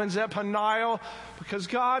happens at Peniel, because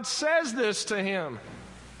God says this to him.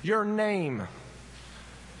 Your name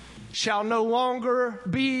shall no longer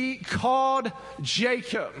be called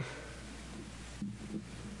Jacob.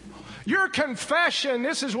 Your confession,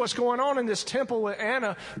 this is what's going on in this temple with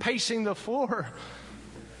Anna pacing the floor.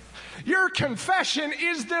 Your confession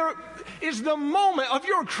is the moment of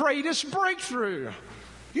your greatest breakthrough.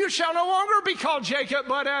 You shall no longer be called Jacob,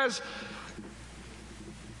 but as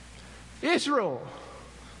Israel.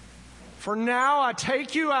 For now I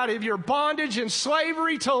take you out of your bondage and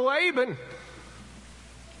slavery to Laban,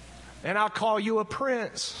 and I call you a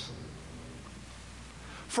prince.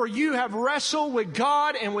 For you have wrestled with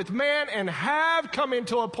God and with man and have come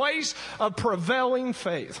into a place of prevailing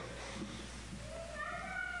faith.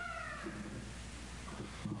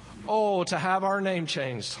 Oh, to have our name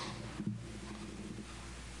changed.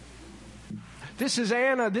 This is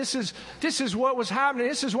Anna. This is what was happening.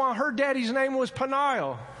 This is why her daddy's name was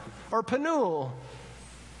Peniel or Penuel.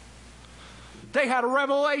 They had a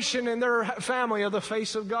revelation in their family of the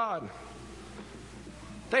face of God.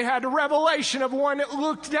 They had a revelation of one that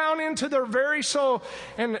looked down into their very soul,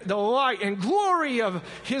 and the light and glory of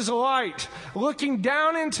His light looking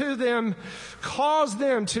down into them caused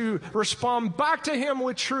them to respond back to Him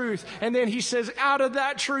with truth. And then He says, out of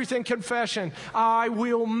that truth and confession, I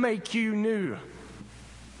will make you new.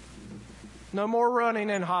 No more running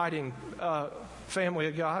and hiding, family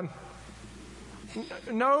of God.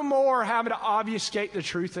 No more having to obfuscate the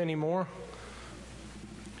truth anymore.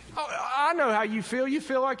 I know how you feel. You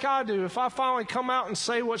feel like I do. If I finally come out and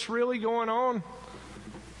say what's really going on,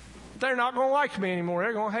 they're not going to like me anymore.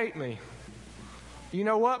 They're going to hate me. You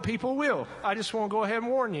know what? People will. I just want to go ahead and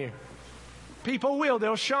warn you. People will.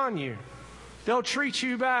 They'll shun you. They'll treat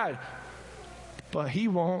you bad. But He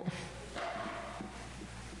won't.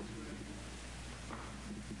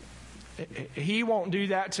 He won't do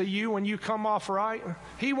that to you when you come off right.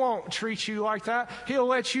 He won't treat you like that. He'll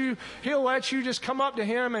let you just come up to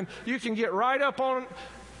Him and you can get right up on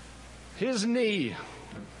His knee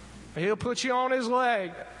He'll put you on his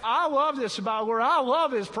leg. I love this about the Lord. I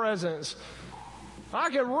love his presence. I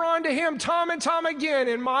can run to him time and time again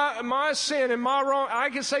in my sin and my wrong. I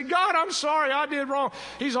can say, God, I'm sorry, I did wrong.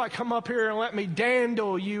 He's like, come up here and let me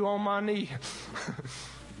dandle you on my knee.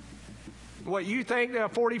 What, you think that a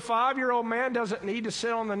 45-year-old man doesn't need to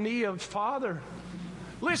sit on the knee of Father?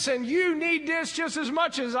 Listen, you need this just as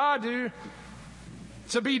much as I do.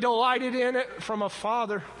 To be delighted in it from a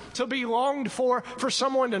Father. To be longed for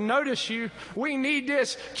someone to notice you. We need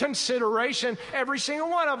this consideration. Every single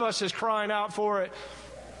one of us is crying out for it.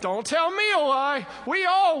 Don't tell me a lie. We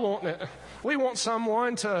all want it. We want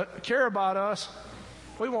someone to care about us.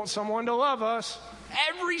 We want someone to love us.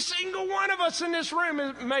 Every single one of us in this room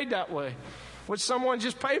is made that way. Would someone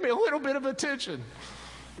just pay me a little bit of attention?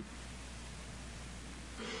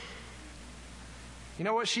 You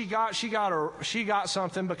know what she got? She got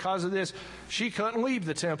something because of this. She couldn't leave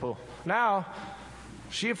the temple. Now,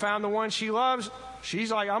 she had found the one she loves.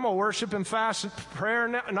 She's like, I'm going to worship and fast and prayer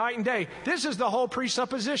night and day. This is the whole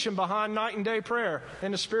presupposition behind night and day prayer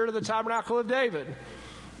in the spirit of the tabernacle of David.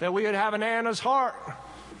 That we would have an Anna's heart.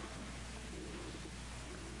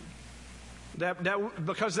 That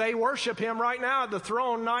because they worship him right now at the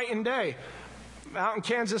throne night and day. Out in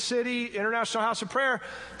Kansas City, International House of Prayer,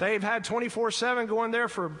 they've had 24/7 going there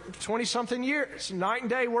for 20-something years, night and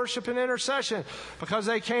day worship and intercession, because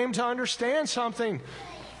they came to understand something.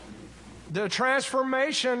 The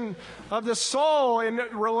transformation of the soul in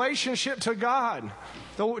relationship to God,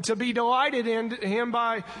 to be delighted in him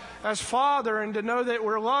as Father, and to know that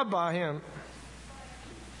we're loved by him.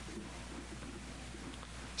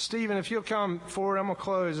 Stephen, if you'll come forward, I'm going to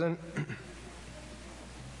close. And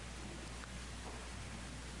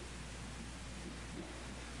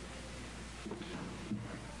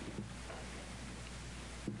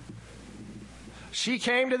she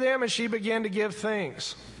came to them and she began to give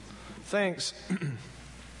thanks.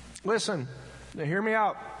 Listen, now hear me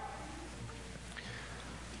out.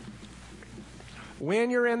 When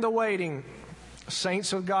you're in the waiting,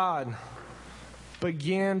 saints of God,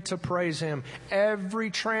 begin to praise him.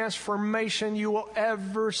 Every transformation you will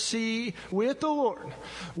ever see with the Lord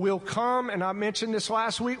will come, and I mentioned this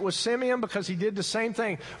last week with Simeon because he did the same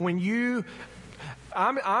thing. When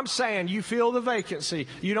I'm saying you feel the vacancy.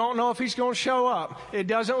 You don't know if he's going to show up. It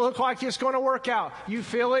doesn't look like it's going to work out. You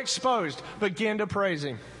feel exposed. Begin to praise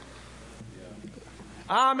him.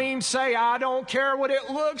 I mean, say, I don't care what it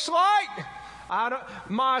looks like.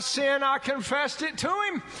 My sin, I confessed it to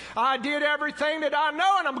him. I did everything that I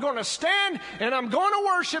know, and I'm going to stand, and I'm going to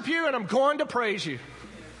worship you, and I'm going to praise you.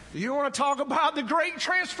 You want to talk about the great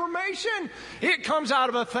transformation? It comes out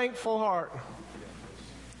of a thankful heart.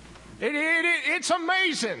 It's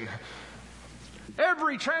amazing.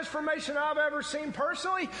 Every transformation I've ever seen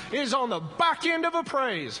personally is on the back end of a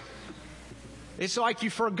praise. It's like you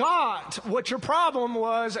forgot what your problem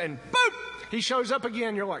was, and boom, he shows up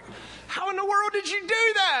again. You're like, how in the world did you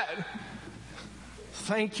do that?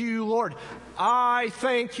 Thank you, Lord. I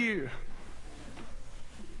thank you.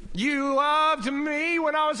 You loved me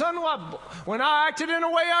when I was unlovable. When I acted in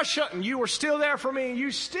a way I shouldn't, you were still there for me.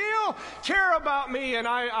 You still care about me, and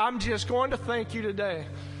I'm just going to thank you today.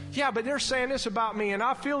 Yeah, but they're saying this about me, and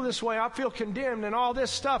I feel this way. I feel condemned and all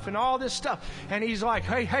this stuff. And he's like,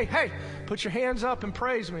 hey, put your hands up and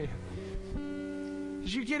praise me.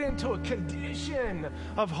 As you get into a condition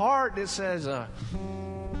of heart that says,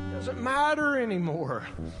 doesn't matter anymore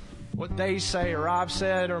what they say or I've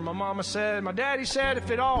said or my mama said, my daddy said, if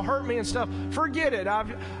it all hurt me and stuff, forget it.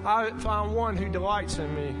 I found one who delights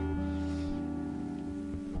in me.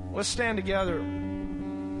 Let's stand together.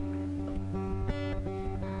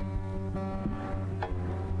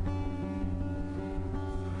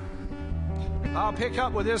 I'll pick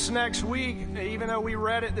up with this next week, even though we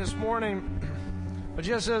read it this morning, but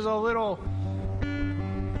just as a little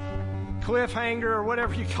cliffhanger or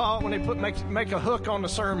whatever you call it when they make a hook on the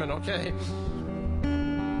sermon, okay?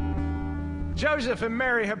 Joseph and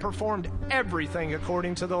Mary had performed everything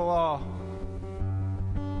according to the law.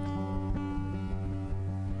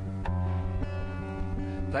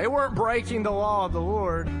 They weren't breaking the law of the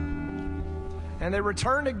Lord. And they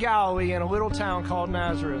returned to Galilee in a little town called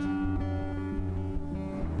Nazareth.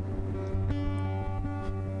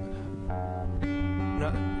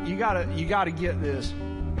 Now, you gotta get this.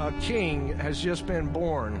 A king has just been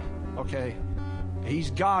born, okay? He's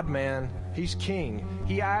God, man. He's king.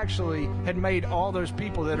 He actually had made all those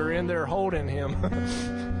people that are in there holding him.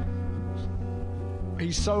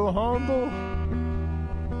 He's so humble.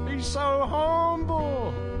 He's so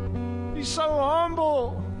humble. He's so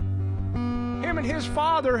humble. Him and his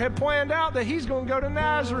father had planned out that he's going to go to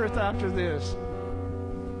Nazareth after this.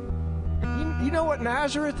 You know what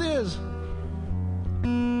Nazareth is?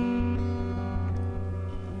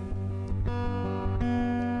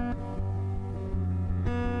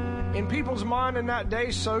 In people's mind in that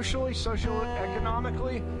day, socially,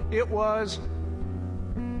 economically, it was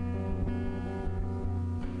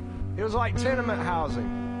like tenement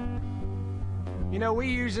housing. You know, we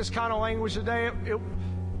use this kind of language today.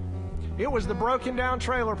 It was the broken down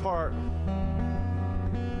trailer park.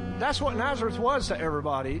 That's what Nazareth was to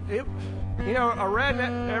everybody. You know, a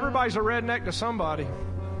redneck, everybody's a redneck to somebody.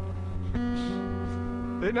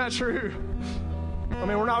 Isn't that true? I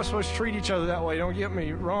mean, we're not supposed to treat each other that way, don't get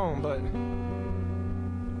me wrong, but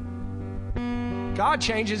God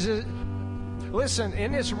changes it. Listen,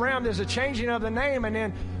 in this realm, there's a changing of the name, and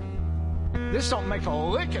then this don't make a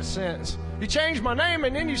lick of sense. You changed my name,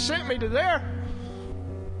 and then you sent me to there.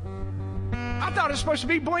 I thought it was supposed to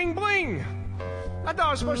be bling bling. I thought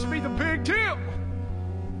it was supposed to be the big tip.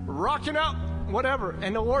 Rocking up, whatever.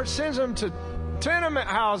 And the Lord sends them to tenement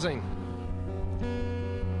housing.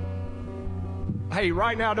 Hey,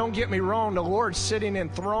 right now, don't get me wrong. The Lord's sitting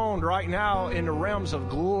enthroned right now in the realms of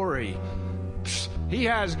glory. He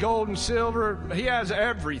has gold and silver. He has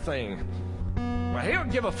everything. Well, he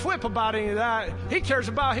don't give a flip about any of that. He cares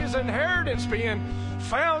about his inheritance being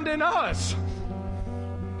found in us.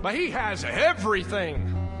 But he has everything.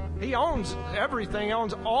 He owns everything. He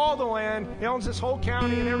owns all the land. He owns this whole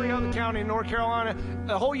county and every other county in North Carolina,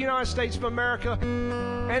 the whole United States of America,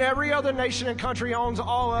 and every other nation and country owns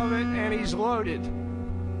all of it, and he's loaded.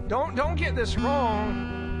 Don't get this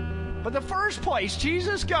wrong. But the first place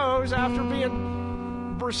Jesus goes after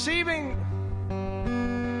receiving,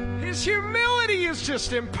 his humility is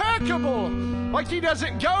just impeccable. Like he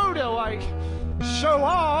doesn't go to show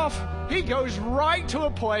off. He goes right to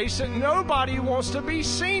a place that nobody wants to be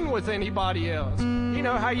seen with anybody else. You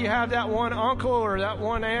know how you have that one uncle or that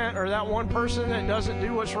one aunt or that one person that doesn't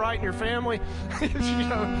do what's right in your family, and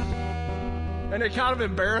they kind of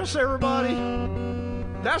embarrass everybody?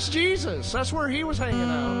 That's Jesus. That's where he was hanging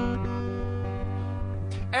out.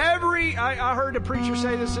 I heard a preacher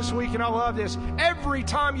say this week, and I love this. Every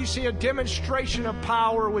time you see a demonstration of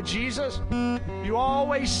power with Jesus, you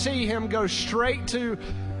always see him go straight to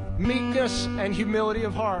meekness and humility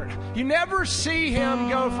of heart. You never see him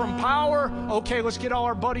go from power, okay, let's get all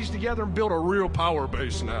our buddies together and build a real power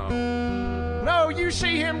base now. No, you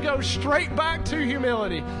see him go straight back to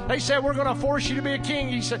humility. They said, we're going to force you to be a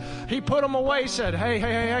king. He put them away, said,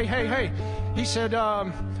 hey. He said,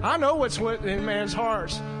 I know what's in man's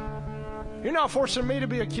hearts. You're not forcing me to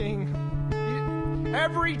be a king.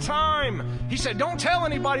 Every time. He said, don't tell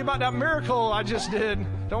anybody about that miracle I just did.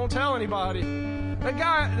 Don't tell anybody. The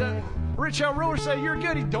guy, the rich young ruler said, you're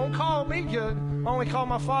good. He don't call me good. Only call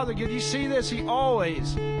my Father good. You see this? He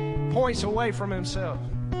always points away from himself.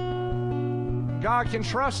 God can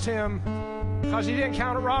trust him because he didn't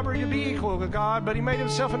count a robbery to be equal to God, but he made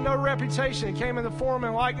himself of no reputation. He came in the form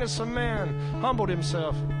and likeness of man, humbled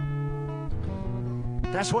himself.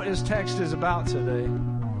 That's what this text is about today.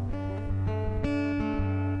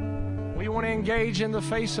 We want to engage in the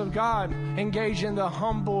face of God, engage in the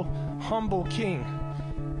humble King,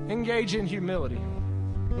 engage in humility.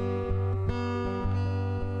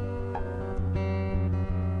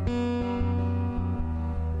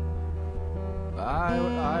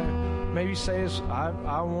 I maybe say this,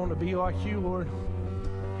 I want to be like you, Lord.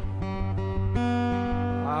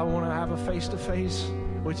 I want to have a face-to-face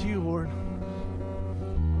with you, Lord.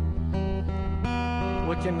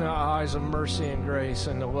 Look in the eyes of mercy and grace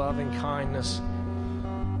and the loving kindness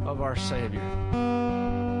of our Savior.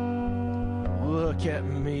 Look at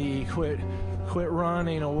me. Quit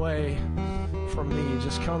running away from me.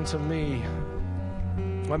 Just come to me.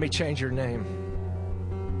 Let me change your name.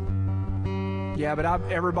 Yeah, but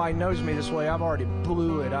everybody knows me this way. I've already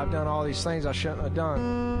blew it. I've done all these things I shouldn't have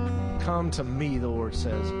done. Come to me, the Lord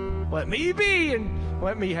says. Let me be and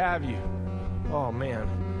let me have you. Oh, man.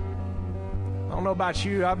 I don't know about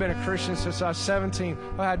you. I've been a Christian since I was 17.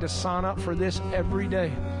 I had to sign up for this every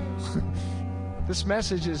day. This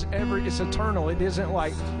message is it's eternal. It isn't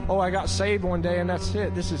like, oh, I got saved one day and that's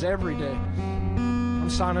it. This is every day. I'm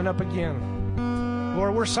signing up again.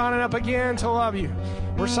 Lord, we're signing up again to love you.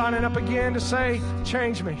 We're signing up again to say,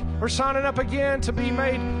 change me. We're signing up again to be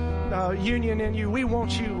made union in you. We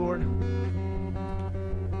want you, Lord.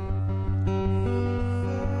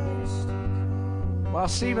 While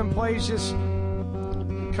Stephen plays, just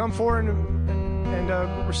come forward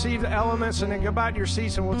and receive the elements and then go back to your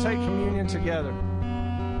seats and we'll take communion together.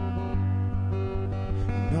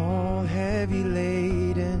 And all heavy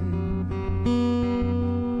laden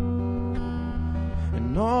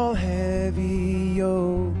and all heavy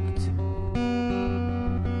yoked,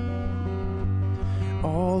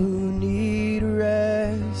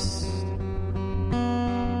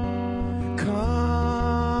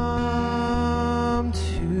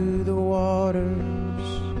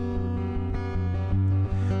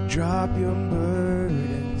 up your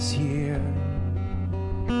burdens here.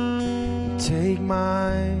 Take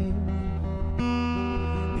mine,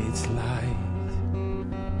 it's light.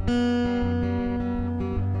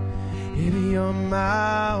 If your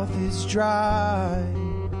mouth is dry,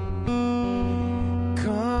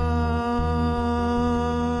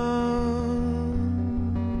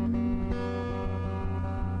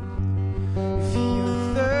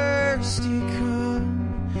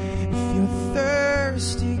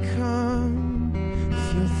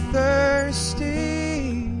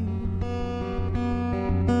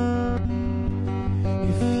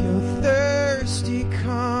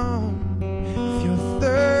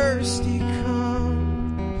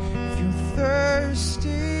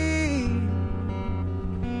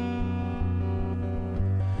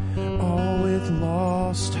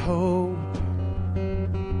 lost hope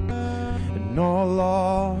and all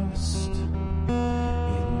lost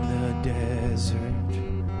in the desert.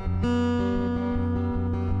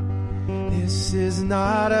 This is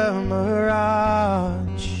not a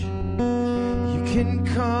mirage. You can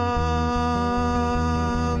come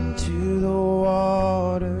to the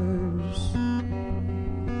waters.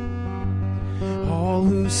 All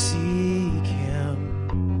who seek Him,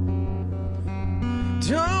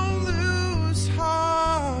 don't lose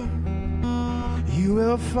heart. You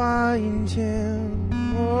will find Him.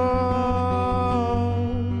 Oh,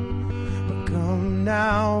 but come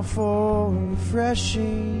now for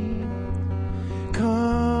refreshing.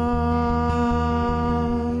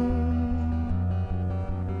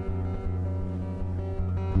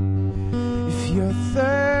 If you're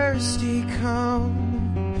thirsty, come.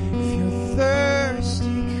 If you're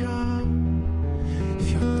thirsty, come. If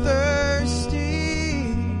you're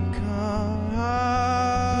thirsty, come.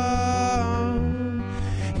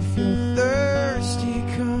 If you're thirsty,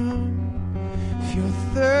 come. If you're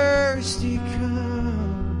thirsty,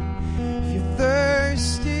 come. If you're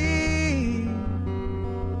thirsty,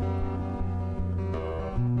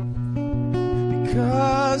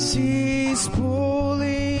 because He's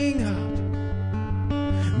pulling up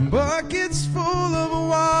buckets full of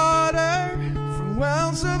water from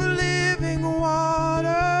wells of living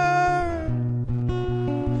water.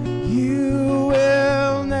 You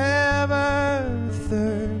will never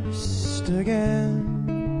thirst again.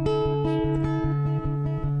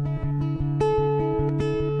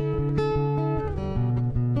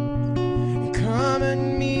 Come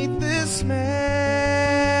and meet this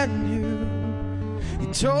man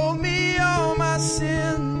who told me all my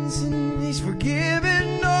sins, and He's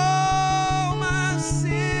forgiven all my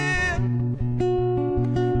sin.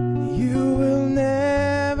 You will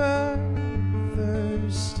never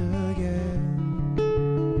thirst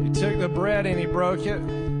again. He took the bread and He broke it,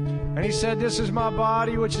 and He said, "This is my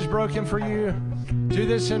body which is broken for you. Do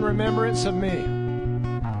this in remembrance of me."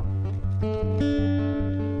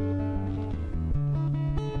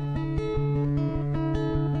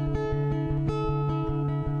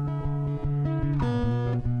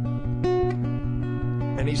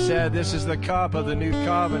 And He said, "This is the cup of the new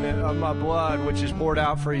covenant of my blood, which is poured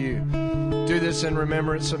out for you. Do this in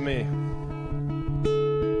remembrance of me."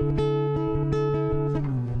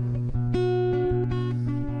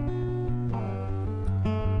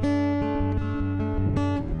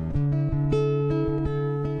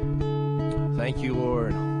 Thank you,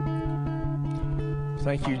 Lord.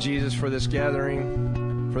 Thank you, Jesus, for this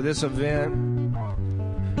gathering, for this event,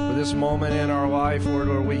 for this moment in our life, Lord,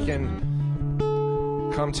 where we can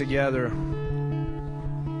come together.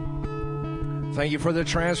 Thank you for the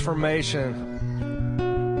transformation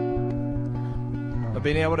of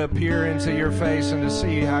being able to peer into your face and to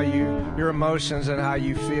see how your emotions and how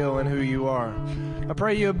you feel and who you are. I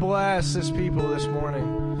pray you bless this people this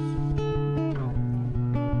morning.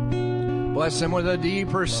 Bless them with a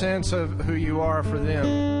deeper sense of who you are for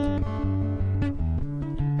them.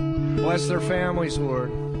 Bless their families,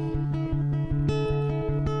 Lord.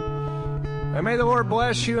 And may the Lord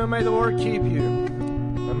bless you, and may the Lord keep you.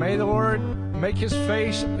 And may the Lord make His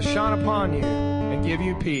face shine upon you and give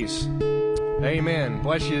you peace. Amen.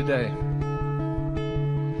 Bless you today.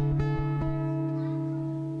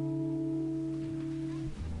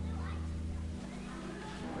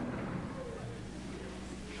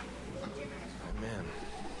 Amen.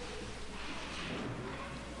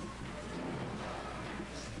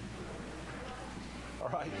 All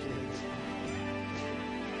right, kids.